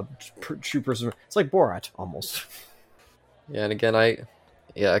a true person. It's like Borat almost. Yeah, and again,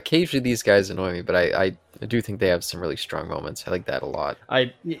 occasionally these guys annoy me, but I do think they have some really strong moments. I like that a lot.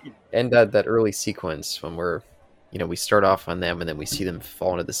 And that early sequence when we start off on them and then we see them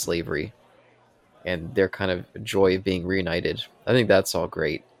fall into the slavery and their kind of joy of being reunited. I think that's all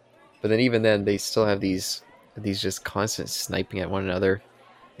great. But then even then, they still have these just constant sniping at one another.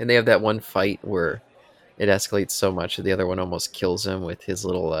 And they have that one fight where it escalates so much that the other one almost kills him with his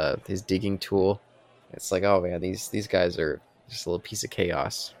little his digging tool. It's like, oh man, these guys are just a little piece of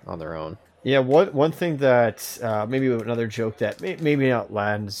chaos on their own. Yeah, one thing that maybe another joke that maybe not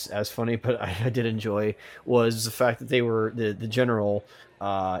lands as funny, but I did enjoy, was the fact that they were the general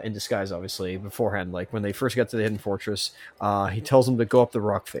in disguise, obviously, beforehand. Like, when they first got to the hidden fortress, he tells them to go up the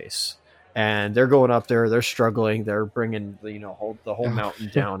rock face. And they're going up there, they're struggling, they're bringing the whole mountain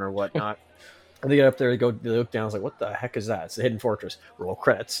down or whatnot. And they get up there, they look down, it's like, what the heck is that? It's the hidden fortress. Roll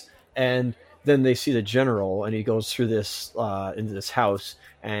credits. And then they see the general, and he goes through this into this house,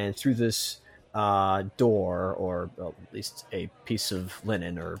 and through this door, or well, at least a piece of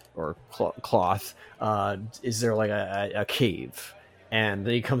linen or cloth, is there like a cave, and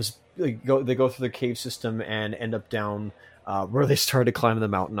then he comes. They go through the cave system and end up down where they started climbing the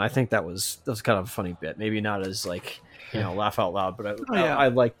mountain. I think that was kind of a funny bit. Maybe not as like laugh out loud, but Oh yeah, I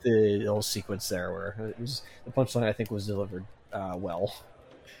like the little sequence there where it was the punchline. I think was delivered well.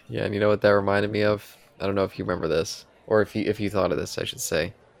 Yeah, and you know what that reminded me of? I don't know if you remember this, or if you thought of this, I should say.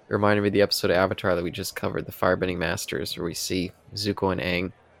 It reminded me of the episode of Avatar that we just covered, the Firebending Masters, where we see Zuko and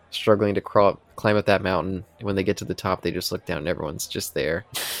Aang struggling to climb up that mountain. And when they get to the top, they just look down and everyone's just there.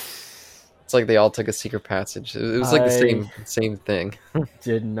 It's like they all took a secret passage. It was like the same thing.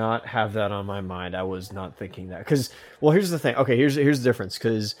 Did not have that on my mind. I was not thinking that because, well, here's the thing. Okay, here's the difference.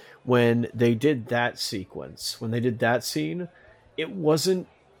 Because when they did that sequence, when they did that scene, it wasn't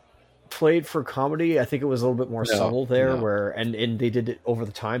played for comedy. I think it was a little bit more subtle there, where and they did it over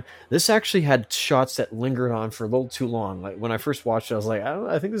the time. This actually had shots that lingered on for a little too long. Like when I first watched it, I was like,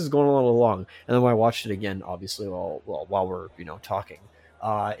 I think this is going a little long. And then when I watched it again, obviously while we're talking,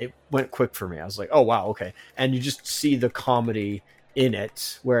 it went quick for me. I was like, oh wow, okay. And you just see the comedy in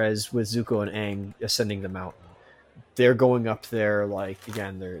it. Whereas with Zuko and Aang ascending the mountain, they're going up there like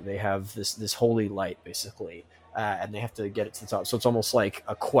again, they have this holy light basically. And they have to get it to the top. So it's almost like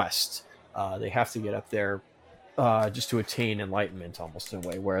a quest. They have to get up there just to attain enlightenment, almost in a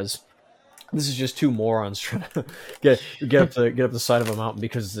way. Whereas this is just two morons trying to get up the side of a mountain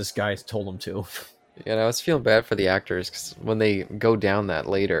because this guy told them to. Yeah, and I was feeling bad for the actors because when they go down that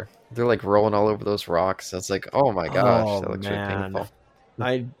later, they're like rolling all over those rocks. It's like, oh my gosh, that looks really painful.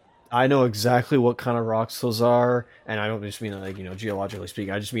 I know exactly what kind of rocks those are, and I don't just mean like geologically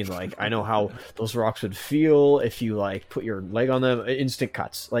speaking. I just mean like I know how those rocks would feel if you like put your leg on them. Instant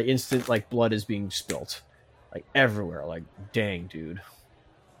cuts, like instant like blood is being spilt, like everywhere. Like dang, dude,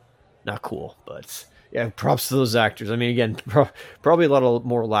 not cool. But yeah, props to those actors. I mean, again, probably a lot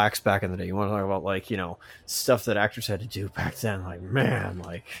more lax back in the day. You want to talk about like stuff that actors had to do back then? Like man,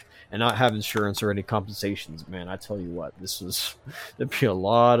 like. And not have insurance or any compensations, man. I tell you what, there'd be a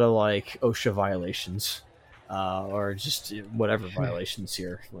lot of like OSHA violations, or just whatever violations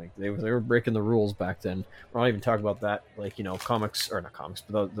here. Like they were breaking the rules back then. We're not even talking about that, like comics or not comics,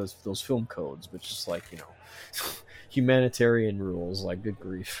 but those film codes, but just like humanitarian rules. Like good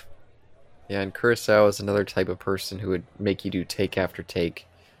grief. Yeah, and Kurosawa is another type of person who would make you do take after take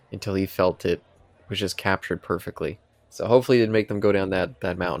until he felt it was just captured perfectly. So hopefully he didn't make them go down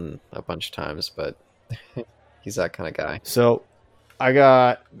that mountain a bunch of times, but he's that kind of guy. So I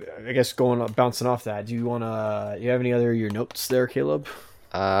guess bouncing off that, do you have any other your notes there, Caleb?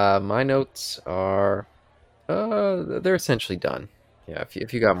 My notes are they're essentially done. Yeah,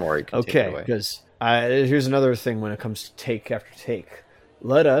 if you got more, you can take it away. Because here's another thing when it comes to take after take.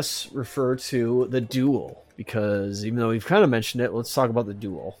 Let us refer to the duel, because even though we've kind of mentioned it, let's talk about the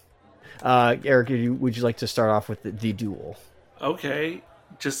duel. Eric, would you like to start off with the duel? Okay,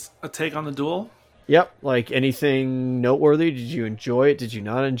 just a take on the duel. Yep, like anything noteworthy? Did you enjoy it? Did you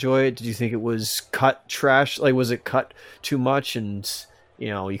not enjoy it? Did you think it was cut trash? Like, was it cut too much and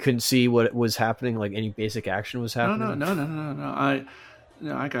you couldn't see what was happening? Like any basic action was happening? No.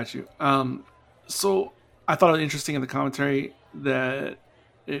 I got you. So I thought it was interesting in the commentary that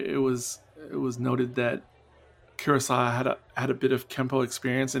it was noted that Kurosawa had a bit of Kempo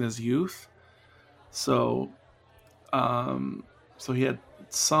experience in his youth, so he had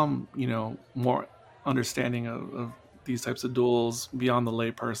some more understanding of these types of duels beyond the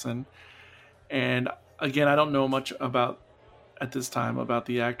layperson. And again, I don't know much at this time about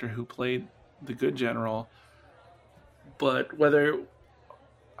the actor who played the good general, but whether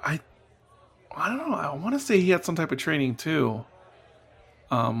I don't know. I want to say he had some type of training too,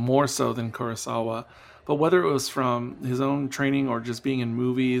 more so than Kurosawa. But whether it was from his own training or just being in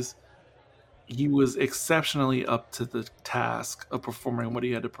movies, he was exceptionally up to the task of performing what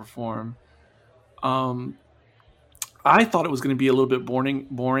he had to perform. I thought it was going to be a little bit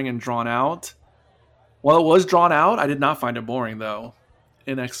boring and drawn out. While it was drawn out, I did not find it boring, though,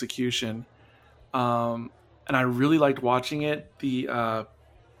 in execution. And I really liked watching it. You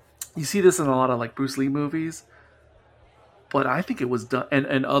see this in a lot of like Bruce Lee movies, but I think it was done,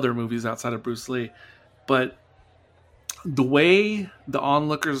 and other movies outside of Bruce Lee. But the way the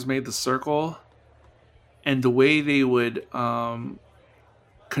onlookers made the circle and the way they would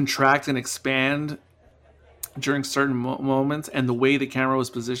contract and expand during certain moments, and the way the camera was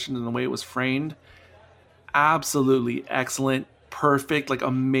positioned and the way it was framed, absolutely excellent, perfect, like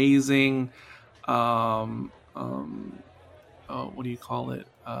amazing. What do you call it?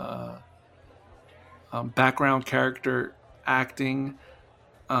 Background character acting.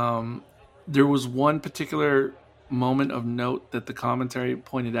 there was one particular moment of note that the commentary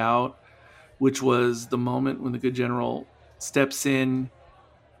pointed out, which was the moment when the good general steps in,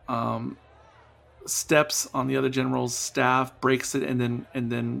 steps on the other general's staff, breaks it, and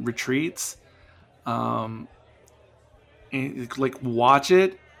then retreats. And like, watch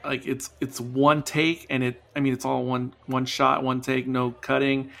it. Like, it's one take, and it's all one shot, one take, no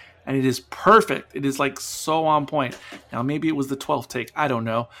cutting, and it is perfect. It is like so on point. Now maybe it was the 12th take, I don't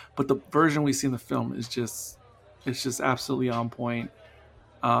know, but the version we see in the film is just absolutely on point.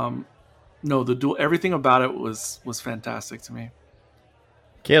 No, the duel, everything about it was fantastic to me.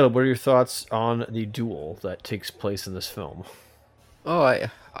 Caleb, what are your thoughts on the duel that takes place in this film? Oh,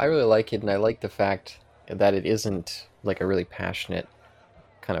 I really like it, and I like the fact that it isn't like a really passionate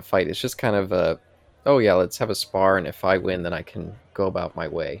kind of fight. It's just kind of oh yeah, let's have a spar, and if I win, then I can go about my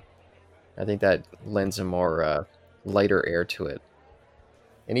way. I think that lends a more lighter air to it.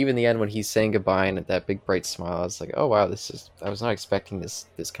 And even the end, when he's saying goodbye and that big bright smile, I was like, oh wow, I was not expecting this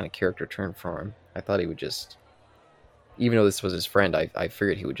kind of character turn from him. I thought he would just, even though this was his friend, I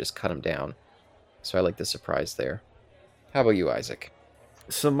figured he would just cut him down. So I like the surprise there. How about you, Isaac?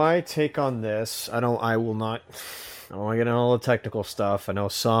 So my take on this, I don't want to get into all the technical stuff. I know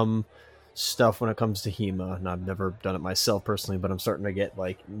some stuff when it comes to HEMA, and I've never done it myself personally, but I'm starting to get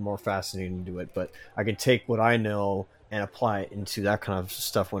like more fascinated into it. But I can take what I know and apply it into that kind of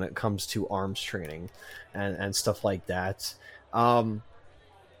stuff when it comes to arms training and stuff like that.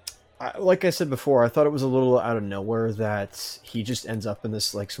 Like I said before, I thought it was a little out of nowhere that he just ends up in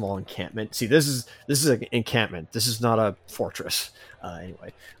this like small encampment. See, this is an encampment. This is not a fortress.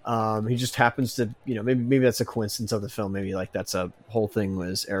 Anyway, he just happens to, maybe that's a coincidence of the film. Maybe like that's a whole thing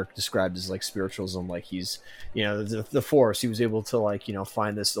was Eric described as like spiritualism. Like he's, the Force. He was able to like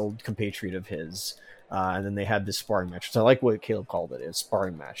find this old compatriot of his, and then they had this sparring match. So I like what Caleb called it. It's a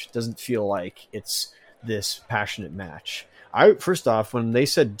sparring match. It doesn't feel like it's this passionate match. First off, when they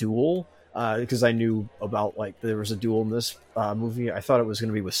said duel, because I knew about like there was a duel in this movie, I thought it was going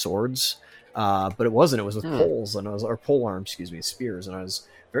to be with swords, but it wasn't. It was with poles or pole arms, spears, and I was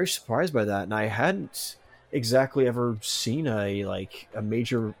very surprised by that. And I hadn't exactly ever seen a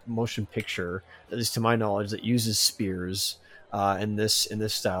major motion picture, at least to my knowledge, that uses spears in this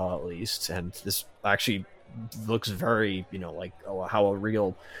style at least. And this actually looks very how a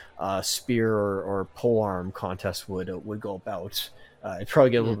real spear or pole arm contest would go about. It'd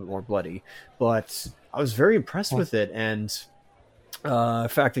probably get a little bit more bloody, but I was very impressed with it. And in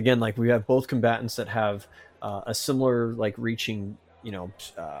fact, again, like we have both combatants that have a similar like reaching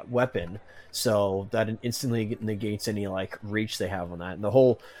weapon, so that instantly negates any like reach they have on that. And the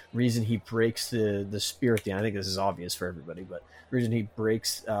whole reason he breaks the spear at the end, I think this is obvious for everybody, but the reason he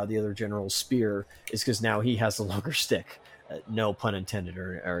breaks the other general's spear is because now he has the longer stick. No pun intended,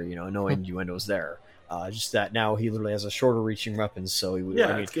 or no innuendos there. Just that now he literally has a shorter reaching weapon, so he would.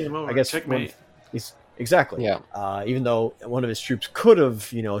 Yeah, it's game over. I guess checkmate. Exactly. Yeah. Even though one of his troops could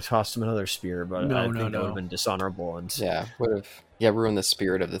have, tossed him another spear, but I think that would have been dishonorable and would have ruined the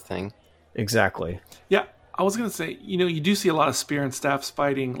spirit of the thing. Exactly. Yeah, I was gonna say, you do see a lot of spear and staff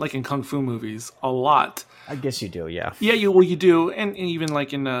fighting, like in kung fu movies, a lot. I guess you do, yeah. Yeah, you do, and even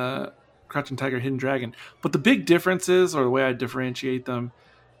like in Crouching Tiger, Hidden Dragon. But the big difference is, or the way I differentiate them,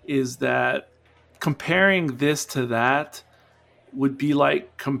 is that comparing this to that would be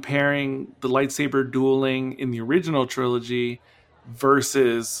like comparing the lightsaber dueling in the original trilogy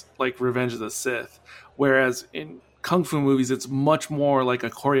versus like Revenge of the Sith. Whereas in kung fu movies, it's much more like a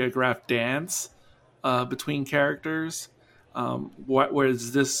choreographed dance between characters,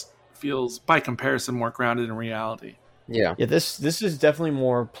 whereas this feels, by comparison, more grounded in reality. Yeah, this is definitely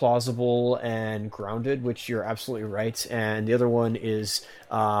more plausible and grounded, which you're absolutely right. And the other one is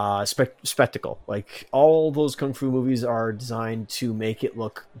spectacle. Like all those kung fu movies are designed to make it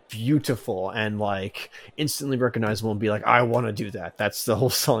look beautiful and like instantly recognizable and be like, I want to do that. That's the whole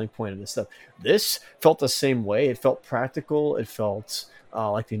selling point of this stuff. This felt the same way. It felt practical. It felt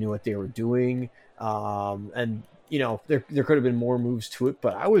like they knew what they were doing. And there could have been more moves to it,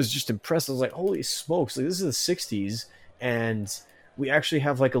 but I was just impressed. I was like, holy smokes, like, this is the 60s, and we actually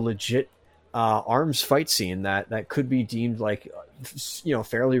have like a legit arms fight scene that could be deemed like,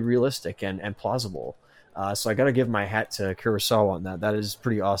 fairly realistic and plausible. So I got to give my hat to Kurosawa on that. That is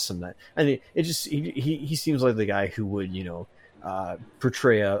pretty awesome. He seems like the guy who would,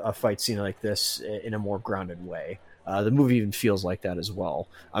 portray a fight scene like this in a more grounded way. The movie even feels like that as well.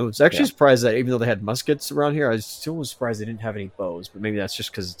 I was actually surprised that even though they had muskets around here, I still was surprised they didn't have any bows. But maybe that's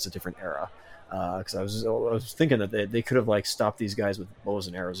just because it's a different era. Because I was thinking that they could have like stopped these guys with bows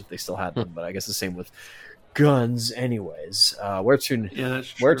and arrows if they still had them. But I guess the same with guns. Anyways, where to? Yeah,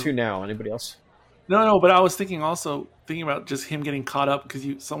 that's Where true. to now? Anybody else? Yeah, that's true. Where to now? Anybody else? No, but I was thinking about just him getting caught up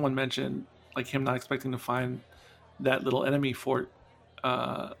because someone mentioned like him not expecting to find that little enemy fort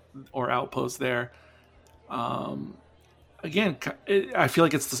uh, or outpost there. Um, Again, I feel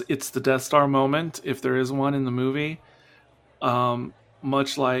like it's the Death Star moment if there is one in the movie.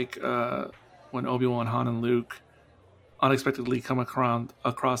 Much like when Obi-Wan, Han, and Luke unexpectedly come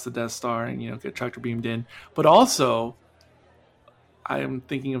across the Death Star and get tractor beamed in. But also, I am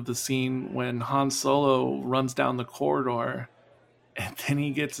thinking of the scene when Han Solo runs down the corridor and then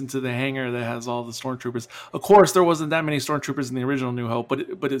he gets into the hangar that has all the stormtroopers. Of course, there wasn't that many stormtroopers in the original New Hope,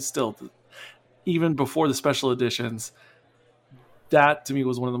 but it's still, even before the special editions, that to me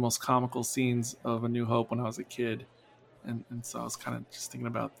was one of the most comical scenes of A New Hope when I was a kid. And so I was kind of just thinking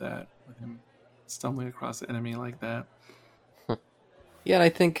about that, with him stumbling across the enemy like that. Yeah, and I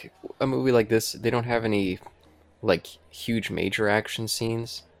think a movie like this, they don't have any like huge major action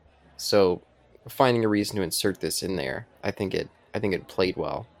scenes, so finding a reason to insert this in there, I think it played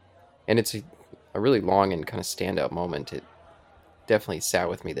well, and it's a really long and kind of standout moment. It definitely sat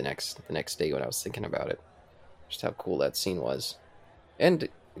with me the next day when I was thinking about it, just how cool that scene was. And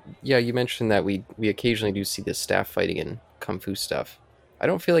yeah, you mentioned that we occasionally do see this staff fighting in kung fu stuff. I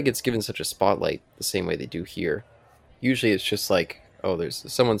don't feel like it's given such a spotlight the same way they do here. Usually it's just like, oh, there's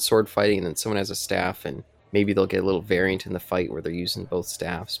someone sword fighting and then someone has a staff, and maybe they'll get a little variant in the fight where they're using both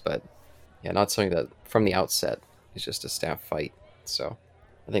staffs, but yeah, not something that from the outset is just a staff fight. So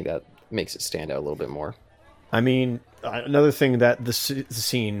I think that makes it stand out a little bit more. I mean, another thing that the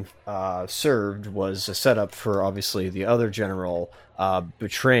scene served was a setup for obviously the other general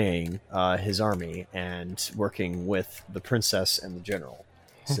betraying his army and working with the princess and the general.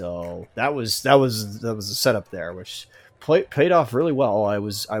 So that was a setup there, which paid off really well. I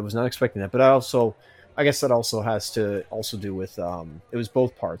was not expecting that, but I guess that also has to also do with it was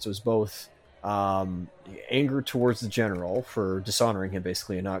both parts. It was both anger towards the general for dishonoring him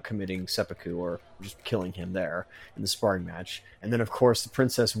basically and not committing seppuku or just killing him there in the sparring match, and then of course the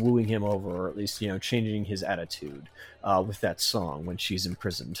princess wooing him over, or at least changing his attitude with that song when she's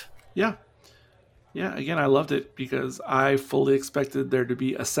imprisoned. Yeah. Again, I loved it because I fully expected there to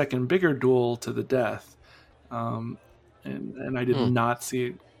be a second bigger duel to the death, and I did not see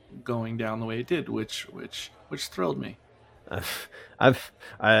it going down the way it did, which thrilled me.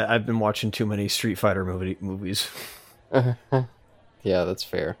 I've been watching too many Street Fighter movies. Yeah, that's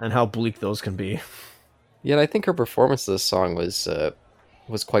fair. And how bleak those can be. Yeah, and I think her performance of this song was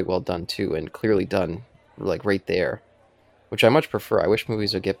quite well done too, and clearly done like right there, which I much prefer. I wish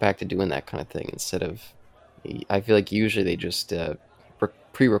movies would get back to doing that kind of thing instead of. I feel like usually they just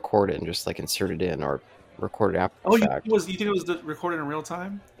pre-record it and just like insert it in or record it after the fact. You think it was recorded in real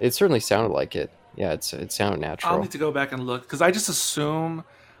time? It certainly sounded like it. Yeah, it sounded natural. I'll need to go back and look because I just assume,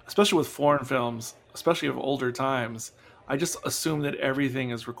 especially with foreign films, especially of older times, I just assume that everything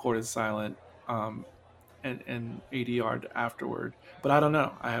is recorded silent and ADR'd afterward. But I don't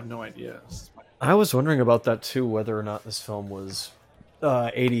know. I have no idea. I was wondering about that too, whether or not this film was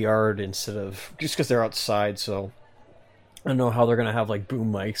ADR'd instead of just because they're outside. So I don't know how they're gonna have like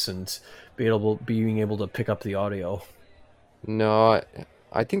boom mics and being able to pick up the audio. No,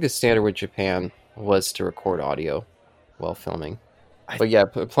 I think the standard with Japan was to record audio while filming. But yeah,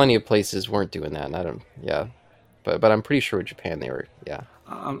 plenty of places weren't doing that. And I don't. Yeah, but I'm pretty sure with Japan they were. Yeah,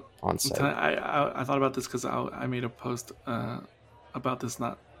 on site. I thought about this because I made a post about this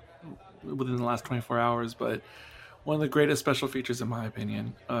not within the last 24 hours, but one of the greatest special features, in my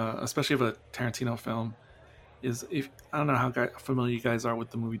opinion, especially of a Tarantino film, is I don't know how familiar you guys are with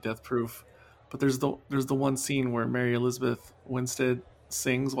the movie Death Proof, but there's the one scene where Mary Elizabeth Winstead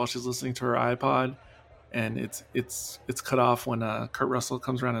sings while she's listening to her iPod, and it's cut off when Kurt Russell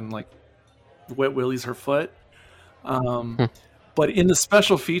comes around and like wet willies her foot. But in the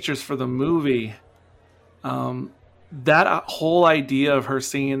special features for the movie, that whole idea of her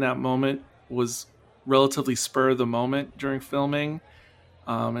singing in that moment was relatively spur of the moment during filming.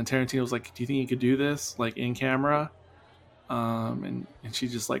 And Tarantino was like, "Do you think you could do this like in camera?" And she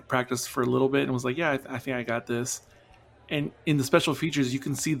just like practiced for a little bit and was like, "Yeah, I think I got this." And in the special features, you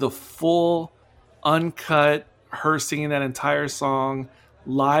can see the full, uncut her singing that entire song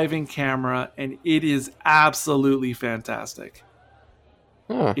live in camera, and it is absolutely fantastic.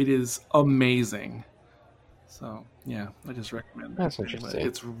 Huh. It is amazing. So yeah, I just recommend that. That's interesting.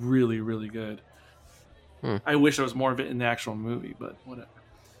 It's really, really good. I wish there was more of it in the actual movie, but whatever.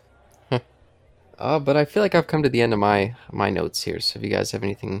 But I feel like I've come to the end of my notes here. So if you guys have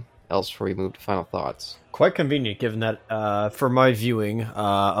anything else before we move to final thoughts. Quite convenient, given that for my viewing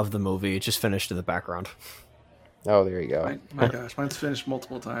of the movie, it just finished in the background. Oh, there you go. My gosh, mine's finished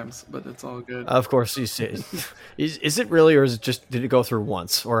multiple times, but it's all good. Of course, is it really, or did it go through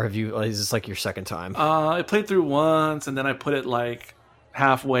once, or is this like your second time? I played through once, and then I put it like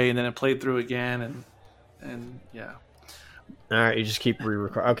halfway, and then it played through again, and yeah. All right, you just keep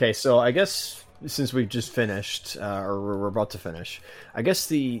re-recording. Okay, so I guess since we've just finished, or we're about to finish, I guess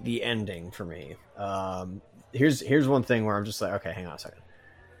the ending for me. Here's one thing where I'm just like, okay, hang on a second.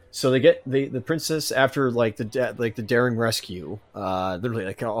 So they get the princess after like the daring rescue, literally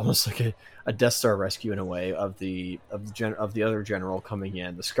like almost like a Death Star rescue in a way of the other general coming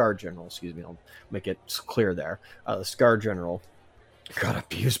in, the Scar General. Excuse me, I'll make it clear there. The Scar General got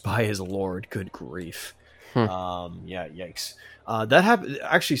abused by his lord. Good grief. Yeah, yikes. That happened.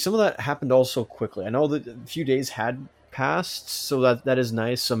 Actually, some of that happened also quickly. I know that a few days had passed, so that is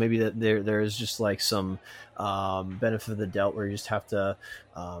nice. So maybe that there is just like some benefit of the doubt where you just have to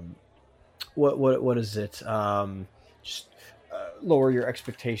what is it? Just lower your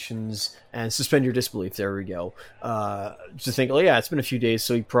expectations and suspend your disbelief. There we go. To think, oh yeah, it's been a few days,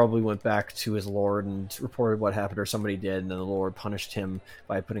 so he probably went back to his lord and reported what happened, or somebody did, and then the lord punished him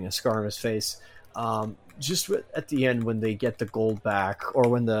by putting a scar on his face. Just at the end when they get the gold back, or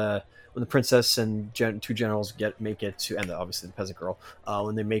when the princess and two generals make it to, and obviously the peasant girl,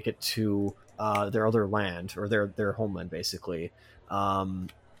 when they make it to their other land, or their homeland basically, or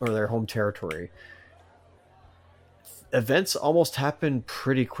their home territory. Events almost happen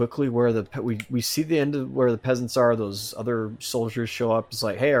pretty quickly where we see the end of where the peasants are. Those other soldiers show up. It's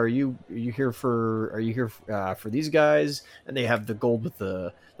like, hey, are you here for these guys? And they have the gold with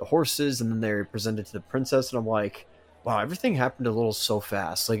the horses, and then they're presented to the princess. And I'm like, wow, everything happened a little so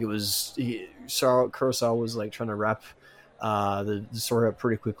fast. Like Kurosawa was like trying to wrap the story up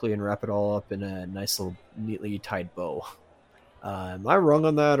pretty quickly and wrap it all up in a nice little neatly tied bow. Am I wrong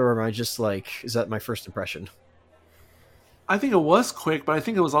on that, or am I just like, is that my first impression? I think it was quick, but I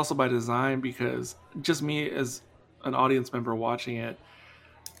think it was also by design, because just me as an audience member watching it,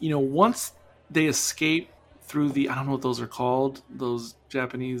 once they escape through I don't know what those are called, those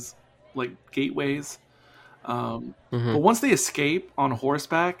Japanese like gateways. But once they escape on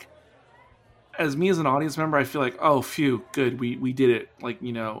horseback, as me as an audience member, I feel like, oh, phew, good, we did it. Like,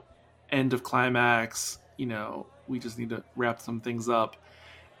 end of climax, we just need to wrap some things up.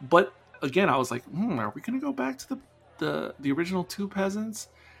 But again, I was like, are we going to go back to the original two peasants?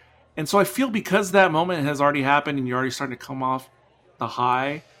 And so I feel because that moment has already happened and you're already starting to come off the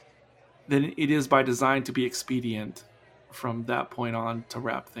high, then it is by design to be expedient from that point on to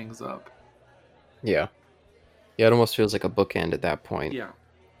wrap things up. Yeah, it almost feels like a bookend at that point. Yeah,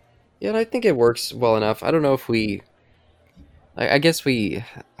 and I think it works well enough. I don't know if I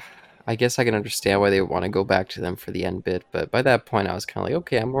guess I can understand why they want to go back to them for the end bit, but by that point I was kind of like,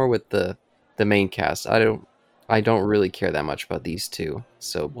 okay, I'm more with the main cast. I don't really care that much about these two,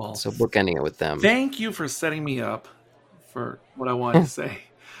 so bookending it with them. Thank you for setting me up for what I wanted to say.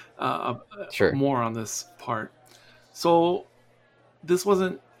 Sure. More on this part. So this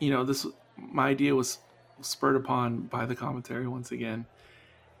wasn't, my idea was spurred upon by the commentary once again.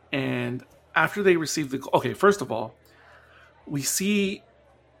 And after they received first of all, we see,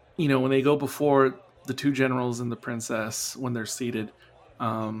 when they go before the two generals and the princess, when they're seated,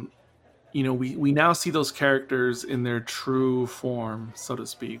 we now see those characters in their true form, so to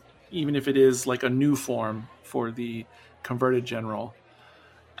speak, even if it is like a new form for the converted general.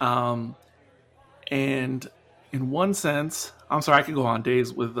 And in one sense, I'm sorry, I could go on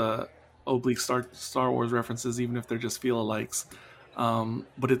days with oblique Star Wars references, even if they're just feel-alikes.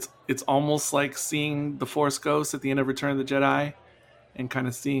 But it's almost like seeing the Force Ghosts at the end of Return of the Jedi, and kind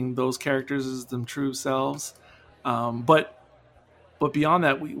of seeing those characters as them true selves. But beyond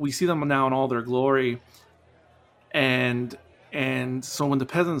that, we see them now in all their glory. And so when the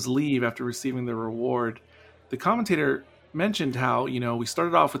peasants leave after receiving their reward, the commentator mentioned how, we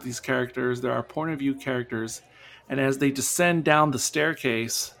started off with these characters, there are point of view characters, and as they descend down the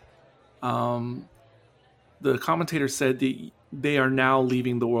staircase, the commentator said that they are now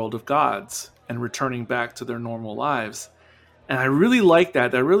leaving the world of gods and returning back to their normal lives. And I really like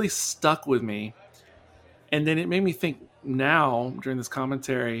that. That really stuck with me. And then it made me think now, during this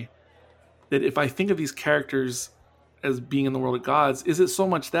commentary, that if I think of these characters as being in the world of gods, is it so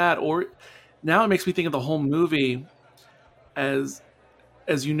much that, or now it makes me think of the whole movie as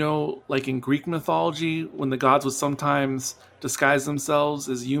like in Greek mythology, when the gods would sometimes disguise themselves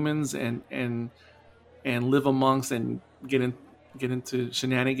as humans and live amongst and get in get into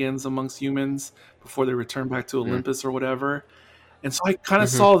shenanigans amongst humans before they return back to Olympus or whatever. And so I kind of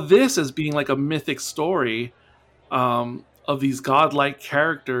saw this as being like a mythic story of these godlike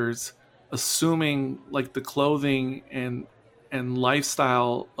characters assuming like the clothing and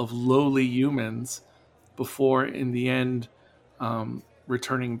lifestyle of lowly humans before in the end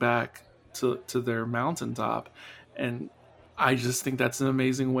returning back to their mountaintop. And I just think that's an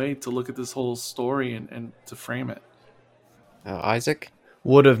amazing way to look at this whole story and to frame it. Isaac?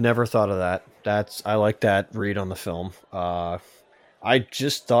 Would have never thought of that. I like that read on the film. I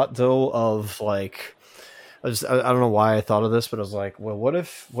just thought though of like, I don't know why I thought of this, but I was like, well, what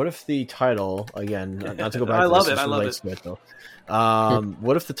if the title, again, not to go back I to love this, it. I love it. to it though.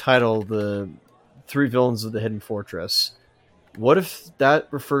 What if the title, the Three Villains of the Hidden Fortress, what if that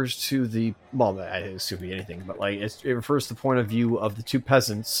refers to the, well, it could be anything, but like it refers to the point of view of the two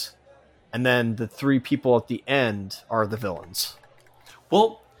peasants, and then the three people at the end are the villains.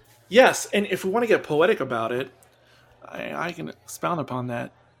 Well, yes, and if we want to get poetic about it, I can expound upon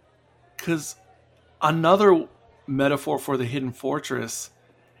that. Because another metaphor for the hidden fortress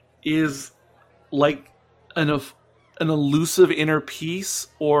is like an elusive inner peace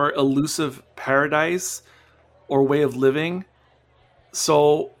or elusive paradise or way of living.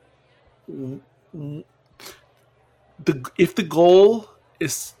 So if the goal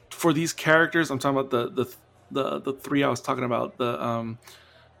is for these characters, I'm talking about the three I was talking about, the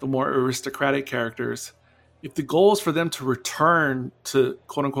more aristocratic characters. If the goal is for them to return to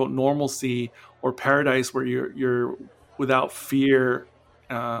quote unquote normalcy or paradise where you're without fear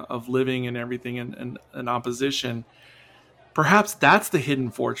of living and everything in opposition, perhaps that's the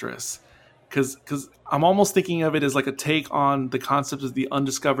hidden fortress. Because I'm almost thinking of it as like a take on the concept of the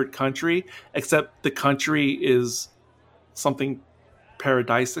undiscovered country, except the country is something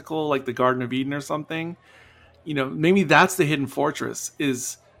paradisical, like the Garden of Eden or something. You know, maybe that's the hidden fortress,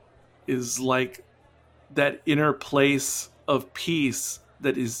 is like that inner place of peace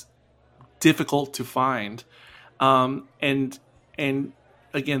that is difficult to find. And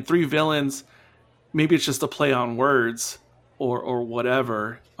again, three villains, maybe it's just a play on words or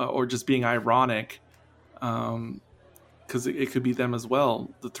whatever, or just being ironic, because it could be them as well.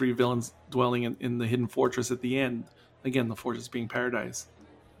 The three villains dwelling in the hidden fortress at the end. Again, the fortress being paradise.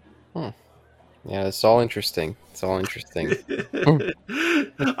 Yeah, it's all interesting. I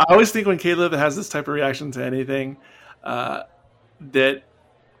always think when Caleb has this type of reaction to anything, that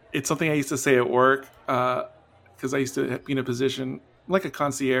it's something I used to say at work, because I used to be in a position like a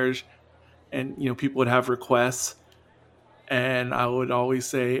concierge, and people would have requests, and I would always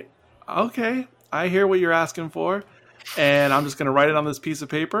say, "Okay, I hear what you're asking for, and I'm just going to write it on this piece of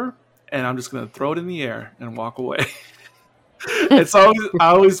paper, and I'm just going to throw it in the air and walk away." And so I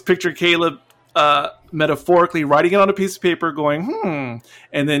always picture Caleb metaphorically writing it on a piece of paper, going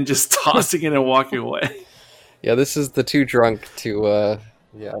and then just tossing it and walking away. Yeah, this is the too drunk to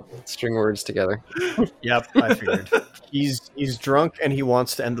string words together. Yep, I figured. He's drunk and he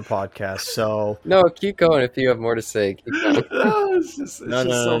wants to end the podcast. So no, keep going if you have more to say. Keep going.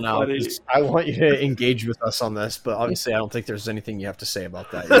 No. I want you to engage with us on this, but obviously I don't think there's anything you have to say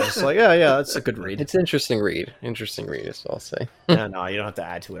about that. You're just like, yeah, that's a good read. It's interesting read is all I'll say. No, you don't have to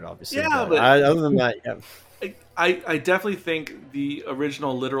add to it, obviously. Yeah, but other than that, yeah. I definitely think the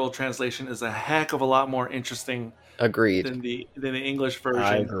original literal translation is a heck of a lot more interesting. Agreed. Than the English version.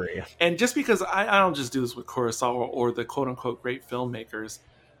 I agree. And just because I don't just do this with Kurosawa or the quote unquote great filmmakers,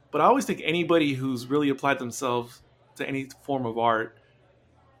 but I always think anybody who's really applied themselves to any form of art,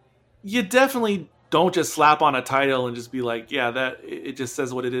 you definitely don't just slap on a title and just be like, yeah, that it just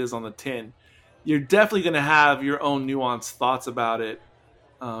says what it is on the tin. You're definitely going to have your own nuanced thoughts about it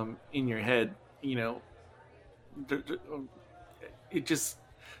in your head. It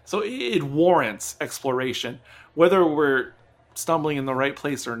warrants exploration. Whether we're stumbling in the right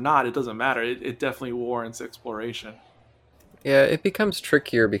place or not, it doesn't matter. It definitely warrants exploration. Yeah, it becomes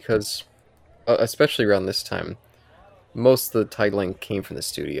trickier because, especially around this time, most of the titling came from the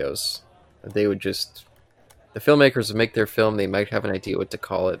studios. They would the filmmakers would make their film, they might have an idea what to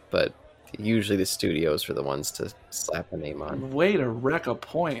call it, but usually the studios are the ones to slap a name on. Way to wreck a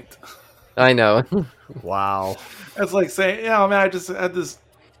point. I know. Wow. That's like saying, yeah, man, I just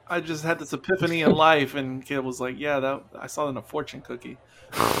had this epiphany in life, and Caleb was like, yeah, that I saw it in a fortune cookie.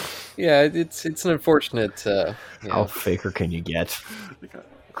 Yeah, it's an unfortunate. How faker can you get?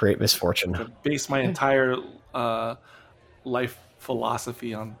 Great misfortune. To base my entire life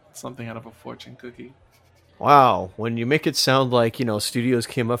philosophy on something out of a fortune cookie. Wow, when you make it sound like studios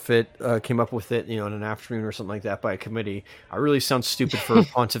came up with it in an afternoon or something like that by a committee, I really sound stupid for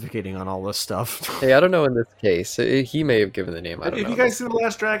pontificating on all this stuff. Hey, I don't know in this case. He may have given the name. I don't Have know. you guys seen The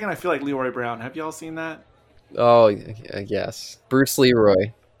Last Dragon? I feel like Leroy Brown. Have y'all seen that? Oh, yes. Bruce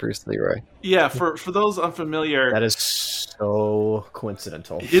Leroy. Bruce Leroy. Yeah, for those unfamiliar, That is so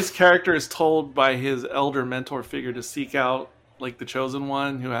coincidental. his character is told by his elder mentor figure to seek out like the chosen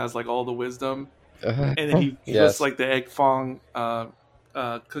one who has like all the wisdom, and then he Yes. goes like the egg fong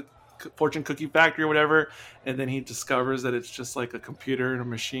fortune cookie factory or whatever, and then he discovers that it's just like a computer and a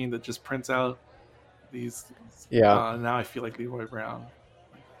machine that just prints out these. Yeah. Now I feel like Leroy Brown.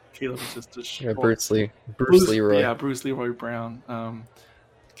 Caleb is just Yeah, destroyed. Bruce Leroy. Yeah, Bruce Leroy Brown.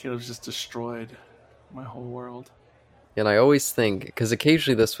 Caleb's just destroyed my whole world. And I always think, because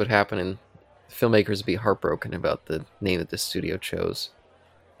occasionally this would happen and filmmakers would be heartbroken about the name that the studio chose.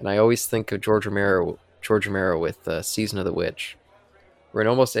 And I always think of George Romero with Season of the Witch, where in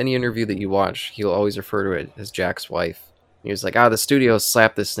almost any interview that you watch, he'll always refer to it as Jack's wife. And he was like, the studio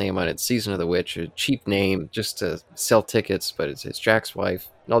slapped this name on it, Season of the Witch, a cheap name just to sell tickets, but it's Jack's wife.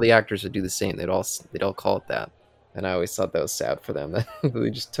 And all the actors would do the same. They'd all call it that. And I always thought that was sad for them, that they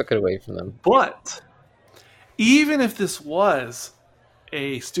just took it away from them. But even if this was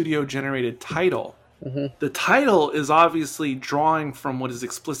a studio-generated title, the title is obviously drawing from what is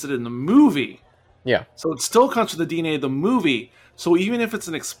explicit in the movie. Yeah. So it still comes from the DNA of the movie. So even if it's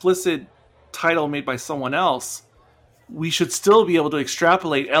an explicit title made by someone else, we should still be able to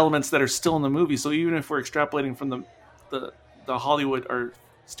extrapolate elements that are still in the movie. So even if we're extrapolating from the Hollywood or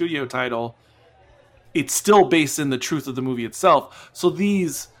studio title, it's still based in the truth of the movie itself. So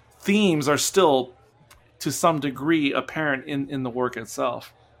these themes are still, to some degree, apparent in the work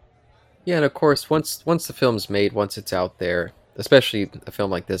itself. Yeah, and of course, once the film's made, once it's out there, especially a film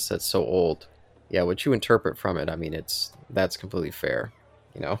like this that's so old, yeah, what you interpret from it, I mean, that's completely fair.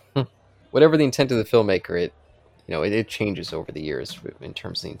 Whatever the intent of the filmmaker, it changes over the years in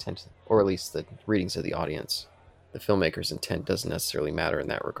terms of the intent, or at least the readings of the audience. The filmmaker's intent doesn't necessarily matter in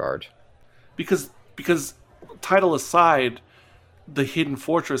that regard. Because title aside, the hidden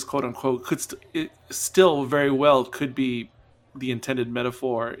fortress, quote unquote, it still very well could be the intended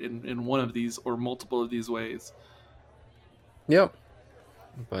metaphor in one of these or multiple of these ways. Yep.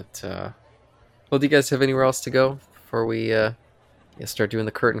 But well, do you guys have anywhere else to go before we start doing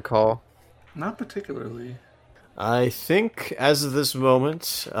the curtain call? Not particularly. I think as of this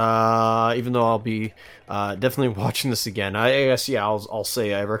moment, even though I'll be definitely watching this again, I guess I'll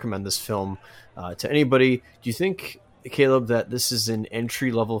say I recommend this film to anybody. Do you think, Caleb, that this is an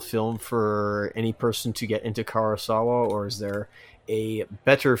entry-level film for any person to get into Kurosawa, or is there a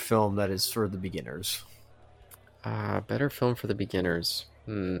better film that is for the beginners? Better film for the beginners.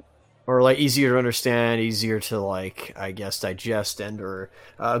 Or like easier to understand, easier to I guess digest, or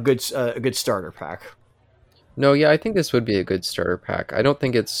a good starter pack. No, yeah, I think this would be a good starter pack. I don't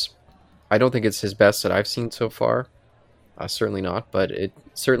think it's his best that I've seen so far. Certainly not, but it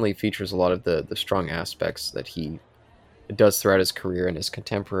certainly features a lot of the strong aspects that he does throughout his career in his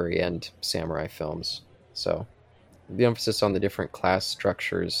contemporary and samurai films. So the emphasis on the different class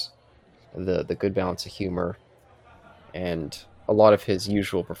structures, the good balance of humor, and a lot of his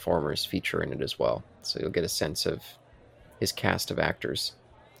usual performers feature in it as well. So you'll get a sense of his cast of actors.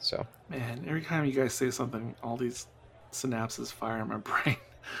 So, man, every time you guys say something, all these synapses fire in my brain.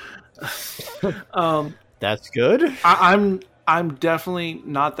 That's good. I'm definitely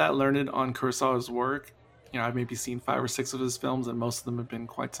not that learned on Kurosawa's work. I've maybe seen 5 or 6 of his films, and most of them have been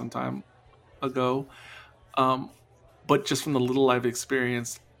quite some time ago. But just from the little I've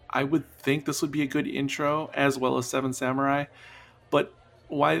experienced, I would think this would be a good intro, as well as Seven Samurai. But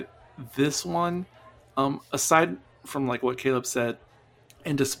why this one? Aside from what Caleb said,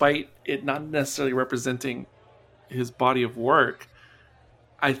 and despite it not necessarily representing his body of work,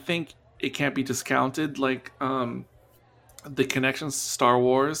 I think it can't be discounted. The connections to Star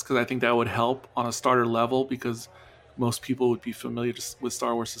Wars, because I think that would help on a starter level, because most people would be familiar with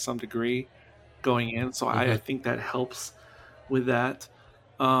Star Wars to some degree going in. So I think that helps with that.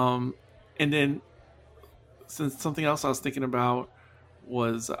 And then, since something else I was thinking about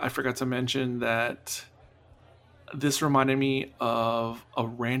was, I forgot to mention that this reminded me of a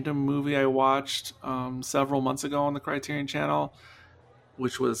random movie I watched several months ago on the Criterion Channel,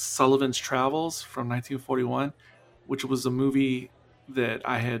 which was Sullivan's Travels from 1941, which was a movie that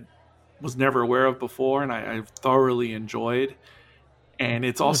I was never aware of before, and I thoroughly enjoyed. And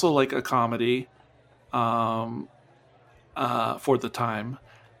it's also like a comedy for the time.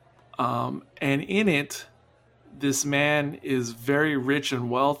 And in it, this man is very rich and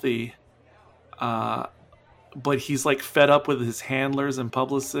wealthy, but he's like fed up with his handlers and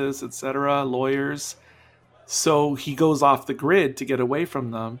publicists, etc., lawyers. So he goes off the grid to get away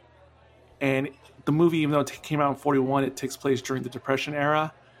from them. And the movie, even though it came out in 41, it takes place during the Depression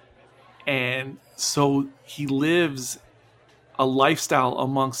era. And so he lives a lifestyle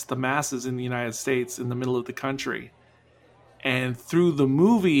amongst the masses in the United States in the middle of the country. And through the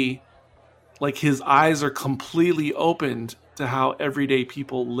movie, like his eyes are completely opened to how everyday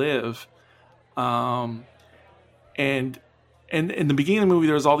people live. And in the beginning of the movie,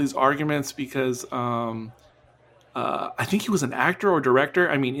 there was all these arguments because I think he was an actor or director,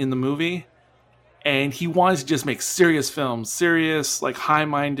 in the movie. And he wanted to just make serious films, serious, like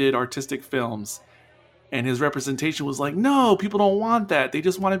high-minded artistic films. And his representation was like, no, people don't want that. They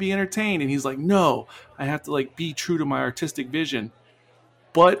just want to be entertained. And he's like, no, I have to like be true to my artistic vision.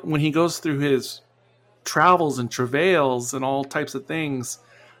 But when he goes through his travels and travails and all types of things,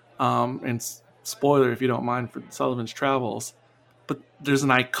 and spoiler if you don't mind for Sullivan's travels, but there's an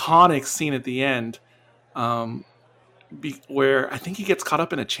iconic scene at the end where I think he gets caught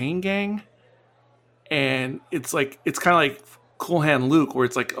up in a chain gang. And it's kind of like Cool Hand Luke, where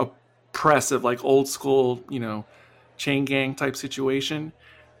it's like oppressive, like old school, chain gang type situation.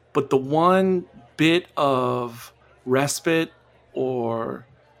 But the one bit of respite or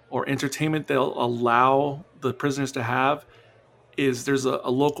entertainment they'll allow the prisoners to have is there's a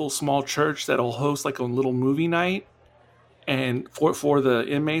local small church that'll host like a little movie night and for the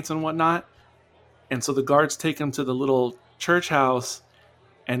inmates and whatnot. And so the guards take them to the little church house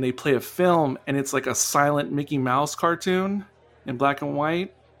and they play a film, and it's like a silent Mickey Mouse cartoon in black and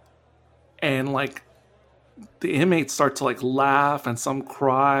white. And like the inmates start to like laugh and some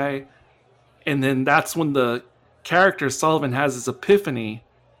cry. And then that's when the character Sullivan has this epiphany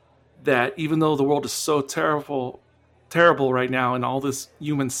that even though the world is so terrible right now and all this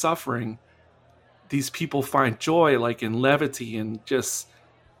human suffering, these people find joy like in levity and just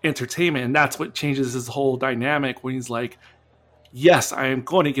entertainment. And that's what changes his whole dynamic when he's like, yes, I am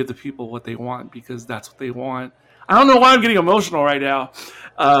going to give the people what they want because that's what they want. I don't know why I'm getting emotional right now,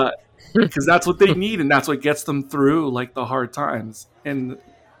 because that's what they need and that's what gets them through like the hard times. And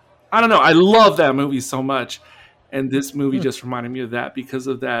I don't know, I love that movie so much, and this movie just reminded me of that because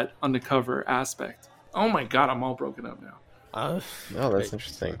of that undercover aspect. Oh my god, I'm all broken up now. Oh, that's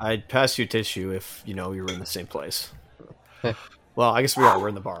interesting. I'd pass you tissue if you were in the same place. Well, I guess we are. We're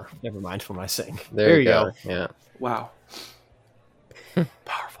in the bar. Never mind what I sing. There you go. Yeah. Wow.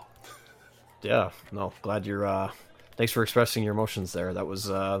 Powerful. Yeah. No, glad you're. Thanks for expressing your emotions there. That was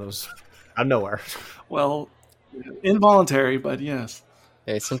out of nowhere. Well, involuntary, but yes.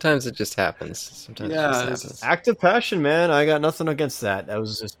 Hey, sometimes it just happens. Sometimes it just happens. Active passion, man. I got nothing against that. That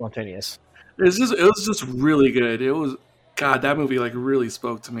was just spontaneous. It was just really good. It was, God, that movie like really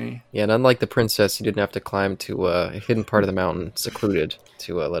spoke to me. Yeah, and unlike the princess, you didn't have to climb to a hidden part of the mountain, secluded,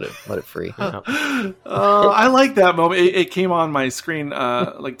 to let it free. I like that moment. It came on my screen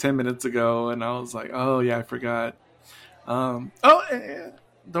like 10 minutes ago, and I was like, oh yeah, I forgot. Don't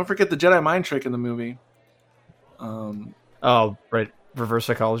forget the Jedi mind trick in the movie. Oh, right. Reverse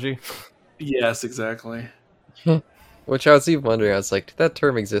psychology? Yes, exactly. Which I was even wondering, I was like, did that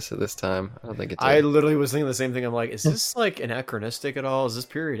term exist at this time? I don't think it did. I literally was thinking the same thing. I'm like, is this like anachronistic at all? Is this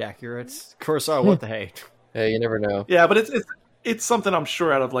period accurate? Kurosawa, what the hey? Hey, you never know. Yeah, but it's something I'm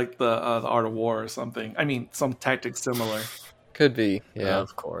sure out of like the Art of War or something. I mean, some tactic similar. Could be, yeah.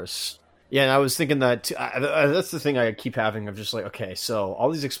 Of course. Yeah, and I was thinking that too. That's the thing I keep having of just like, okay, so all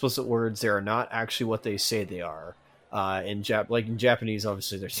these explicit words, they are not actually what they say they are. In Japanese,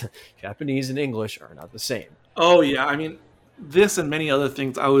 obviously, there's Japanese and English are not the same. Oh yeah, I mean, this and many other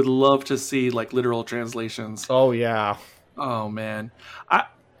things, I would love to see like literal translations. Oh yeah. Oh man,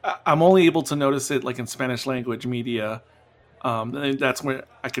 I'm only able to notice it like in Spanish language media. And that's where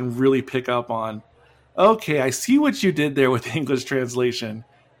I can really pick up on. Okay, I see what you did there with the English translation.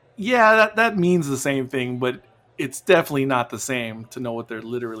 Yeah, that means the same thing, but it's definitely not the same to know what they're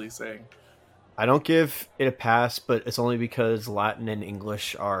literally saying. I don't give it a pass, but it's only because Latin and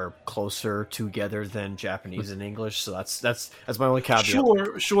English are closer together than Japanese and English. So that's my only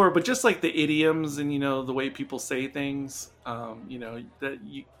caveat. Sure, but just like the idioms and the way people say things,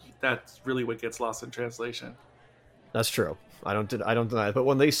 that's really what gets lost in translation. That's true. I don't deny it. But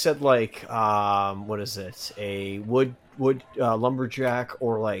when they said like, what is it, a wood lumberjack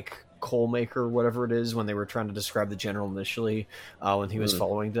or like coal maker, whatever it is, when they were trying to describe the general initially, when he was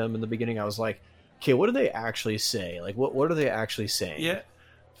following them in the beginning, I was like, okay, what do they actually say? Like, what are they actually saying? Yeah.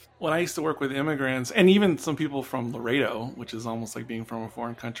 When I used to work with immigrants, and even some people from Laredo, which is almost like being from a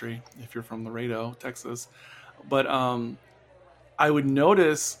foreign country if you're from Laredo, Texas. But I would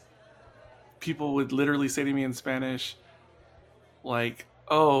notice people would literally say to me in Spanish, like,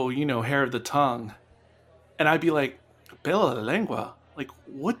 "Oh, hair of the tongue," and I'd be like, "Pelo de lengua." Like,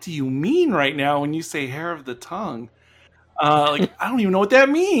 what do you mean right now when you say hair of the tongue? Like, I don't even know what that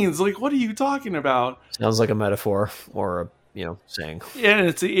means. Like, what are you talking about? Sounds like a metaphor or a saying. Yeah, and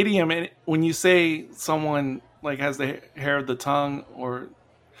it's an idiom. And when you say someone like has the hair of the tongue, or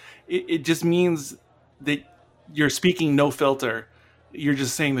it just means that you're speaking no filter. You're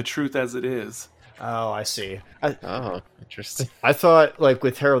just saying the truth as it is. Oh, I see. Oh, interesting. I thought like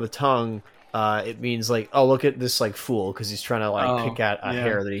with hair of the tongue, it means like, oh, look at this like fool because he's trying to like pick at a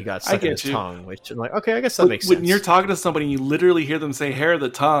hair that he got stuck in his tongue. Which I'm like, okay, I guess that makes sense. When you're talking to somebody, you literally hear them say hair of the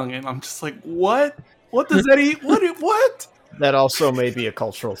tongue, and I'm just like, what? What does that eat? What? That also may be a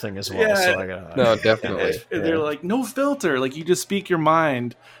cultural thing as well. Yeah. So I gotta, No, definitely. And they're like, no filter. Like, you just speak your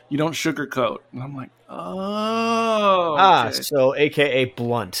mind. You don't sugarcoat. And I'm like, oh. Okay. So AKA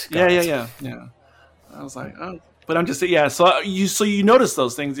blunt. Yeah. I was like, oh. But I'm just saying, yeah. So you notice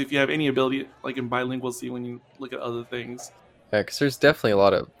those things if you have any ability, like in bilingualcy, when you look at other things. Yeah, because there's definitely a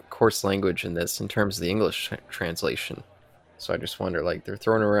lot of coarse language in this in terms of the English translation. So I just wonder, like, they're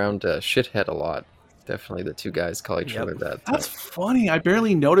throwing around shithead a lot. Definitely the two guys call each other that. That's funny. I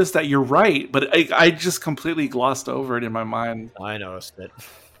barely noticed that. You're right, but I just completely glossed over it in my mind. I noticed it.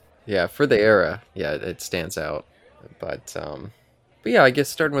 Yeah, for the era, yeah, it stands out. But yeah, I guess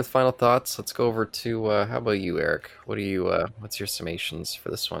starting with final thoughts, let's go over to how about you, Eric? What's your summations for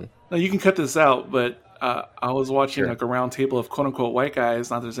this one? Now, you can cut this out, but I was watching like a round table of quote unquote white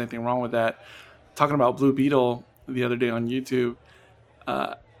guys. Not that there's anything wrong with that. Talking about Blue Beetle the other day on YouTube.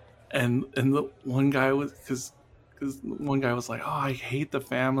 And the one guy was one guy was like, "Oh, I hate the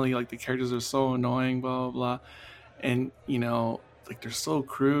family. Like the characters are so annoying, blah blah blah," and like they're so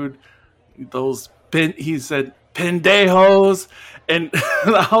crude. He said pendejos, and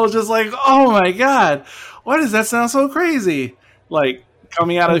I was just like, "Oh my god, why does that sound so crazy?" Like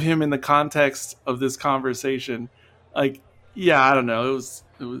coming out of him in the context of this conversation, like, yeah, I don't know. It was.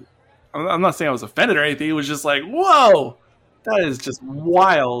 I'm not saying I was offended or anything. It was just like, whoa. That is just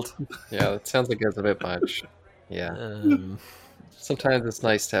wild. Yeah, it sounds like it's a bit much. Yeah. Sometimes it's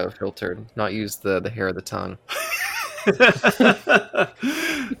nice to have it filtered, not use the hair of the tongue.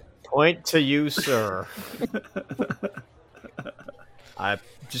 Point to you, sir. I'm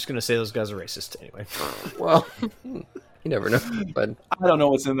just going to say those guys are racist anyway. Well, you never know. But I don't know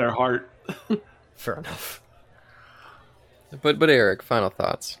what's in their heart. Fair enough. But Eric, final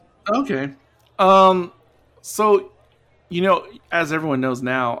thoughts. Okay. So, as everyone knows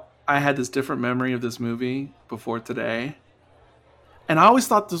now, I had this different memory of this movie before today. And I always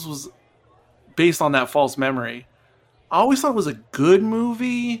thought this was based on that false memory. I always thought it was a good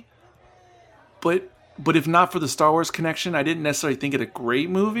movie, but if not for the Star Wars connection, I didn't necessarily think it a great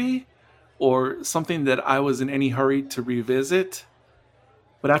movie or something that I was in any hurry to revisit.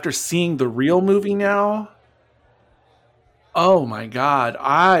 But after seeing the real movie now, oh my god,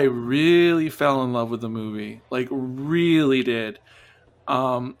 I really fell in love with the movie. Like, really did.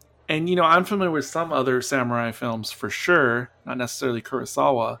 And I'm familiar with some other samurai films for sure, not necessarily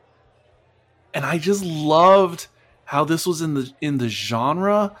Kurosawa. And I just loved how this was in the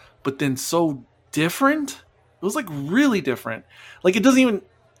genre, but then so different. It was like really different. Like, it doesn't even,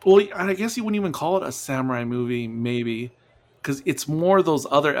 well, I guess you wouldn't even call it a samurai movie, maybe, because it's more those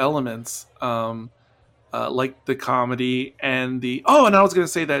other elements. Like the comedy and and I was going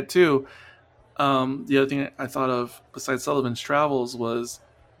to say that too. The other thing I thought of besides Sullivan's Travels was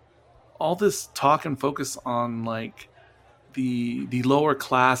all this talk and focus on like the lower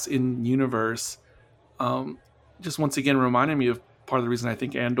class in universe. Just once again reminded me of part of the reason I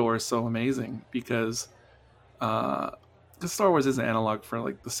think Andor is so amazing, because Star Wars is an analog for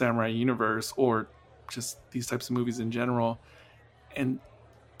like the samurai universe or just these types of movies in general. And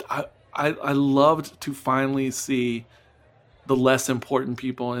I loved to finally see the less important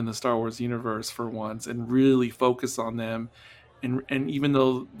people in the Star Wars universe for once and really focus on them. And even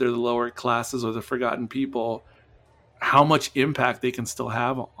though they're the lower classes or the forgotten people, how much impact they can still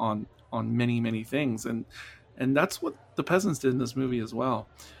have on many, many things. And that's what the peasants did in this movie as well.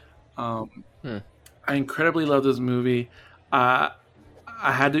 I incredibly love this movie. I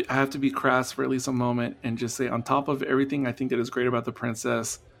have to be crass for at least a moment and just say, on top of everything I think that is great about the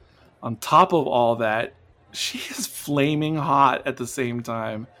princess, on top of all that, she is flaming hot at the same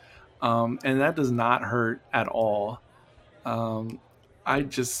time. And that does not hurt at all. I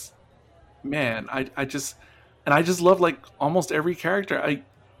just love like almost every character.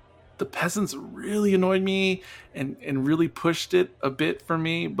 The peasants really annoyed me and really pushed it a bit for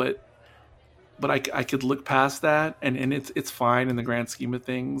me, but I could look past that and it's fine in the grand scheme of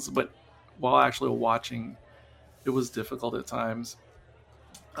things. But while actually watching, it was difficult at times.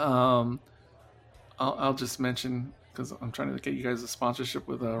 I'll just mention, because I'm trying to get you guys a sponsorship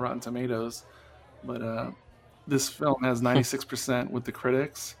with Rotten Tomatoes, but this film has 96% with the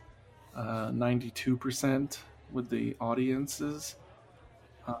critics, 92% with the audiences.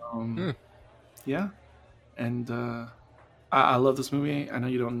 Yeah, and I love this movie. I know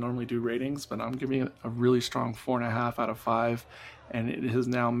you don't normally do ratings, but I'm giving it a really strong 4.5 out of 5, and it has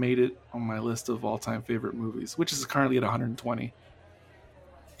now made it on my list of all-time favorite movies, which is currently at 120.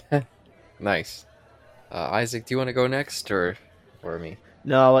 Nice. Isaac, do you want to go next, or me?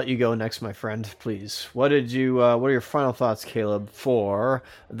 No, I'll let you go next, my friend, please. What are your final thoughts, Caleb, for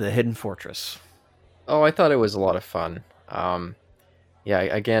The Hidden Fortress? Oh, I thought it was a lot of fun. Yeah,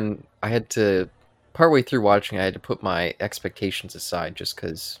 again, I had to, partway through watching, I had to put my expectations aside just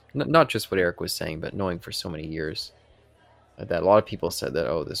because, not just what Eric was saying, but knowing for so many years that a lot of people said that,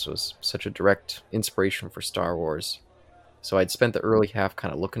 oh, this was such a direct inspiration for Star Wars. So I'd spent the early half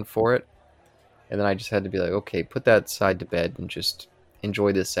kind of looking for it. And then I just had to be like, okay, put that side to bed and just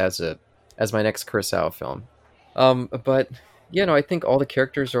enjoy this as my next Kurosawa film. But I think all the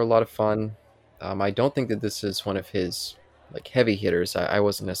characters are a lot of fun. I don't think that this is one of his like heavy hitters. I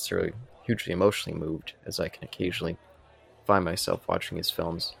wasn't necessarily hugely emotionally moved, as I can occasionally find myself watching his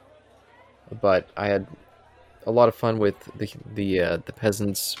films. But I had a lot of fun with the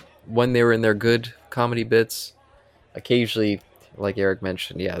peasants when they were in their good comedy bits. Occasionally, like Eric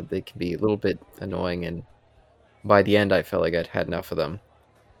mentioned, yeah, they can be a little bit annoying, and by the end I felt like I'd had enough of them.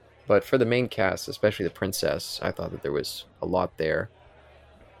 But for the main cast, especially the princess, I thought that there was a lot there.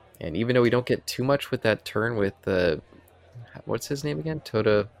 And even though we don't get too much with that turn with what's his name again?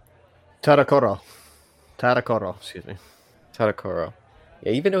 Tadakoro, excuse me. Tadakoro.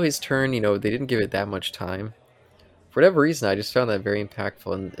 Yeah, even though his turn, they didn't give it that much time. For whatever reason, I just found that very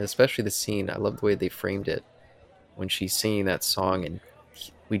impactful, and especially the scene. I love the way they framed it. When she's singing that song and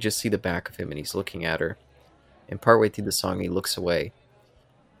we just see the back of him and he's looking at her, and partway through the song he looks away.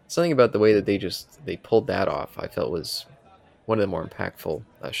 Something about the way that they pulled that off, I felt, was one of the more impactful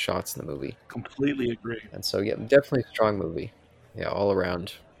shots in the movie. Completely agree. And so yeah, definitely a strong movie. Yeah, all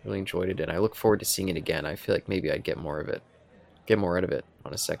around, really enjoyed it, and I look forward to seeing it again. I feel like maybe I'd get more out of it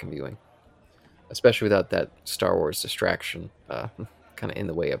on a second viewing, especially without that Star Wars distraction kind of in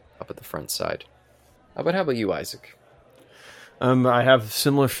the way up at the front side. But how about you, Isaac? I have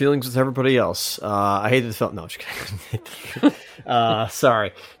similar feelings with everybody else. I hated the film. No, just kidding.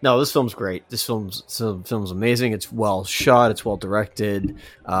 Sorry. No, this film's great. This film's amazing. It's well shot. It's well directed.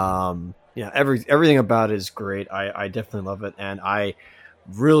 Everything about it is great. I definitely love it, and I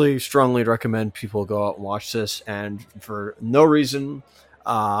really strongly recommend people go out and watch this. And for no reason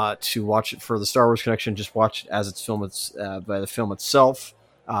to watch it for the Star Wars connection, just watch it as it's filmed by the film itself,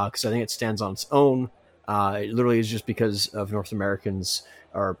 because I think it stands on its own. It literally is just because of North Americans,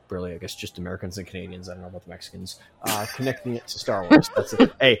 or really, I guess, just Americans and Canadians. I don't know about the Mexicans, connecting it to Star Wars. That's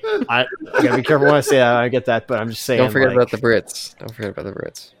it. Hey, I gotta be careful when I say that. I get that, but I'm just saying. Don't forget about the Brits. I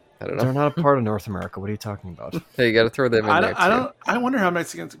don't know. They're not a part of North America. What are you talking about? Hey, you got to throw them in there too. I wonder how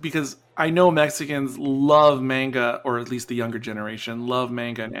Mexicans, because I know Mexicans love manga, or at least the younger generation love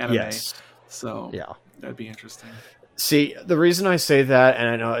manga and anime. Yes. So yeah, that'd be interesting. See, the reason I say that, and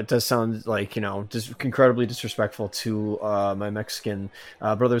I know it does sound like, just incredibly disrespectful to my Mexican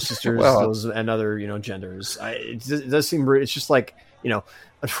brothers, sisters, those and other, genders. It does seem rude. It's just like,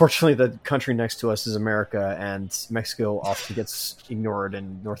 unfortunately, the country next to us is America, and Mexico often gets ignored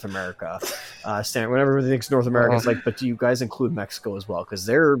in North America. Whenever everybody thinks North America, it's like, but do you guys include Mexico as well? Because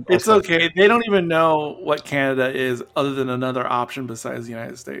it's okay. They don't even know what Canada is, other than another option besides the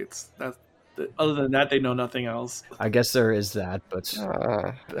United States. Other than that, they know nothing else. I guess there is that, but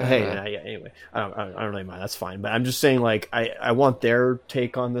hey, anyway, I don't really mind. That's fine. But I'm just saying, like, I want their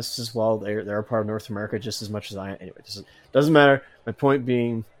take on this as well. They're a part of North America just as much as I am. Anyway, it doesn't matter. My point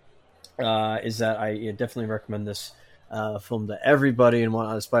being is that I definitely recommend this film to everybody, and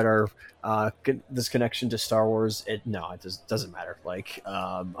despite our this connection to Star Wars, it doesn't matter. Like,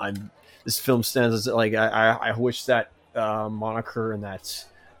 this film stands as, like, I wish that moniker and that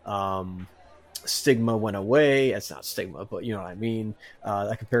stigma went away. It's not stigma, but you know what I mean.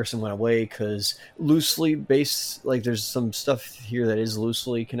 That comparison went away because loosely based, like, there's some stuff here that is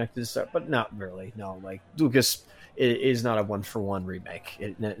loosely connected to stuff, but not really. No, like, Lucas is not a one-for-one remake.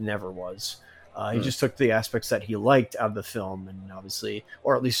 It never was. He just took the aspects that he liked out of the film, and obviously,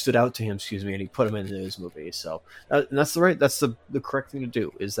 or at least stood out to him, and he put them into his movie. So and that's the correct thing to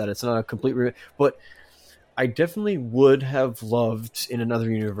do. Is that it's not a complete remake, but I definitely would have loved in another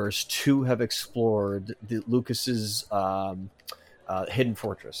universe to have explored Lucas's Hidden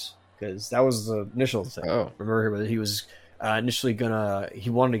Fortress, because that was the initial thing. Oh. Remember, he was initially he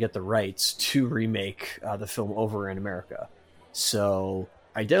wanted to get the rights to remake the film over in America. So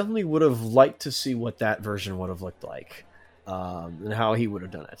I definitely would have liked to see what that version would have looked like, and how he would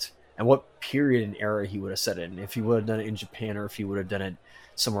have done it, and what period and era he would have set it in. If he would have done it in Japan, or if he would have done it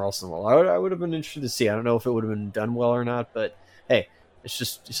somewhere else in the world, I would have been interested to see. I don't know if it would have been done well or not, but hey, it's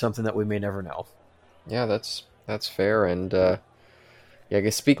just something that we may never know. Yeah, that's fair. And yeah, I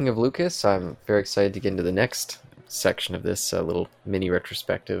guess speaking of Lucas, I'm very excited to get into the next section of this little mini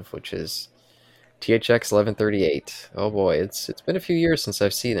retrospective, which is THX 1138. Oh boy, it's been a few years since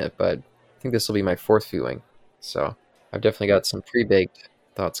I've seen it, but I think this will be my fourth viewing. So I've definitely got some pre-baked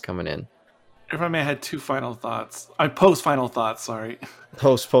thoughts coming in. If I may, I had two final thoughts. Post-final thoughts, sorry.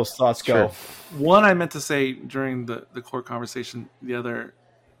 Post thoughts, go. Sure. One I meant to say during the core conversation. The other,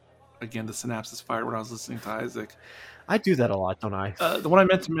 again, the synapses fired when I was listening to Isaac. I do that a lot, don't I? The one I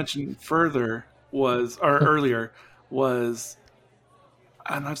meant to mention earlier was,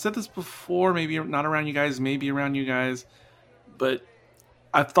 and I've said this before, maybe not around you guys, maybe around you guys, but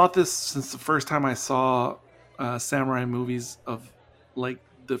I've thought this since the first time I saw samurai movies of like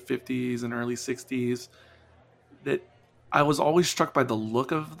the 50s and early 60s, that I was always struck by the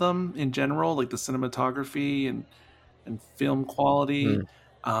look of them in general, like the cinematography and film quality.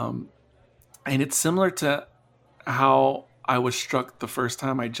 And it's similar to how I was struck the first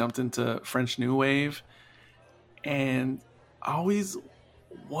time I jumped into French New Wave. And I always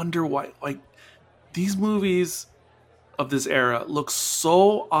wonder why, like, these movies of this era look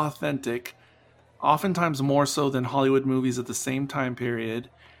so authentic, oftentimes more so than Hollywood movies at the same time period.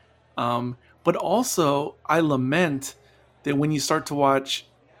 But also, I lament that when you start to watch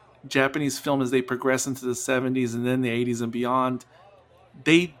Japanese film as they progress into the 70s and then the 80s and beyond,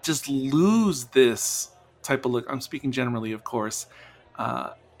 they just lose this type of look. I'm speaking generally, of course.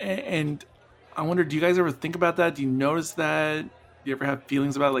 And I wonder, do you guys ever think about that? Do you notice that? Do you ever have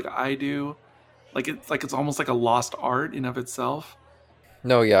feelings about it like I do? Like it's almost like a lost art in of itself?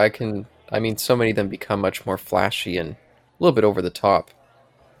 No, yeah, I mean, so many of them become much more flashy and a little bit over the top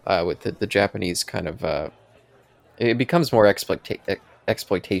with the Japanese kind of... it becomes more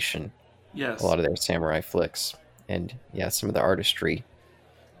exploitation. Yes. A lot of their samurai flicks. And yeah, some of the artistry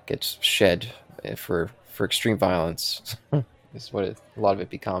gets shed for extreme violence. Is what a lot of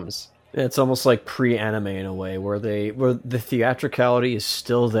it becomes. It's almost like pre-anime in a way, where the theatricality is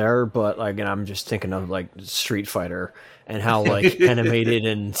still there, but like, and I'm just thinking of like Street Fighter and how like animated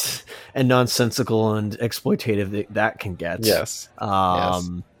and nonsensical and exploitative that can get. Yes. But,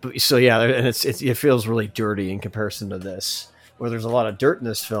 so yeah, and it feels really dirty in comparison to this, where there's a lot of dirt in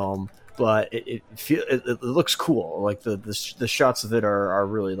this film, but it looks cool. Like the shots of it are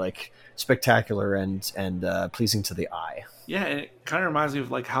really like spectacular and pleasing to the eye. Yeah, and it kind of reminds me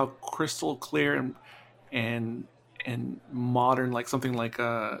of like how crystal clear and modern, like something like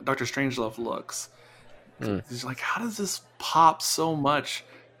Doctor Strangelove looks. It's like, how does this pop so much,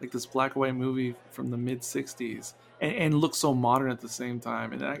 like this black and white movie from the mid '60s, and look so modern at the same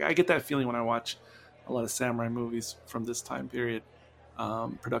time? And I get that feeling when I watch a lot of samurai movies from this time period,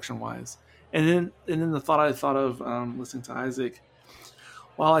 production wise. And then the thought I thought of listening to Isaac.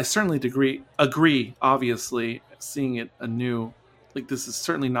 While I certainly agree, obviously, seeing it anew, like this is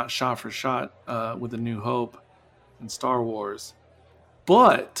certainly not shot for shot with A New Hope and Star Wars.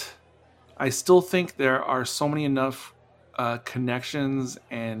 But I still think there are so many enough connections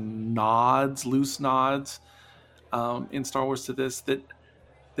and loose nods in Star Wars to this that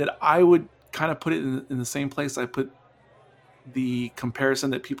I would kind of put it in the same place I put the comparison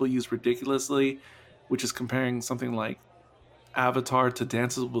that people use ridiculously, which is comparing something like Avatar to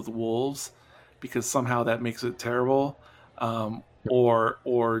Dances with Wolves, because somehow that makes it terrible,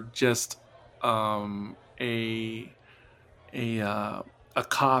 or just a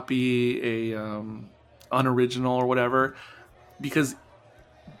copy, unoriginal or whatever, because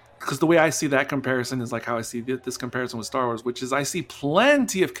the way I see that comparison is like how I see this comparison with Star Wars, which is I see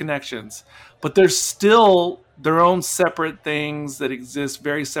plenty of connections, but there's still their own separate things that exist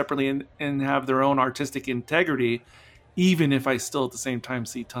very separately and have their own artistic integrity, even if I still at the same time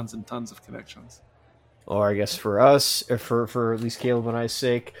see tons and tons of connections. Or I guess for us, for at least Caleb and I's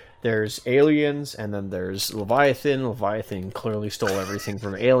sake, there's Aliens, and then there's Leviathan. Leviathan clearly stole everything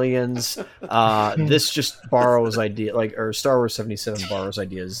from Aliens. This just borrows or Star Wars 77 borrows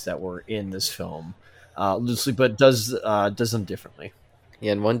ideas that were in this film loosely, but does them differently.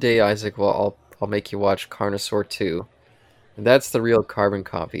 Yeah, and one day, Isaac, I'll make you watch Carnosaur 2. And that's the real carbon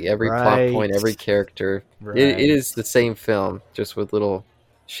copy. Every plot point, every character. Right. It is the same film, just with little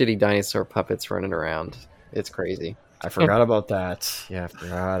shitty dinosaur puppets running around. It's crazy. I forgot about that. Yeah, I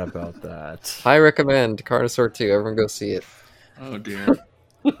forgot about that. I recommend Carnosaur 2. Everyone go see it. Oh dear.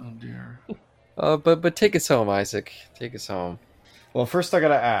 Oh dear. But take us home, Isaac. Take us home. Well, first I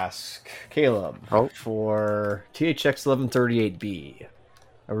gotta ask Caleb Oh. for THX 1138B.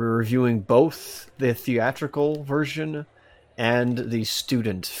 Are we reviewing both the theatrical version and the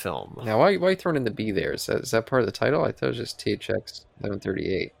student film? Now, why you throwing in the B there? Is that part of the title? I thought it was just THX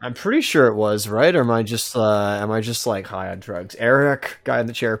 1138. I'm pretty sure it was, right? Or am I just like high on drugs? Eric, guy in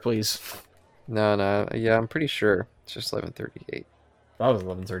the chair, please. No. Yeah, I'm pretty sure it's just 1138. That was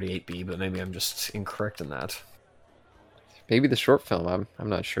 1138B, but maybe I'm just incorrect in that. Maybe the short film. I'm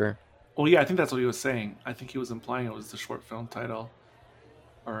not sure. Well, yeah, I think that's what he was saying. I think he was implying it was the short film title.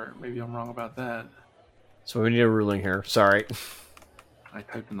 Or maybe I'm wrong about that. So we need a ruling here. Sorry. I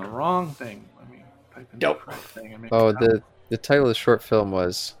typed in the wrong thing. Let me type in the correct thing. And make Oh, it happen. the title of the short film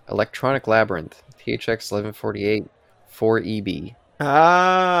was Electronic Labyrinth, THX 1148 4EB.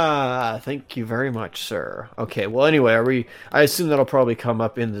 Ah, thank you very much, sir. Okay, well, anyway, I assume that'll probably come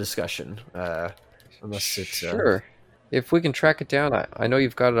up in the discussion. Unless it's... Sure. If we can track it down, I know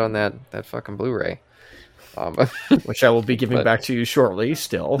you've got it on that fucking Blu-ray. Which I will be giving But- back to you shortly,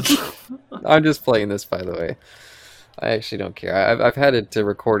 still. I'm just playing this, by the way. I actually don't care. I've had it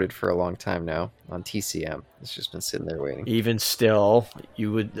recorded for a long time now on TCM. It's just been sitting there waiting. Even still,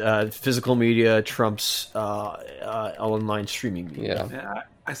 you would... physical media trumps online streaming media. Yeah.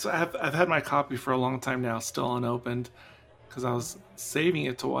 I've had my copy for a long time now, still unopened, because I was saving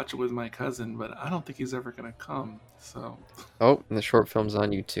it to watch it with my cousin, but I don't think he's ever going to come. So Oh, and the short film's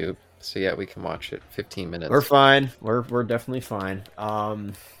on YouTube. So yeah, we can watch it. 15 minutes. We're fine. We're definitely fine.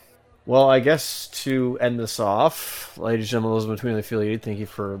 Well, I guess to end this off, ladies and gentlemen, those between the affiliated, thank you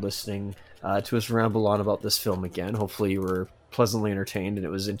for listening to us ramble on about this film again. Hopefully you were pleasantly entertained and it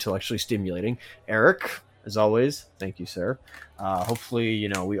was intellectually stimulating. Eric, as always, thank you, sir. Hopefully,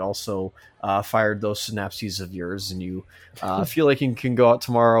 we also fired those synapses of yours and you feel like you can go out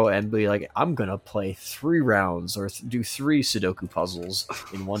tomorrow and be like, I'm going to play 3 rounds or do 3 Sudoku puzzles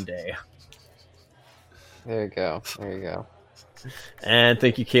in one day. There you go. There you go. And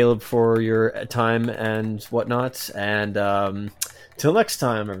thank you, Caleb, for your time and whatnot. And till next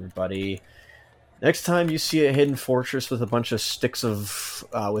time, everybody. Next time you see a hidden fortress with a bunch of sticks of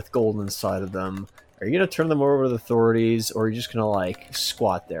with gold inside of them, are you gonna turn them over to the authorities, or are you just gonna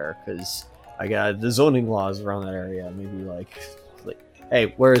squat there? Because I got the zoning laws around that area. Maybe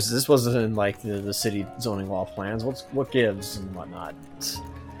hey, whereas this wasn't in the city zoning law plans. What gives and whatnot.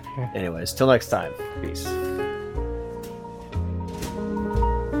 Anyways, till next time. Peace.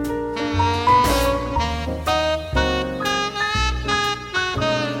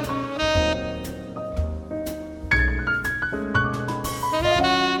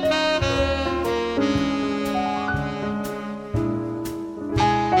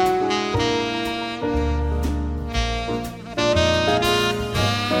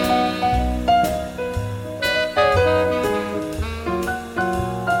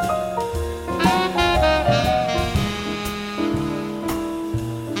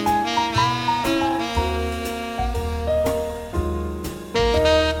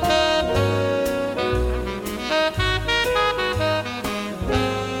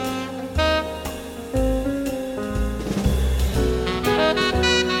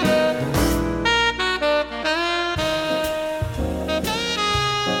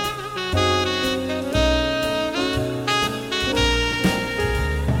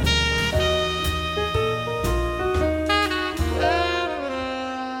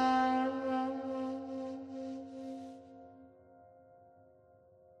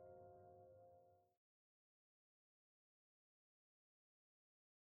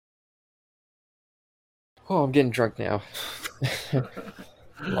 Oh, I'm getting drunk now.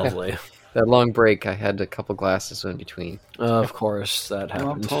 Lovely. That long break, I had a couple glasses in between. Of course, that I'm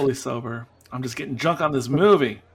happened. totally sober. I'm just getting drunk on this movie.